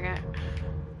a second.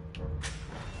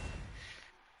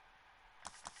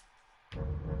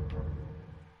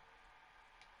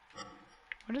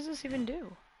 What does this even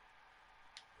do?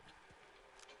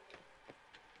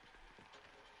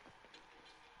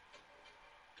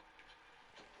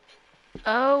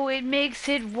 Oh, it makes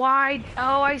it wide.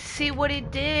 Oh, I see what it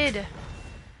did.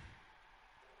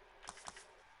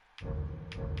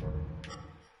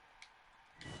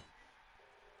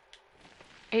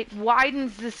 It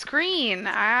widens the screen.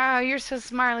 Ah, you're so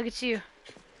smart. Look at you.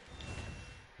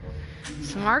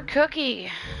 Smart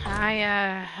cookie.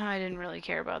 I didn't really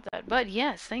care about that. But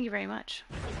yes, thank you very much.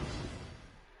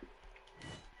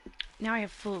 Now I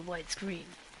have full widescreen.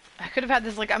 I could have had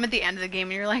this, like, I'm at the end of the game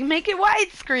and you're like, make it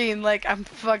widescreen. Like, I'm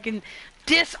fucking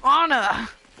Dishonor.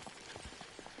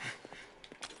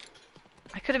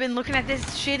 I could have been looking at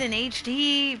this shit in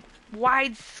HD,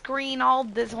 widescreen all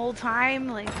this whole time.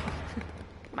 Like,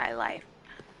 my life.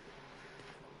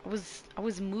 I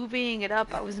was moving it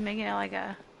up. I was making it like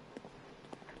a...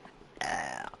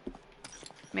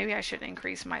 maybe I should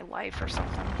increase my life or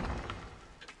something.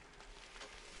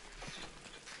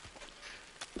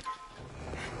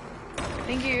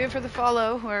 Thank you for the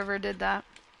follow, whoever did that.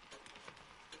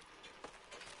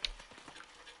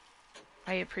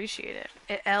 I appreciate it.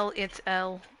 It's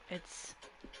L. It's...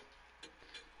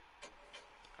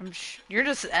 you're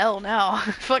just L now.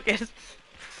 Fuck it.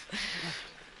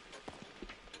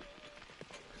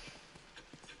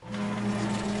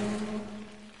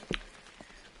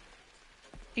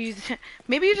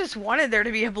 Maybe you just wanted there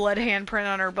to be a blood handprint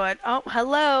on her butt. Oh,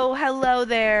 hello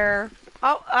there.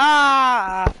 Oh,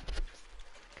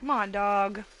 come on,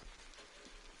 dog.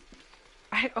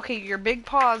 Okay, your big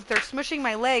paws, they're smushing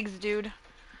my legs, dude.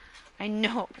 I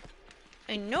know,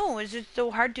 it's just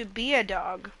so hard to be a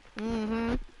dog.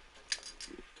 Mm-hmm.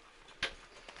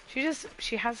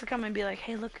 She has to come and be like,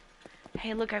 hey, look,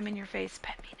 I'm in your face,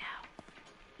 pet me now.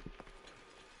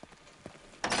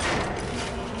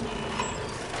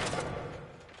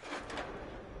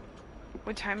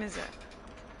 What time is it?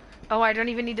 Oh, I don't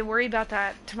even need to worry about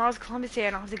that. Tomorrow's Columbus Day.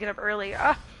 I don't have to get up early.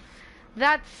 Ah,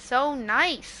 that's so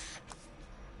nice.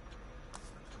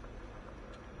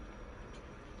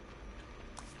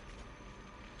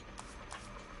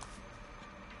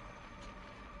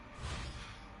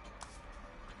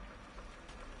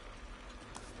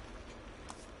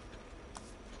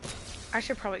 I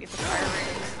should probably get the fire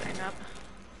rating thing up.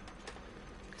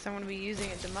 Because I'm going to be using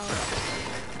it the most.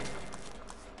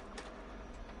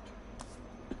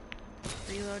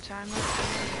 Reload time up.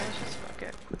 Let's just fuck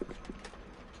it.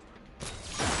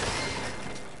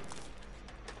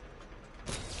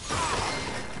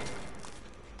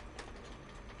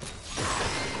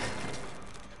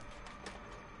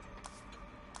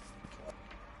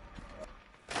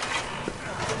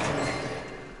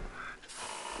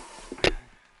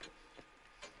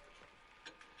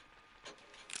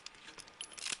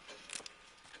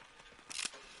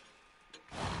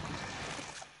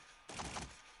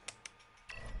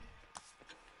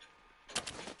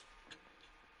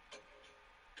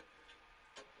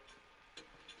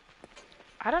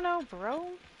 I don't know, bro.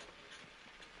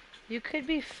 You could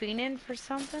be fiending for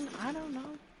something. I don't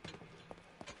know.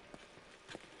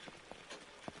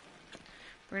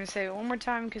 We're gonna say it one more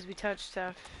time because we touched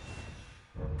stuff.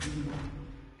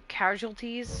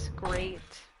 Casualties, great.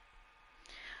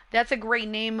 That's a great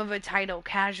name of a title,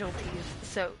 Casualties.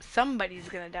 So somebody's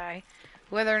gonna die.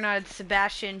 Whether or not it's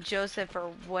Sebastian, Joseph,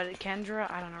 or what, Kendra?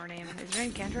 I don't know her name. Is her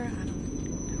name Kendra? I don't know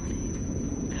her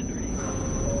name. I don't know her name.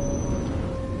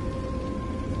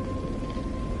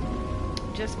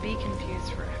 just be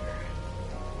confused forever.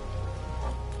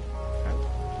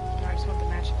 Oh, no, I just want the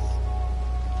matches.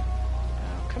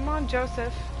 Oh, come on,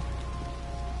 Joseph.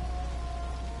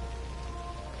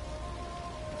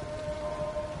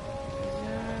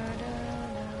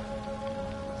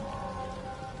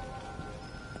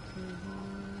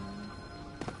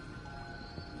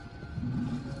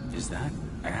 Is that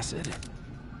acid?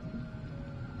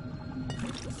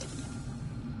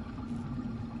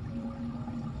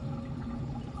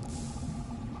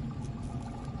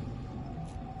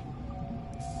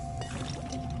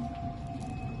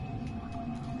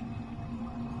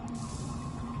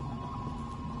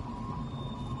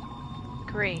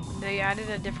 Great. They added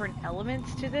a different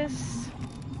elements to this.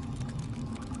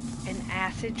 An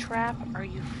acid trap? Are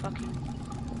you fucking...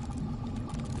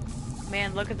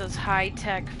 Man, look at those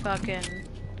high-tech fucking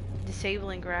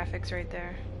disabling graphics right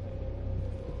there.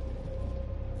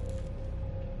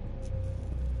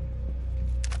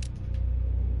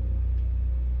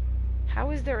 How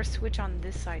is there a switch on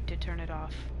this side to turn it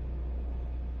off?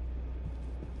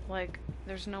 Like,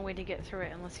 there's no way to get through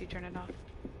it unless you turn it off.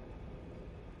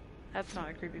 That's not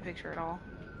a creepy picture at all.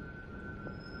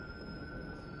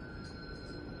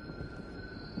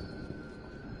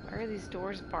 Why are these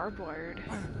doors barbed wired?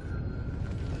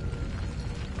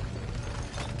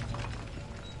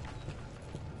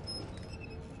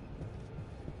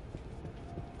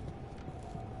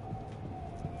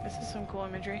 This is some cool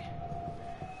imagery.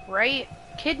 Right?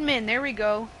 Kidman, there we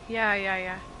go.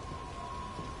 Yeah.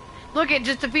 Look, it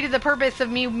just defeated the purpose of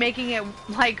me making it,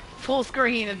 like, full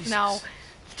screen. It's now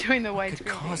doing the widescreen thing. Could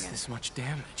cause this much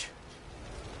damage.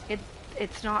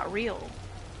 It's not real.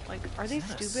 Like, are they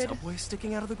stupid? A subway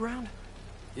sticking out of the ground?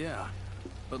 Yeah,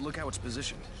 but look how it's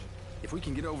positioned. If we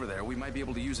can get over there, we might be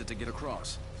able to use it to get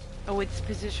across. Oh, it's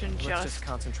positioned Let's just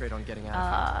concentrate on getting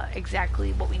out.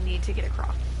 Exactly what we need to get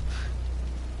across.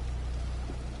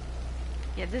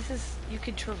 Yeah, this is... You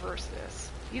could traverse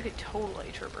this. You could totally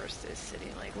traverse this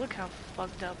city. Like, look how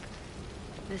fucked up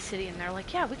this city, and they're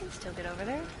like, yeah, we can still get over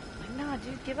there. Like, nah,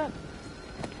 dude, give up.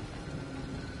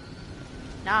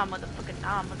 Nah, motherfucker,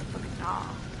 nah.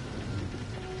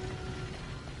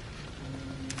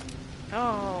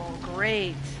 Oh,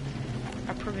 great.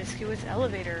 A promiscuous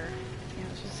elevator. Yeah,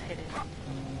 let's just hit it.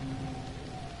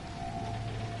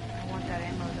 I want that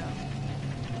ammo, though.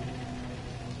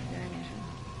 Ammunition.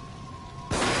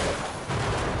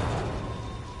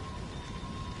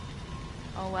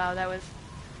 Oh, wow, that was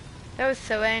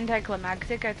so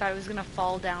anticlimactic. I thought it was gonna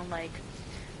fall down, like,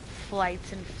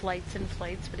 flights and flights and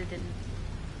flights, but it didn't.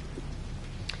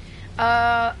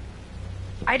 I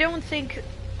don't think...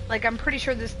 Like, I'm pretty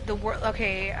sure the world...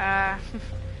 Okay,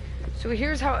 so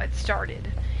here's how it started.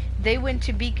 They went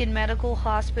to Beacon Medical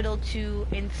Hospital to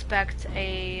inspect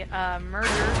a murder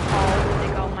called,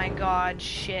 like, oh my god,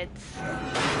 shits.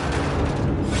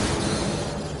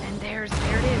 And there it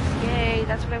is. Yay,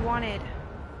 that's what I wanted.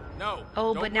 No.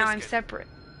 Oh, but now I'm separate.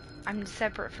 I'm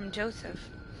separate from Joseph.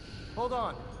 Hold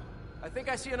on. I think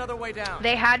I see another way down.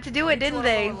 They had to do it, didn't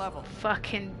they? Level.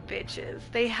 Fucking bitches.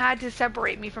 They had to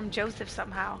separate me from Joseph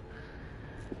somehow.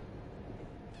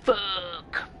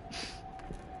 Fuck.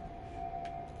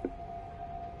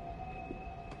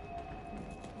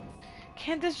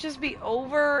 Can't this just be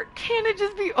over? Can't it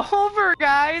just be over,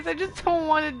 guys? I just don't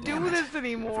want to do this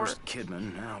anymore. First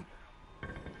Kidman, now...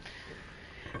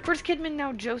 First Kidman,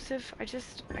 now Joseph. I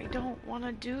don't want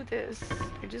to do this.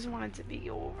 I just want it to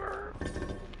be over.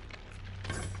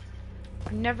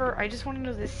 I just want to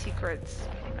know the secrets.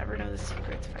 I'll never know the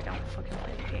secrets if I don't fucking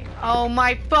play the game. Oh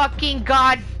my fucking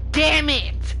god damn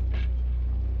it!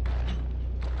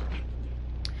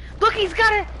 Look, he's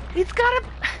got a... What?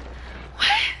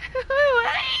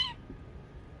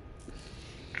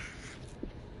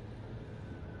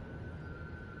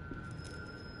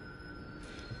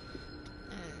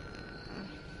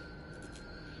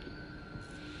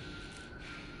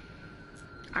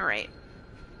 All right.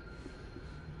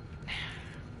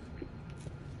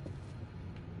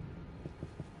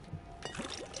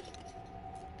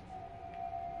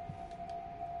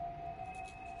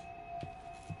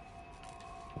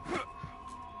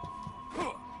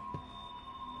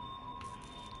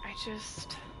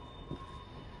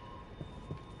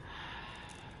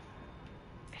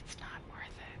 It's not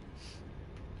worth it.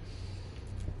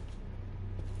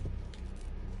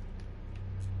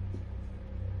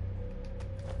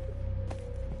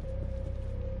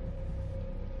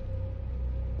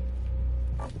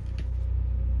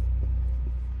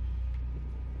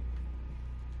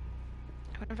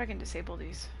 I wonder if I can disable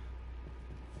these.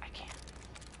 I can't.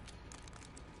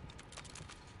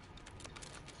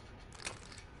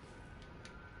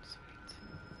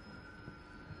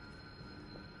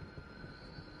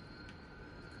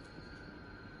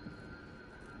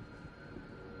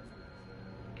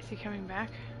 he coming back?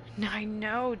 No, I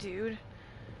know, dude.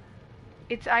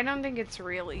 I don't think it's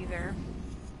real either.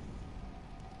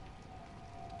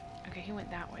 Okay, he went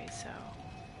that way, so...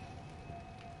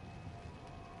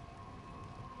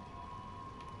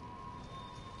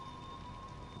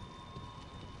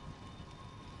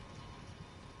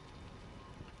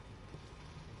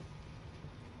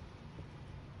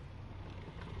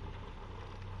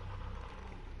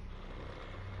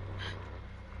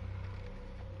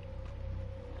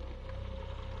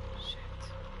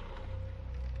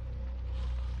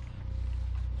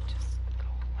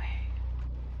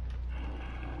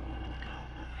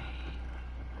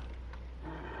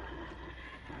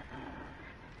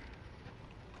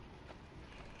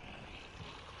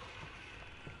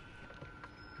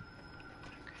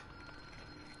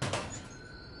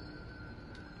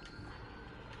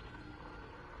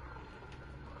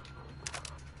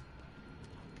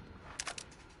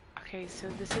 Okay, so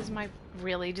this is my...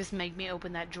 Really? Just make me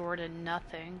open that drawer to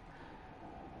nothing.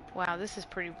 Wow, this is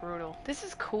pretty brutal. This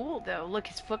is cool, though. Look,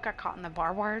 his foot got caught in the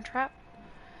barbed wire trap.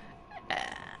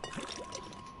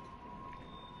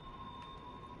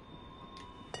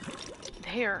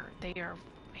 They are...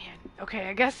 Man, okay,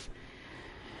 I guess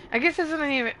this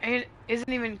isn't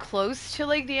even close to,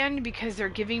 like, the end because they're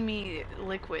giving me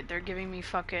liquid. They're giving me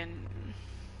fucking...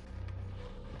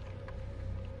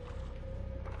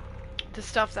 the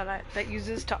stuff that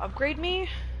uses to upgrade me.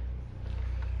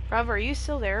 Rob, are you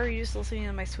still there? Or are you just listening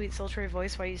to my sweet sultry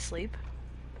voice while you sleep?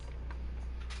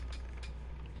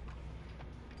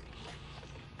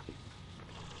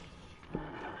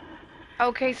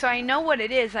 Okay, so I know what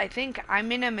it is. I think I'm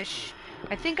in a machine.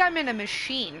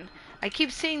 I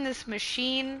keep seeing this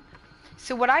machine.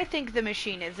 So what I think the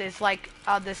machine is like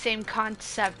the same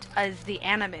concept as the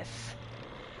Animus.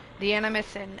 The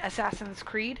Animus in Assassin's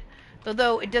Creed.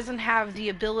 Although it doesn't have the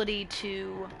ability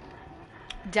to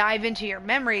dive into your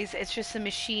memories, it's just a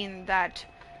machine that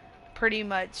pretty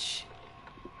much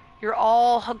you're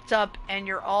all hooked up and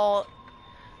you're all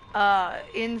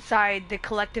inside the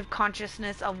collective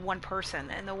consciousness of one person.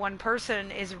 And the one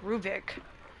person is Ruvik.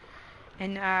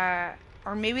 And,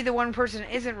 or maybe the one person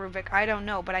isn't Ruvik, I don't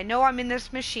know. But I know I'm in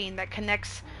this machine that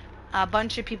connects a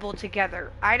bunch of people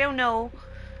together. I don't know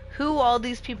who all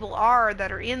these people are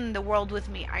that are in the world with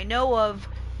me. I know of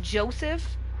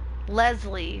Joseph,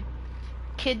 Leslie,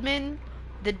 Kidman,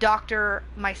 the doctor,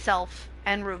 myself,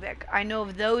 and Ruvik. I know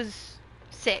of those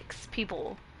 6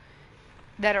 people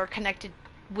that are connected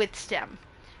with STEM.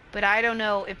 But I don't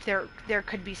know if there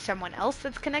could be someone else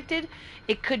that's connected.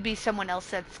 It could be someone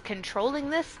else that's controlling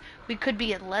this. We could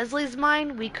be in Leslie's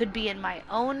mind. We could be in my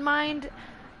own mind.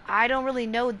 I don't really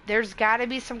know. There's gotta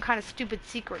be some kind of stupid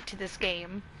secret to this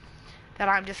game that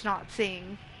I'm just not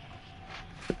seeing.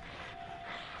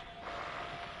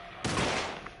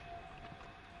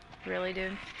 Really,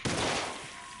 dude?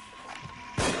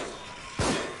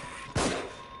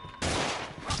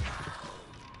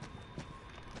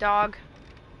 Dog.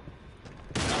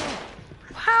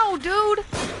 Wow, dude!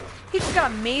 He just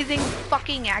got amazing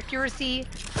fucking accuracy.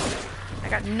 I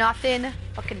got nothing.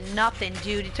 Fucking nothing,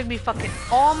 dude. It took me fucking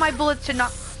all my bullets to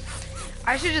not...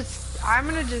 I'm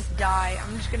gonna just die.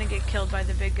 I'm just gonna get killed by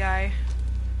the big guy.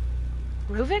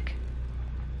 Ruvik?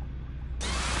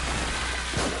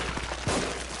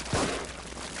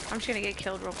 I'm just gonna get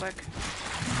killed real quick.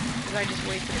 Because I just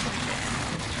wasted a bunch of ammo.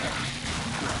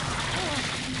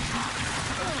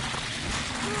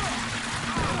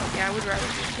 Yeah, I would rather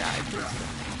just die, please.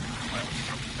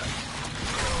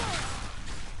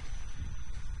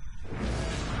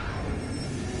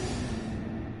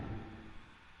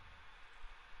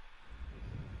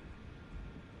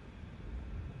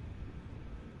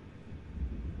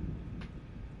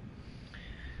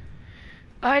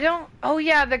 Oh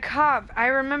yeah, the cop. I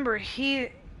remember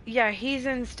he's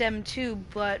in STEM too,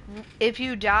 but if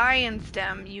you die in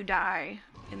STEM, you die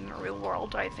in the real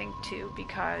world, I think too,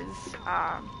 because,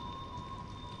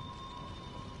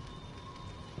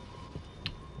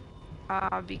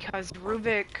 because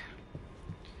Ruvik,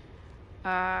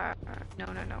 no,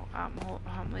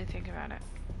 let me think about it.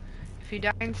 If you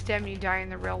die in STEM, you die in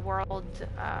the real world,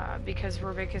 because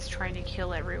Ruvik is trying to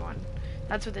kill everyone.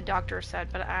 That's what the doctor said,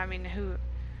 but I mean,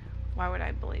 why would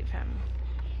I believe him?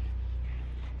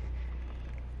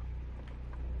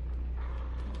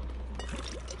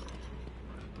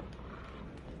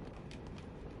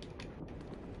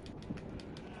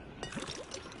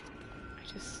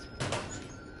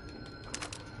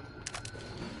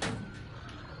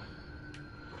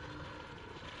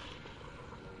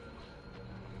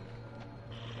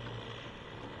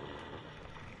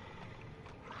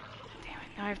 Damn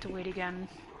it, now I have to wait again.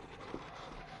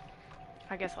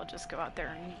 I guess I'll just go out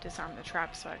there and disarm the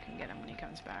trap so I can get him when he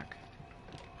comes back.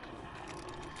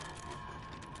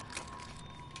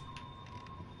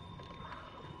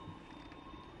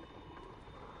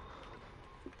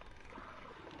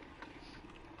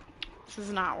 This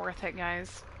is not worth it,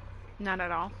 guys. Not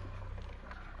at all.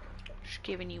 Just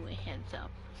giving you a heads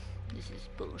up. This is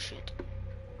bullshit.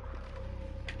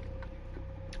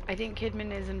 I think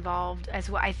Kidman is involved as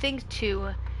well. I think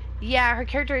too, yeah, her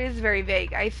character is very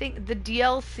vague. I think the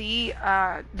DLC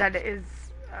that is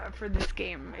for this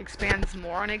game expands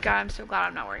more on it. God, I'm so glad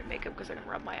I'm not wearing makeup because I can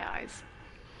rub my eyes.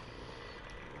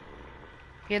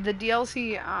 Yeah, the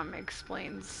DLC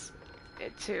explains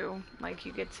it too. Like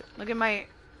you get to look at my.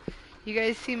 You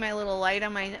guys see my little light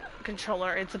on my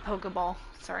controller? It's a Pokeball.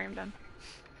 Sorry, I'm done.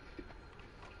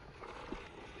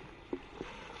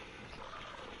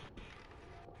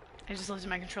 I just lifted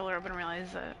my controller up and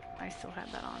realized that I still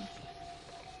had that on.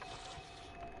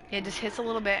 Yeah, just hits a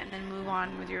little bit and then move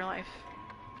on with your life.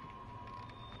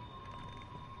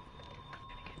 I'm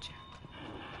gonna get you.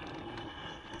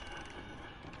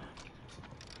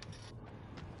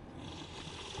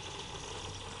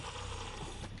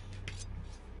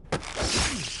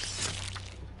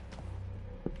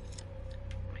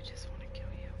 I just want to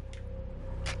kill you.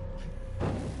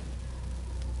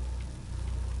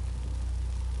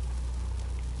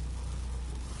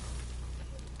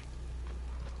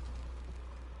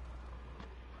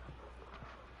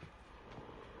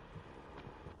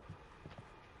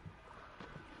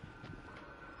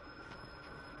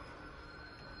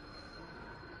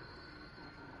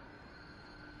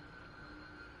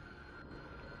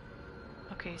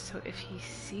 Okay, so if he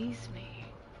sees me,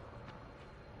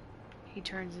 he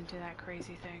turns into that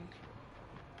crazy thing.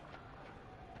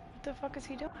 What the fuck is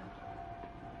he doing?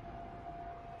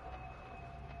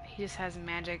 He just has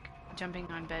magic jumping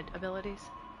on bed abilities.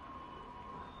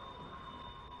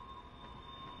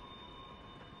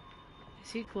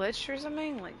 Is he glitched or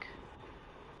something? Like,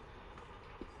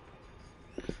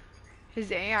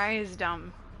 his AI is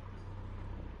dumb.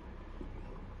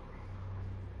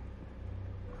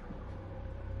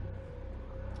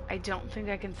 I don't think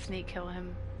I can sneak kill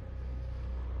him.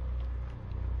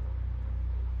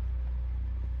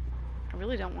 I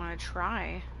really don't want to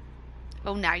try.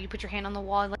 Oh, now you put your hand on the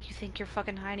wall like you think you're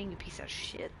fucking hiding, you piece of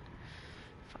shit.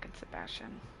 Fucking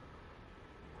Sebastian.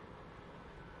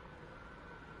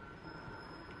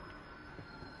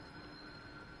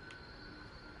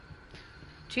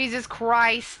 Jesus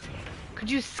Christ.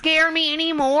 Could you scare me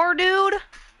anymore, dude?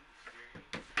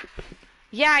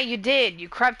 Yeah, you did. You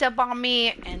crept up on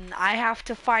me, and I have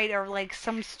to fight or like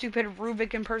some stupid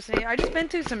Rubik impersonator. I just been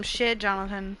through some shit,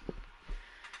 Jonathan.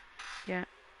 Yeah.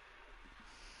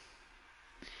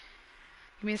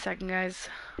 Give me a second, guys.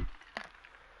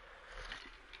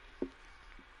 Oh,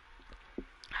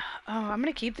 I'm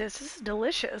gonna keep this. This is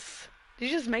delicious. Did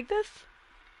you just make this?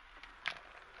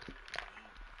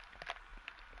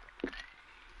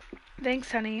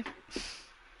 Thanks, honey.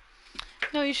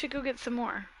 No, you should go get some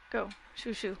more. Go.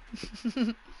 Shoo shoo.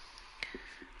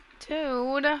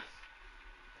 Dude.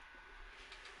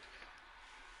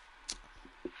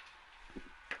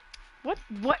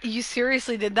 What? You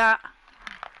seriously did that?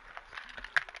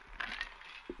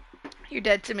 You're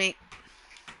dead to me.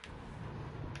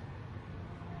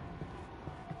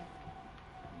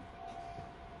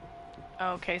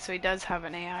 Okay, so he does have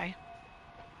an AI.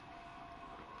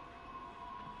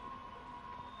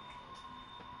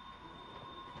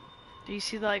 Do you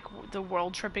see like the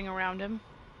world tripping around him?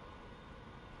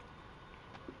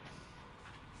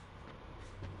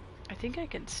 I think I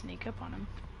can sneak up on him.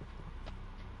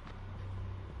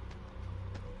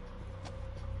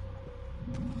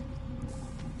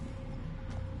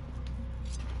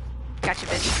 Gotcha,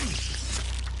 bitch.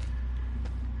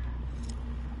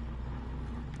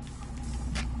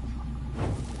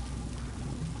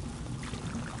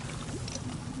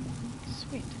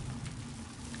 Sweet.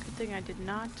 Good thing I did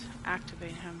not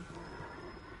activate him.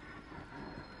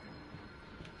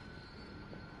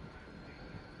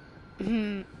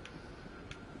 And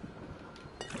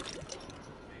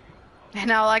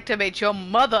I'll activate your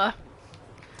mother.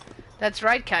 That's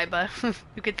right, Kaiba.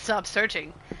 You could stop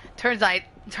searching. Turns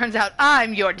out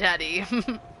I'm your daddy.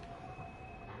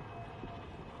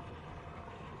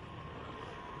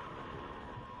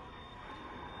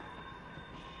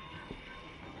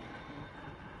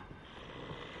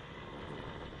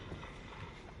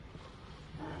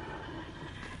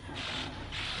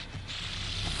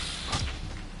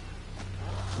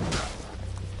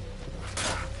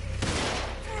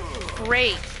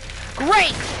 Great.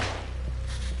 Great!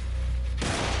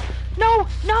 No!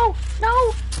 No!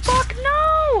 No! Fuck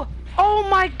no! Oh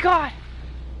my god!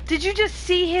 Did you just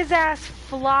see his ass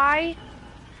fly?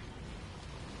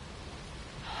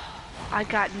 I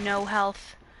got no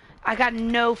health. I got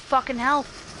no fucking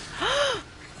health.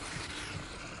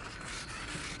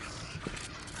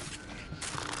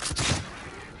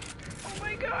 Oh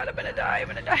my god, I'm gonna die, I'm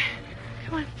gonna die.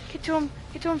 Come on, get to him.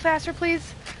 Get to him faster,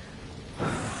 please. Oh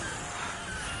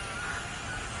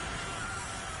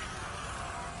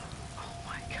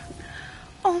my god.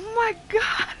 Oh my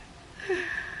god.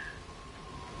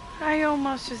 I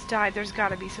almost just died. There's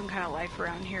gotta be some kind of life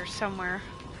around here somewhere.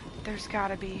 There's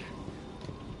gotta be.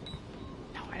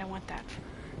 No, I don't want that.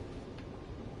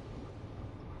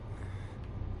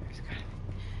 There's gotta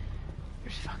be.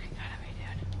 There's fucking gotta be,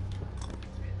 dude.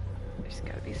 There's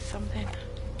gotta be something.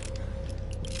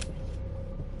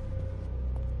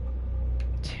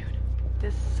 Dude,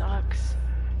 this sucks.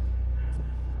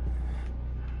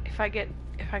 If I get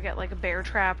like a bear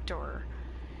trapped or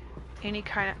any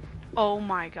kind of... Oh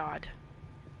my god.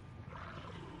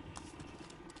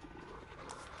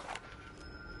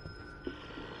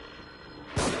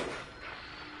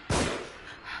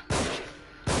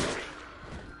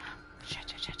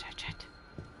 Shit.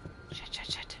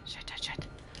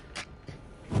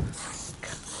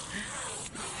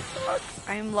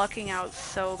 I am lucking out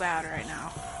so bad right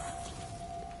now.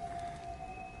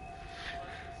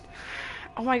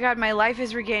 Oh my god, my life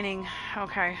is regaining.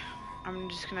 Okay. I'm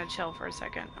just gonna chill for a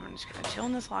second. I'm just gonna chill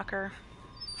in this locker.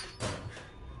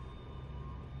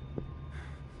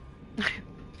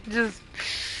 Just...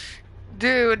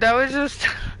 Dude, that was just...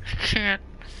 Can't.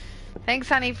 Thanks,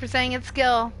 honey, for saying it's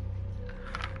skill.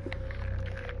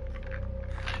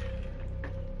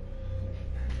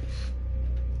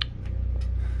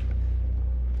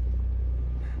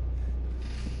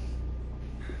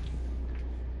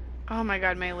 Oh my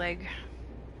god, my leg.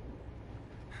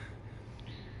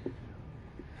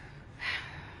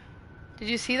 Did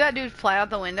you see that dude fly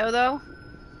out the window, though?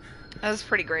 That was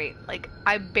pretty great. Like,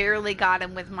 I barely got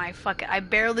him with my fucking... I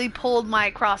barely pulled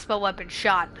my crossbow weapon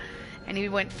shot, and he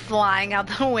went flying out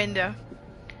the window.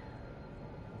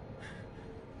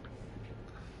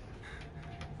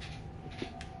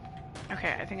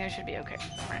 Okay, I think I should be okay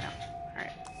right now.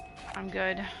 Alright. I'm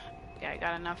good. Yeah, I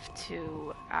got enough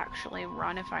to actually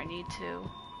run if I need to.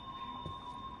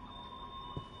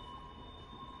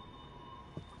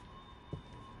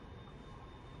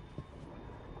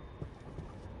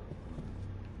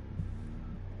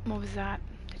 What was that?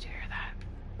 Did you hear that?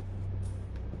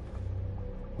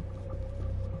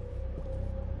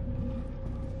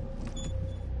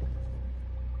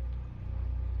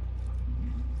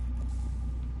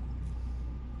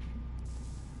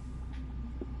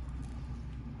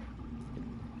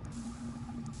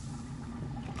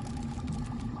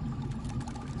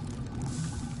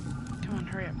 Come on,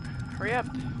 hurry up. Hurry up.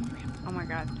 Oh my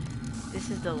god. This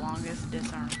is the longest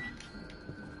disarm.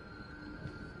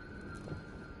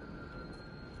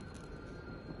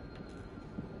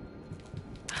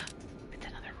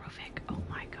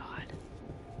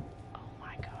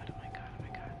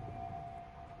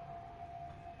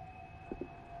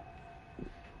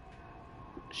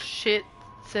 Shit,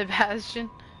 Sebastian.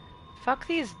 Fuck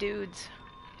these dudes.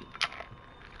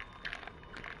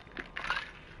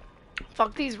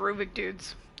 Fuck these Rubik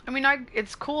dudes. I mean,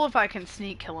 it's cool if I can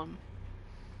sneak kill them.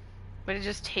 But it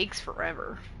just takes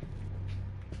forever.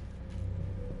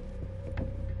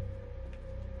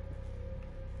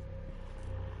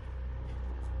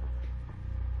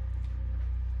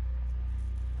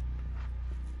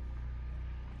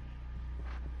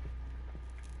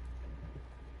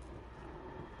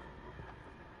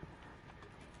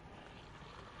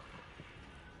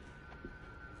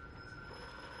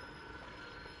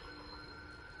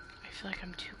 I feel like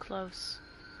I'm too close.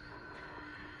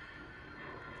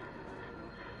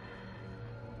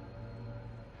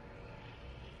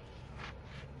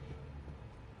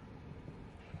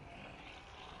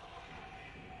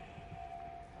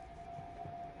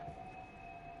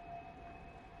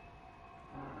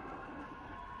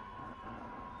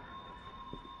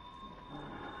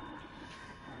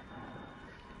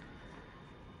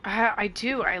 I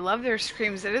do. I love their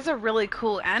screams. It is a really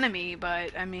cool enemy,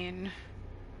 but I mean...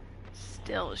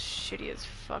 Still shitty as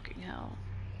fucking hell.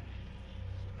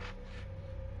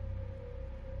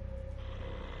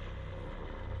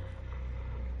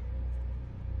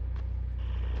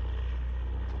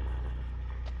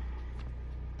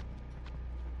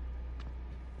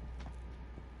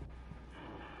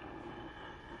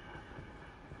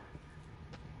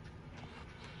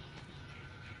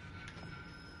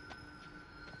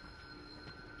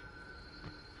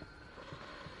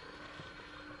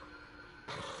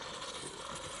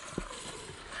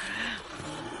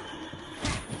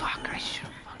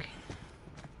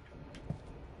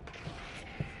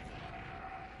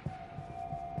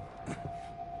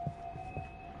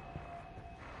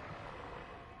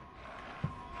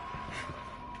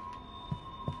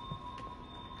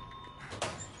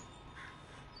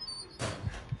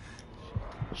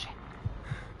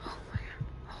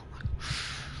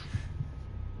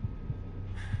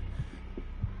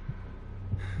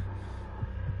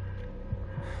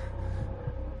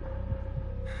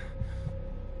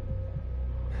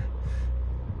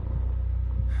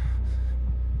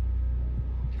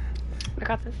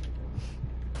 got this.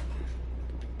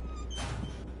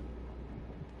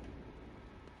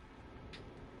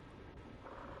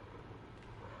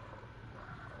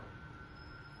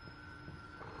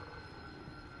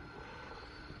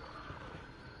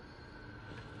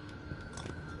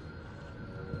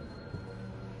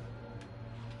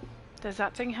 Does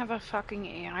that thing have a fucking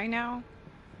AI now?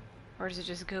 Or does it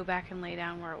just go back and lay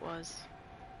down where it was?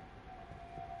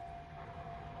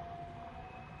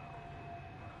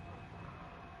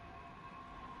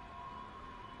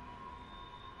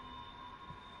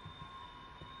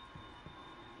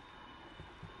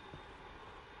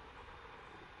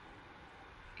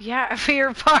 Yeah,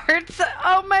 fear parts.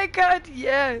 Oh my god,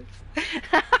 yes.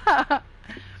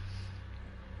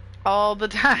 All the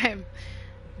time.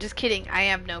 Just kidding, I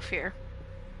have no fear.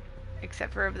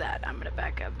 Except for of that. I'm gonna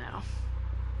back up now.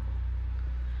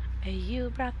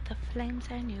 You brought the flames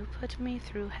and you put me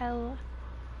through hell.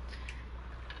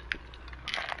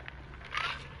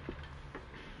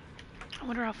 I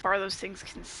wonder how far those things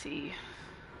can see.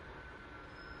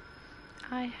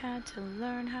 I had to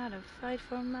learn how to fight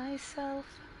for myself.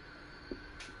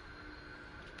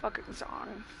 Fucking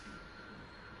song.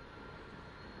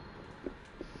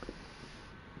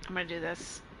 I'm gonna do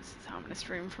this. This is how I'm gonna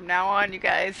stream from now on, you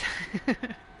guys.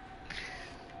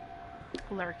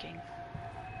 Lurking.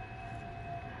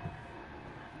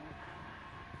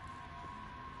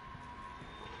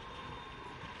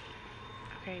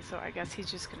 Okay, so I guess he's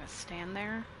just gonna stand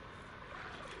there.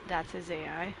 That's his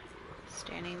AI.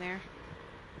 Standing there.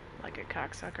 Like a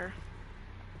cocksucker.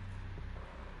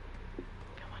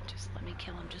 Come on, just let me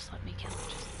kill him. Just let me kill him.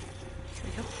 Just... Here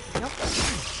we go. Here we go.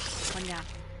 One down.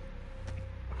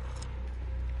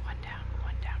 One down.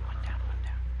 One down. One down. One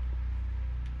down.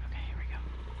 Okay, here we go.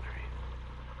 Alright.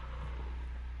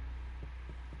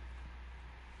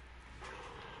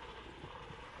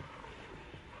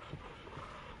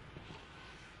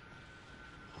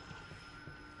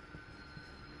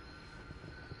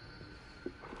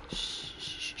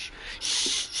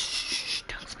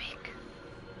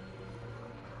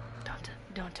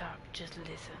 Don't talk, just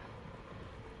listen.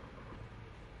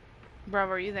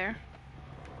 Bravo, are you there?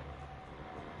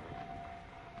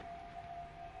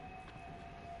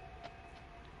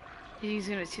 He's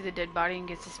gonna see the dead body and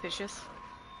get suspicious.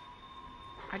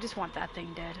 I just want that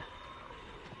thing dead.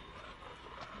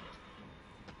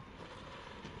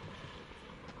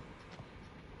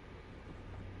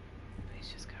 Please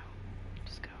just go.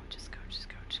 Just go, just go, just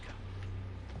go, just go.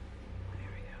 Here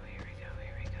we go, here we go,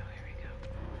 here we go, here we go.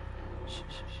 Shh,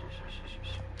 shh, shh, shh,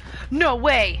 shh, shh. No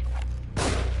way!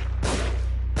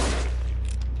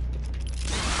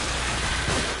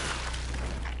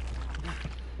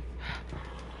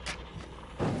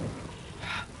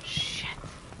 Shit.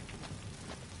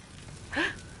 Oh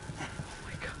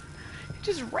my god. It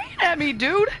just ran at me,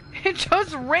 dude! It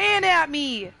just ran at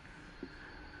me!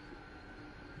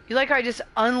 You like how I just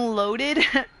unloaded?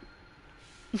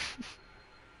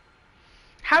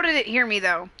 How did it hear me,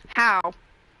 though? How?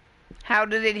 How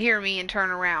did it hear me and turn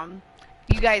around?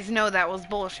 You guys know that was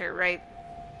bullshit, right?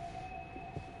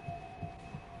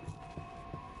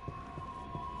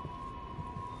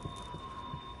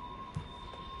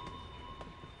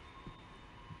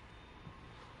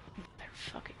 They're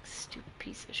fucking stupid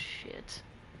piece of shit.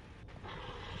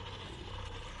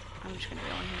 I'm just gonna go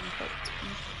in here and put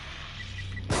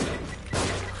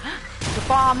the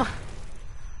bomb.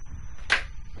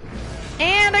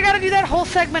 And I gotta do that whole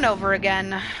segment over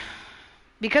again.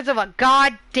 Because of a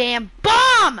goddamn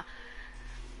bomb!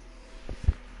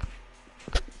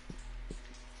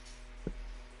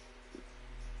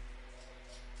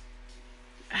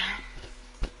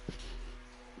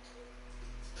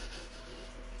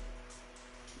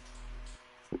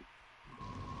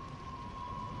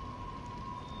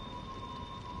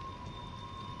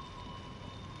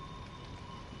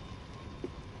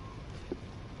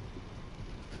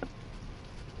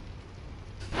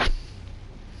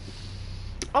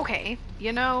 Okay,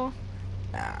 you know,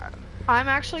 I'm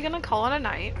actually gonna call it a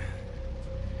night.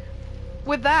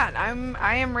 With that, I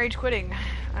am rage quitting.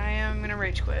 I am gonna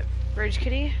rage quit. Rage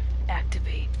kitty,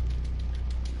 activate.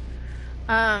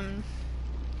 Yeah,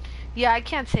 I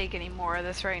can't take any more of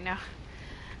this right now.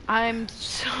 I'm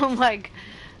so like,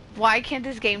 why can't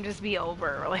this game just be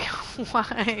over? Like,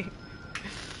 why?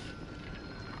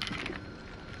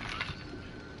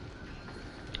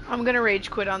 I'm gonna rage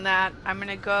quit on that. I'm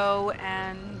gonna go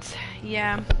and,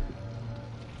 yeah.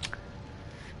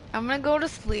 I'm gonna go to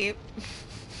sleep.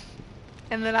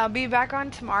 And then I'll be back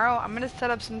on tomorrow. I'm gonna set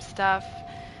up some stuff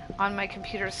on my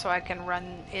computer so I can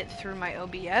run it through my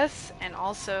OBS. And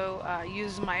also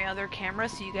use my other camera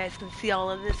so you guys can see all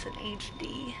of this in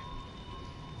HD.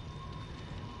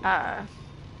 Yeah.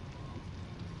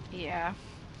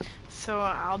 So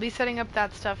I'll be setting up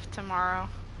that stuff tomorrow.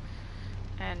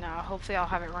 And hopefully I'll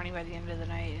have it running by the end of the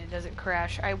night and it doesn't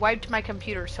crash. I wiped my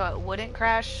computer so it wouldn't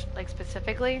crash, like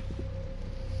specifically.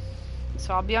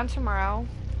 So I'll be on tomorrow.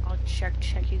 I'll check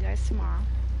you guys tomorrow.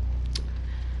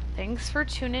 Thanks for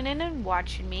tuning in and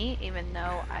watching me, even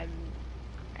though I'm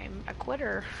a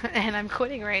quitter. And I'm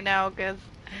quitting right now because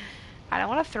I don't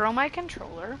want to throw my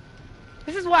controller.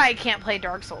 This is why I can't play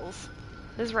Dark Souls.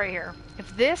 This right here.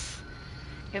 If this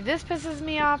pisses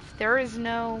me off, there is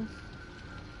no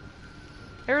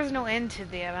end to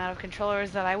the amount of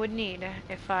controllers that I would need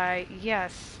if I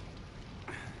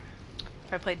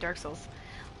played Dark Souls.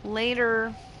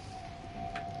 Later,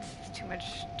 this is too much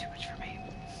for